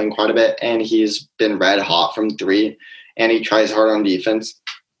now he's playing quite a bit, and he's been red hot from three, and he tries hard on defense.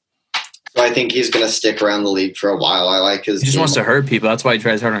 So I think he's going to stick around the league for a while. I like his. He just wants to hurt people. That's why he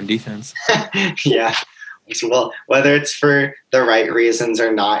tries hard on defense. Yeah. Well, whether it's for the right reasons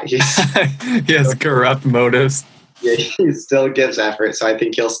or not, he has corrupt motives. Yeah, he still gives effort, so I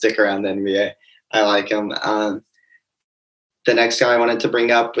think he'll stick around the NBA. I like him. The next guy I wanted to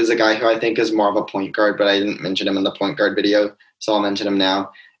bring up was a guy who I think is more of a point guard, but I didn't mention him in the point guard video, so I'll mention him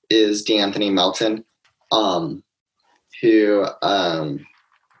now, is DeAnthony Melton, who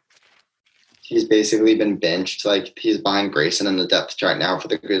he's basically been benched. Like, he's behind Grayson in the depth chart now for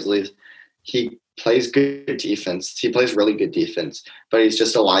the Grizzlies. He plays good defense. He plays really good defense, but he's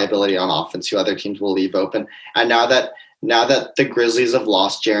just a liability on offense who other teams will leave open. And now that the Grizzlies have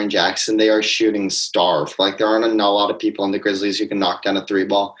lost Jaren Jackson, they are shooting starved. Like, there aren't a lot of people in the Grizzlies who can knock down a three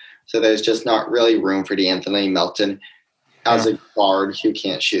ball. So there's just not really room for DeAnthony Melton as a guard who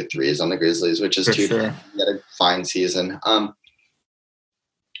can't shoot threes on the Grizzlies, which is too bad. He had a fine season.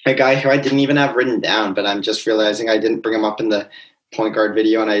 A guy who I didn't even have written down, but I'm just realizing I didn't bring him up in the point guard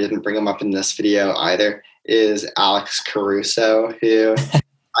video, and I didn't bring him up in this video either, is Alex Caruso, who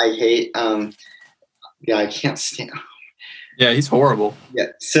I hate. I can't stand. Yeah, he's horrible. Yeah,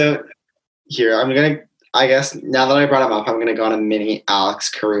 so here, I guess now that I brought him up, I'm going to go on a mini Alex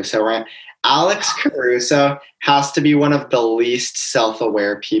Caruso rant. Alex Caruso has to be one of the least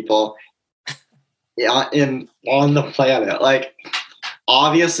self-aware people on the planet. Like,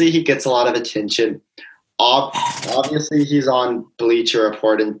 obviously, he gets a lot of attention. Obviously, he's on Bleacher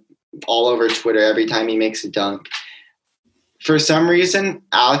Report and all over Twitter every time he makes a dunk. For some reason,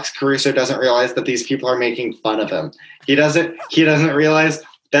 Alex Caruso doesn't realize that these people are making fun of him. He doesn't realize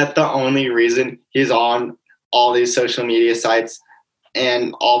that the only reason he's on all these social media sites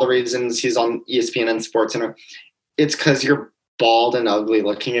and all the reasons he's on ESPN and SportsCenter, it's because you're bald and ugly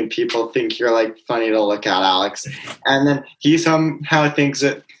looking and people think you're like funny to look at, Alex. And then he somehow thinks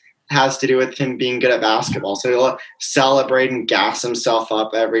it has to do with him being good at basketball. So he'll celebrate and gas himself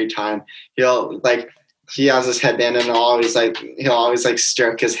up every time. He has his headband and he'll always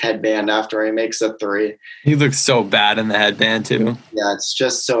stroke his headband after he makes a three. He looks so bad in the headband too. Yeah, it's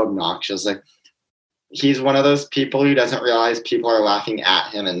just so obnoxious. Like, he's one of those people who doesn't realize people are laughing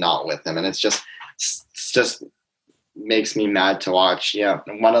at him and not with him, and it's just makes me mad to watch. Yeah,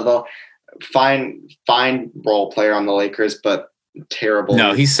 one of the fine role player on the Lakers, but terrible.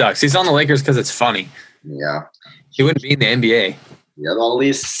 No, he sucks. He's on the Lakers because it's funny. Yeah, he wouldn't be in the NBA. Yeah, the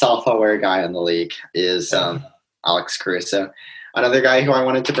least self-aware guy in the league is Alex Caruso. Another guy who I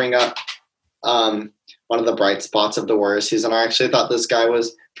wanted to bring up, one of the bright spots of the Warriors season, I actually thought this guy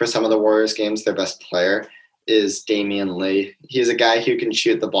was, for some of the Warriors games, their best player, is Damian Lee. He's a guy who can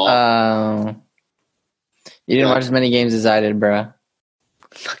shoot the ball. You didn't watch as many games as I did, bro.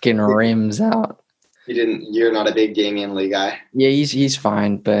 Fucking rims out. You're not a big Damian Lee guy? Yeah, he's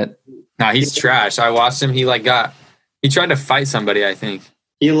fine, but... Nah, he's trash. I watched him. He tried to fight somebody, I think.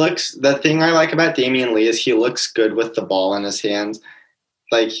 The thing I like about Damian Lee is he looks good with the ball in his hands.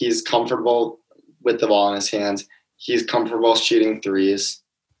 Like, he's comfortable with the ball in his hands. He's comfortable shooting threes.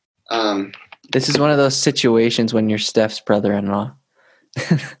 This is one of those situations when you're Steph's brother-in-law.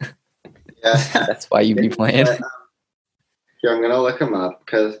 Yeah. That's why you be playing. Here, I'm going to look him up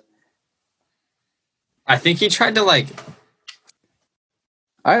because... I think he tried to,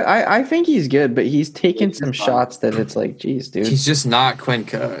 I think he's good, but he's taken some shots that it's like, geez, dude. He's just not Quinn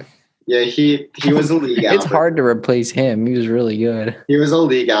Cook. Yeah, he was a league average. It's hard to replace him. He was really good. He was a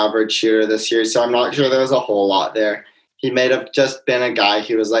league average shooter this year, so I'm not sure there was a whole lot there. He may have just been a guy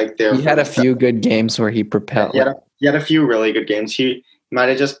who was there. He had a few good games where he propelled. He had a few really good games. He might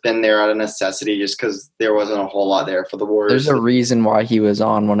have just been there out of necessity just because there wasn't a whole lot there for the Warriors. There's a reason why he was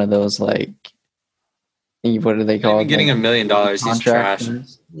on one of those, what do they call it? Getting $1 million. He's trash.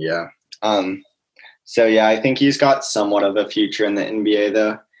 Yeah. So, yeah, I think he's got somewhat of a future in the NBA,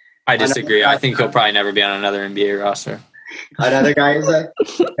 though. I disagree. I think he'll probably never be on another NBA roster. Another guy is a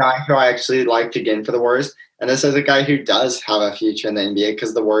guy who I actually liked again for the Warriors. And this is a guy who does have a future in the NBA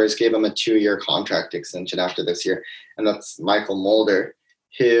because the Warriors gave him a 2-year contract extension after this year. And that's Michael Mulder,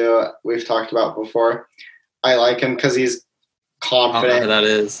 who we've talked about before. I like him because he's confident. I don't know who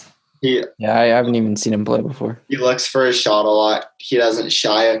that is. I haven't even seen him play before. He looks for his shot a lot. He doesn't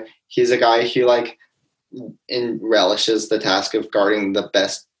shy. He's a guy who relishes the task of guarding the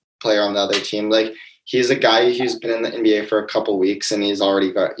best player on the other team. He's a guy who's been in the NBA for a couple weeks and he's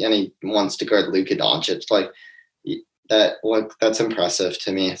already he wants to guard Luka Doncic. That's impressive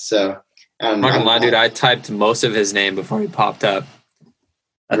to me. So, I'm not gonna lie, dude. I typed most of his name before he popped up.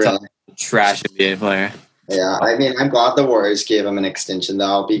 That's really a trash NBA player. Yeah, I mean, I'm glad the Warriors gave him an extension, though.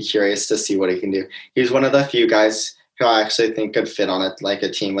 I'll be curious to see what he can do. He's one of the few guys who I actually think could fit on it,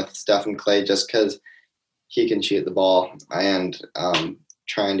 a team with Steph and Clay, just because he can shoot the ball and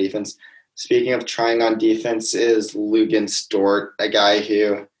try on defense. Speaking of trying on defense, is Luguentz Dort, a guy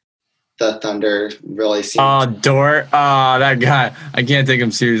who the Thunder really seem. Oh, Dort. Oh, that guy. I can't take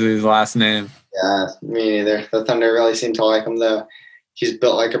him seriously, his last name. Yeah, me neither. The Thunder really seem to like him, though. He's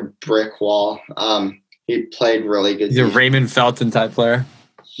built like a brick wall. He played really good. He's a Raymond Felton type player.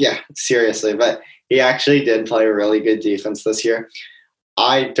 Yeah, seriously. But he actually did play really good defense this year.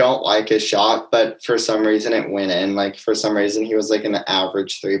 I don't like his shot, but for some reason it went in. For some reason he was an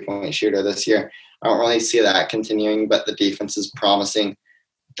average 3-point shooter this year. I don't really see that continuing, but the defense is promising.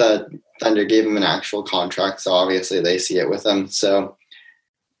 The Thunder gave him an actual contract, so obviously they see it with him. So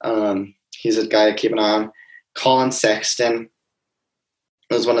he's a guy to keep an eye on. Colin Sexton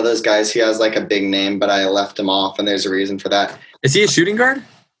was one of those guys who has a big name, but I left him off, and there's a reason for that. Is he a shooting guard?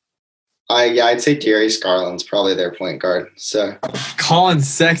 I'd say Darius Garland's probably their point guard. So Colin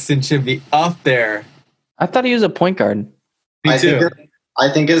Sexton should be up there. I thought he was a point guard. Me too. I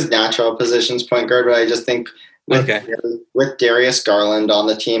think his natural position's point guard, but I just think with Darius Garland on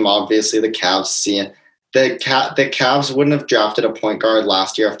the team, obviously the Cavs see it. The Cavs wouldn't have drafted a point guard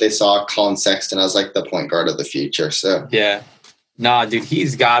last year if they saw Colin Sexton as the point guard of the future. So yeah. Nah, dude,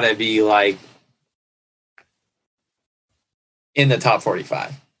 he's got to be in the top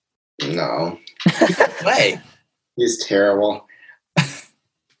 45. No. Play. He's terrible.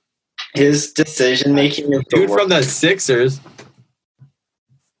 His decision making is dude from the Sixers.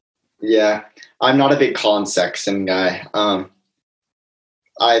 Yeah, I'm not a big Colin Sexton guy.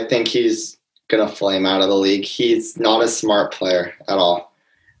 I think he's gonna flame out of the league. He's not a smart player at all.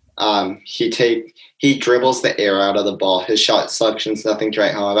 He dribbles the air out of the ball. His shot selection's nothing to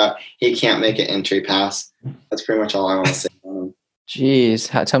write home about. He can't make an entry pass. That's pretty much all I want to say on him.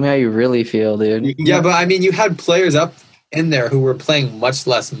 Jeez, tell me how you really feel, dude. Yeah, but I mean, you had players up in there who were playing much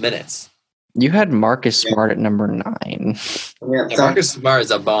less minutes. You had Marcus Smart at number 9. Yeah, Marcus Smart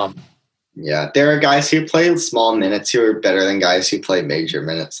is a bomb. Yeah, there are guys who play small minutes who are better than guys who play major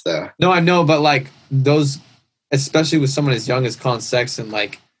minutes, though. No, I know, but like those, especially with someone as young as Colin Sexton,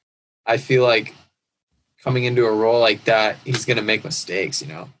 like I feel like coming into a role like that, he's gonna make mistakes, you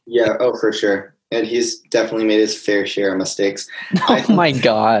know? Yeah, for sure. And he's definitely made his fair share of mistakes. My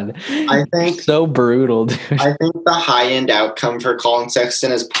God. I think so brutal, dude. I think the high-end outcome for Colin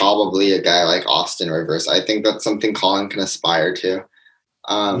Sexton is probably a guy like Austin Rivers. I think that's something Colin can aspire to.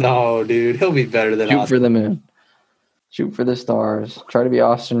 No, dude. He'll be better than Shoot Austin. for the moon. Shoot for the stars. Try to be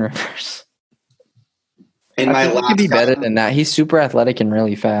Austin Rivers. He could be better than that. He's super athletic and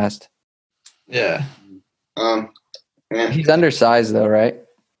really fast. Yeah. He's undersized, though, right?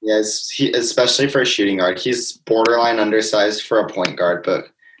 Yes, especially for a shooting guard. He's borderline undersized for a point guard, but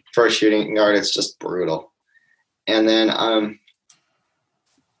for a shooting guard, it's just brutal. And then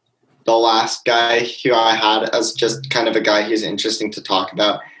the last guy who I had as just kind of a guy who's interesting to talk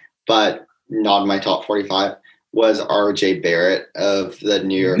about, but not in my top 45, was R.J. Barrett of the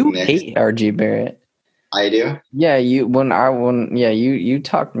New York Knicks. You hate R.J. Barrett. I do? Yeah, you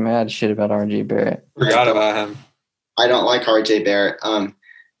talked mad shit about R.J. Barrett. Forgot about him. I don't like R.J. Barrett.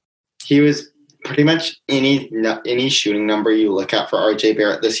 He was pretty much any shooting number you look at for R.J.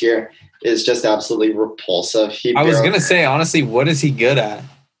 Barrett this year is just absolutely repulsive. I was going to say, honestly, what is he good at?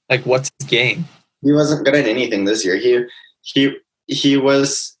 Like, what's his game? He wasn't good at anything this year. He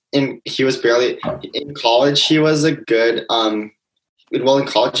was barely in college. He was a good in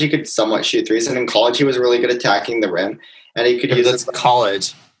college he could somewhat shoot threes, and in college he was really good attacking the rim, and he could use his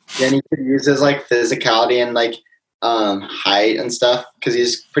college. And he could use his like physicality and like height and stuff because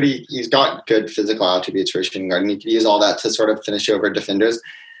he's got good physical attributes for a shooting guard, and he could use all that to sort of finish over defenders.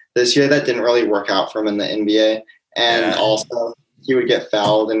 This year that didn't really work out for him in the NBA, and also he would get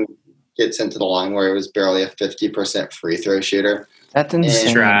fouled and get sent to the line where it was barely a 50% free throw shooter. That's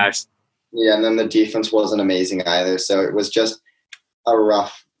insane. Trash. Yeah, and then the defense wasn't amazing either, so it was just a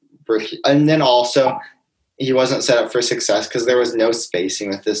rough. And then also he wasn't set up for success because there was no spacing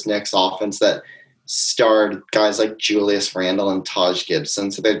with this Knicks offense that starred guys like Julius Randle and Taj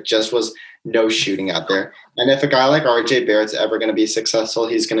Gibson, so there just was no shooting out there. And if a guy like RJ Barrett's ever going to be successful,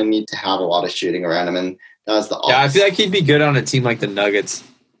 he's going to need to have a lot of shooting around him, and that was the opposite. I feel like he'd be good on a team like the Nuggets.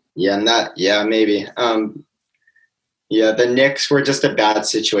 Yeah, and maybe. The Knicks were just a bad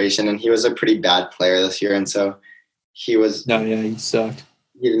situation, and he was a pretty bad player this year, and so he sucked.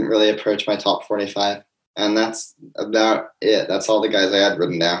 He didn't really approach my top 45, and that's about it. That's all the guys I had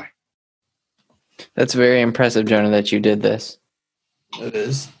written down. That's very impressive, Jonah, that you did this. It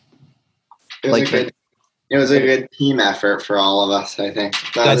is. It was a good team effort for all of us, I think.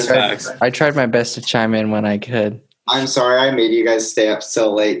 That's facts. I tried my best to chime in when I could. I'm sorry I made you guys stay up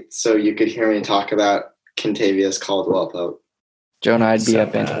so late so you could hear me talk about Kentavious Caldwell-Pope. Jonah, I'd be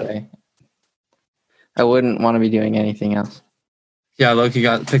up anyway. I wouldn't want to be doing anything else. Yeah, Loki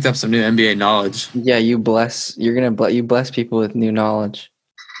picked up some new NBA knowledge. Yeah, you bless people with new knowledge.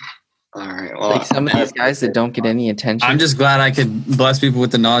 All right. Well, like some of these guys that don't get any attention. I'm just glad I could bless people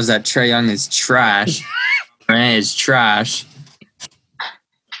with the knowledge that Trae Young is trash. Trae is trash.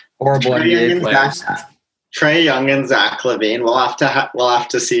 Horrible NBA players. Trae Young and Zach LaVine. We'll have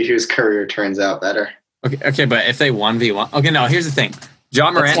to see whose career turns out better. Okay, but if they 1v1, okay, no. Here's the thing.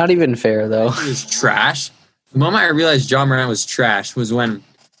 Ja Morant. That's not even fair, though. Was trash. The moment I realized Ja Morant was trash was when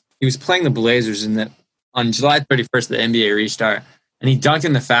he was playing the Blazers on July 31st, the NBA restart, and he dunked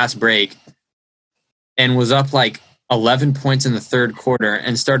in the fast break and was up like 11 points in the third quarter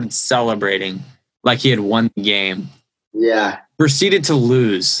and started celebrating like he had won the game. Yeah. Proceeded to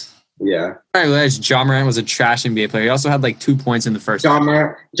lose. Yeah. I realized Ja Morant was a trash NBA player. He also had like 2 points in the first. Ja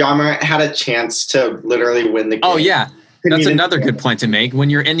Morant had a chance to literally win the game. Oh, yeah. That's another good point to make. When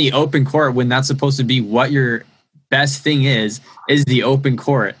you're in the open court, when that's supposed to be what your best thing is the open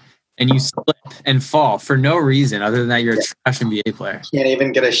court, and you slip and fall for no reason other than that you're a trash NBA player. Can't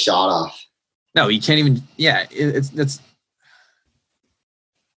even get a shot off. No, you can't even. Yeah, it's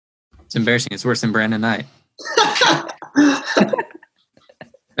embarrassing. It's worse than Brandon Knight.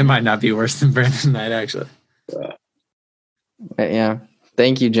 It might not be worse than Brandon Knight, actually. But yeah.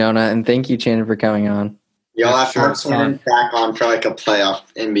 Thank you, Jonah, and thank you, Chandler, for coming on. You'll have to have someone back on for like a playoff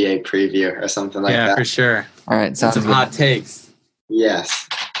NBA preview or something like that. Yeah, for sure. All right, sounds good. Some hot takes. Yes.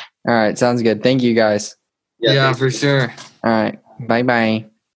 All right, sounds good. Thank you, guys. Yeah, for sure. All right, bye-bye.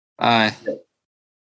 Bye.